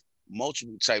 cause of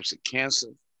multiple types of cancer,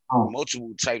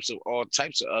 multiple types of all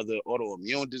types of other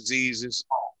autoimmune diseases,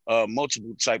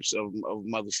 multiple types of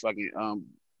motherfucking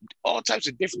all types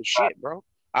of different shit, bro.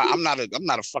 I'm not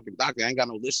a fucking doctor. I ain't got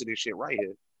no list of this shit right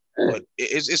here. But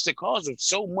it's the cause of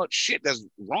so much shit that's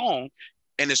wrong,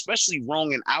 and especially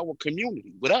wrong in our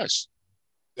community with us.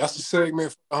 That's the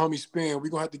segment for the homie spin. We're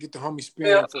gonna have to get the homie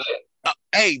spin.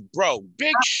 Hey, bro,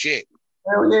 big shit.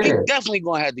 Hell yeah. We definitely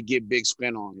gonna have to get Big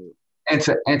Spin on here. And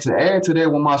to add to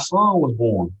that, when my son was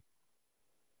born,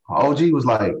 OG was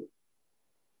like,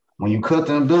 when you cut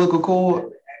the umbilical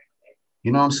cord,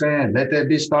 you know what I'm saying? Let that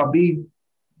bitch stop beating.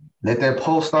 Let that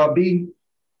pulse stop beating.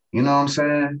 You know what I'm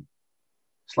saying?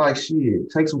 It's like shit.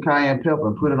 Take some cayenne pepper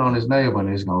and put it on his navel and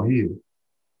it's gonna heal.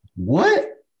 What?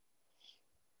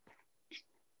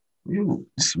 You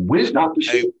witch doctor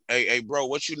shit? Hey, bro,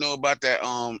 what you know about that?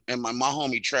 And my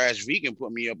homie Trash Vegan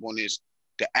put me up on this.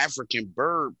 The African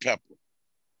bird pepper.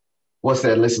 What's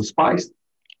that? Listen, spice?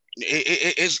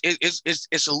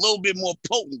 It's a little bit more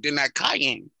potent than that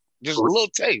cayenne. Just a little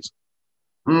taste.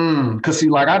 Cause see,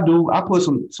 like I put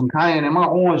some cayenne in my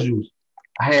orange juice.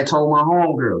 I had told my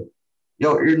homegirl,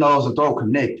 your ear, nose, and throat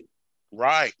connected.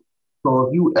 Right. So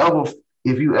if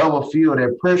you ever feel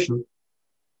that pressure,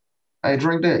 hey,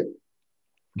 drink that.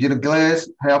 Get a glass,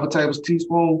 half a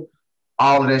tablespoon,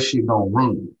 all of that shit gonna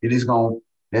run. It is gonna,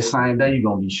 that same day you're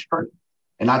gonna be straight.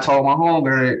 And I told my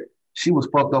homegirl that she was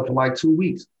fucked up for like 2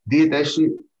 weeks. Did that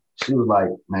shit. She was like,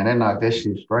 man, that knocked that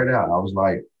shit straight out. I was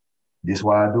like, this is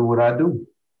why I do what I do.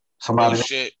 Somebody. Oh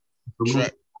shit.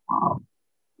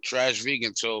 Trash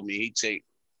Vegan told me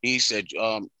he said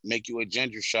make you a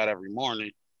ginger shot every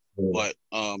morning. Yeah. But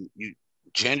you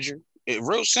ginger,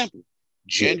 real simple.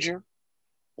 Ginger,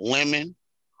 lemon,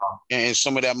 and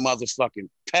some of that motherfucking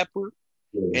pepper,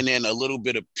 and then a little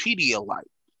bit of Pedialyte.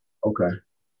 Okay.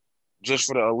 Just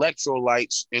for the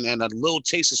electrolytes and a little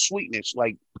taste of sweetness.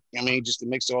 Like, I mean, just to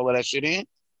mix all of that shit in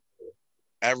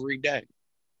every day.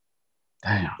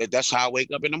 Damn. That's how I wake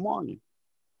up in the morning.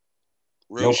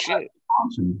 Real shit.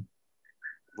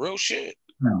 Real shit.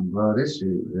 Damn, bro, this shit,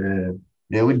 man.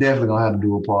 Yeah, we definitely gonna have to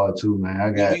do a part 2,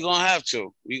 man. We gonna have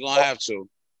to.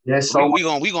 Yeah, so we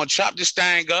gonna chop this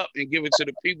thing up and give it to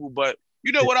the people. But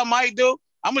you know what I might do?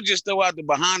 I'm gonna just throw out the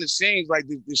behind the scenes, like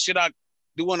the shit I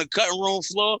do on the cutting room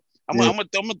floor. I'm gonna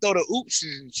throw the oops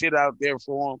and shit out there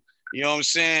for them. You know what I'm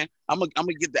saying? I'm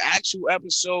gonna get the actual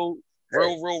episode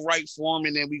real right for them,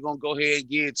 and then we gonna go ahead and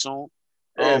get it to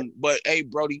them. But hey,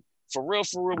 Brody, for real,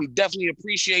 we definitely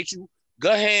appreciate you.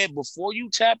 Go ahead before you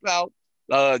tap out.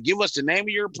 Give us the name of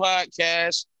your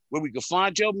podcast, where we can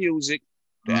find your music,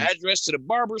 the address to the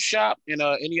barber shop, and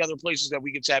any other places that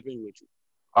we can tap in with you.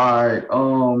 All right.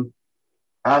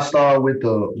 I start with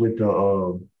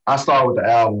the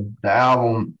album. The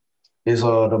album is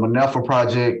the Manefa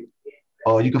Project.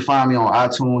 You can find me on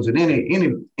iTunes and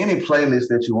any playlist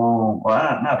that you own, or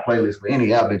not playlist, but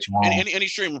any app that you own. Any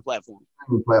streaming platform.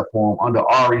 Under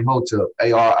Ari Hotep,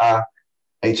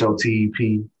 ARIHOTEP.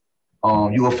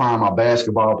 You will find my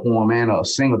basketball poem and a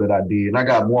single that I did. And I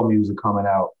got more music coming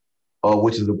out,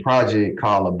 which is a project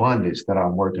called Abundance that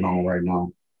I'm working on right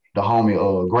now. The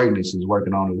homie Greatness is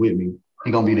working on it with me.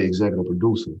 He's gonna be the executive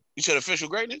producer. You said Official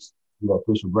Greatness? Yeah,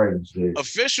 Official Greatness, yeah.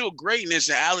 Official Greatness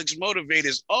and Alex Motivate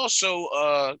is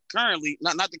also currently,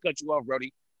 not to cut you off,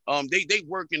 Brody. They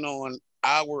working on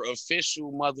our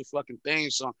official motherfucking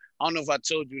theme song. I don't know if I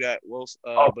told you that, Wolf.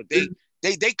 But they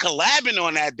collabing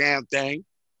on that damn thing.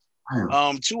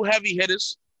 Two heavy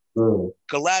hitters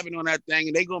collabing on that thing,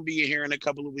 and they're gonna be here in a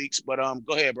couple of weeks. But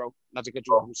go ahead, bro. Not to cut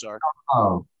you off. I'm sorry.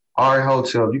 Ari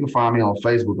Hotep. You can find me on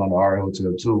Facebook under Ari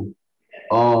Hotep too.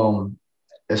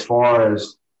 As far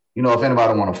as, you know, if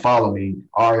anybody want to follow me,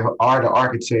 Ari the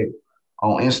Architect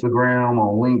on Instagram,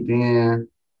 on LinkedIn.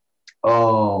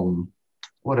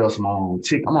 What else am I on?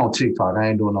 I'm on TikTok. I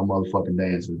ain't doing no motherfucking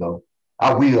dances though.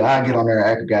 I get on there and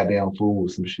act a goddamn fool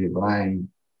with some shit, but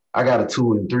I got a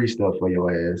 2 and 3 stuff for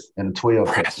your ass and a 12.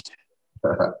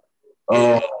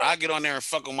 I get on there and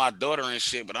fuck with my daughter and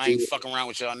shit, but I ain't fucking around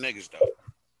with y'all niggas though.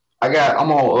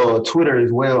 I'm on Twitter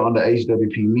as well under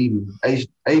HWP Media,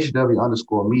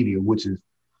 HW_media, which is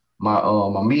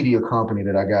my media company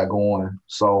that I got going.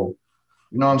 So,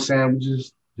 you know what I'm saying? We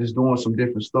just doing some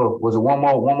different stuff. Was it one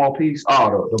more piece?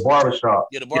 Oh, the barbershop.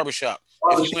 Yeah, the barbershop.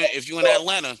 If you in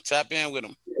Atlanta, tap in with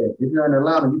them. Yeah, if you're in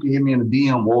Atlanta, you can hit me in the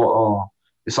DM or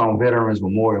it's on Veterans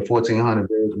Memorial, 1400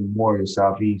 Veterans Memorial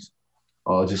Southeast.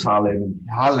 Just holler at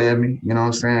me. You know what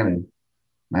I'm saying? And,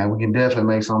 man, we can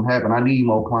definitely make something happen. I need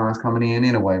more clients coming in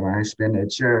anyway, man. Spin that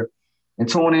chair and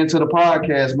tune into the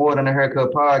podcast, More Than a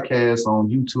Haircut podcast on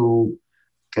YouTube,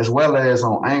 as well as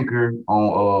on Anchor,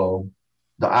 on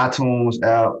the iTunes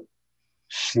app,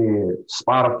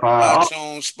 Spotify.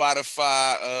 iTunes,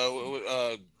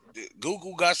 Spotify,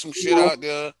 Google got some shit out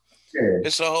there. Yeah.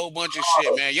 It's a whole bunch of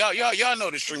shit, man. Y'all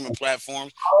know the streaming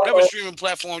platforms. Whatever streaming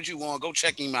platforms you want, go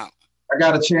check him out. I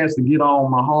got a chance to get on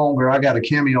my homegirl. I got a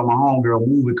cameo on my homegirl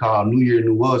movie called New Year,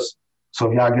 New Us. So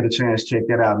if y'all get a chance, check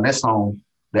that out. And that's on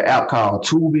the app called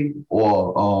Tubi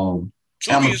or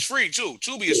Tubi Amazon. is free too.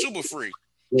 Tubi is super free.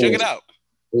 Check it out.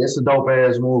 It's a dope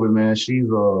ass movie, man. She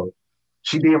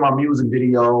did my music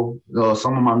video,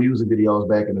 some of my music videos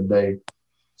back in the day.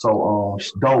 So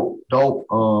dope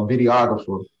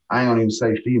videographer. I ain't gonna even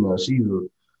say female.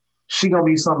 She gonna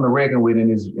be something to reckon with in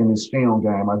this film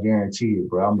game. I guarantee it,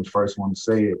 bro. I'm the first one to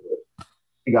say it. But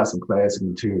he got some classic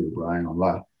material, bro. I ain't gonna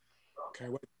lie.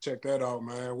 Can't wait to check that out,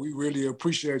 man. We really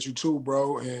appreciate you too,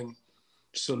 bro, and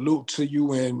salute to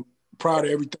you and proud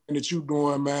of everything that you're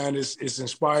doing, man. It's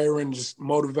inspiring, just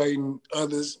motivating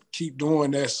others. Keep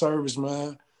doing that service,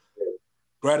 man.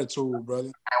 Gratitude, brother.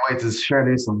 Can't wait to share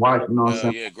this and watch. You know what I'm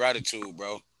saying? Yeah, gratitude,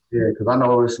 bro. Yeah, because I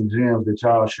know there's some gems that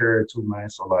y'all share too, man.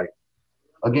 So like,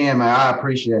 again, man, I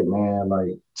appreciate, man,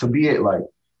 like to be it. Like,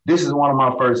 this is one of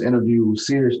my first interviews,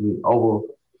 seriously, over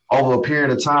a period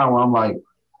of time where I'm like,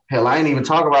 hell, I ain't even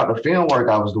talk about the film work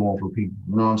I was doing for people.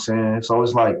 You know what I'm saying? So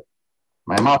it's like,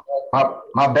 man,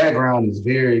 my background is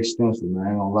very extensive, man. I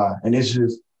ain't gonna lie, and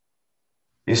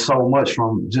it's so much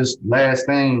from just last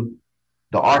thing.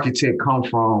 The architect come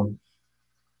from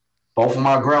both of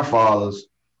my grandfathers.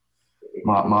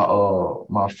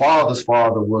 My father's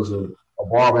father was a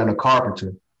barber and a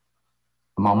carpenter.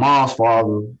 My mom's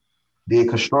father did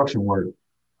construction work.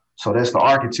 So that's the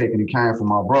architect, and it came from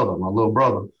my brother, my little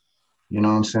brother. You know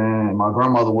what I'm saying? My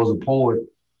grandmother was a poet.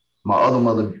 My other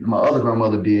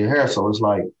grandmother did hair. So it's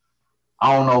like,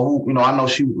 I don't know who, I know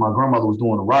my grandmother was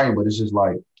doing the writing, but it's just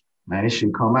like, man, this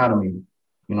shit come out of me.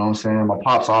 You know what I'm saying? My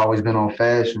pop's always been on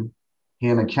fashion. He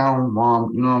an accountant,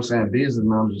 mom, you know what I'm saying? Business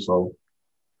manager. So,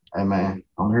 hey, man,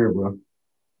 I'm here, bro.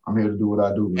 I'm here to do what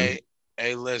I do, man.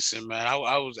 Hey, listen, man.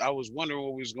 I was wondering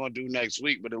what we was gonna do next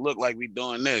week, but it looked like we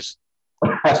doing this.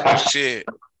 So shit.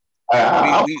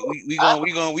 We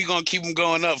gonna keep them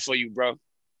going up for you, bro.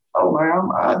 Oh man,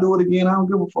 I do it again. I don't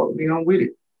give a fuck, man. I'm with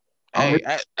it. Hey,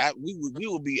 we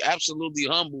will be absolutely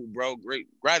humble, bro. Great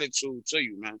gratitude to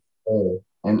you, man.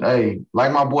 And hey,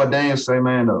 like my boy Dan say,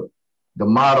 man, the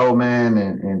motto, man,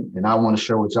 and I want to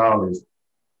share with y'all is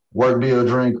work, build,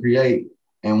 dream, create.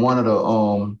 And one of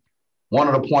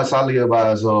the points I live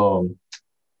by is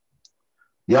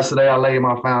yesterday I laid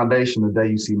my foundation. Today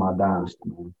you see my dynasty,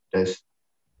 man.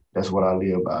 That's what I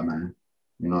live by, man.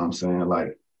 You know what I'm saying?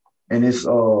 Like, and it's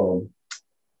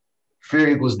fear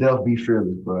equals death, be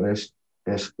fearless, bro. That's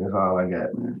all I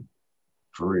got, man.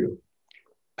 For real.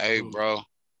 Hey, bro.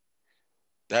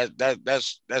 That's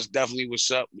definitely what's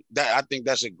up. I think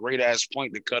that's a great ass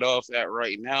point to cut off at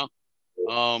right now.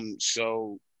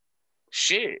 So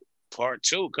shit, part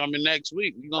 2 coming next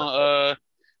week. We gonna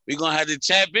have to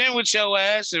tap in with your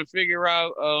ass and figure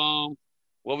out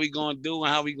what we gonna do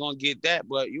and how we gonna get that.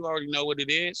 But you already know what it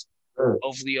is. Sure.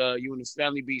 Hopefully you and the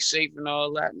family be safe and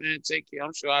all that, man. Take care.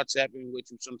 I'm sure I'll tap in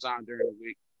with you sometime during the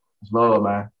week. It's love,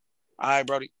 man. All right,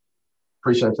 Brody.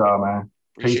 Appreciate y'all, man.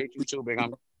 Appreciate you too, big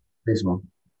homie. Peace, man.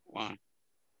 One.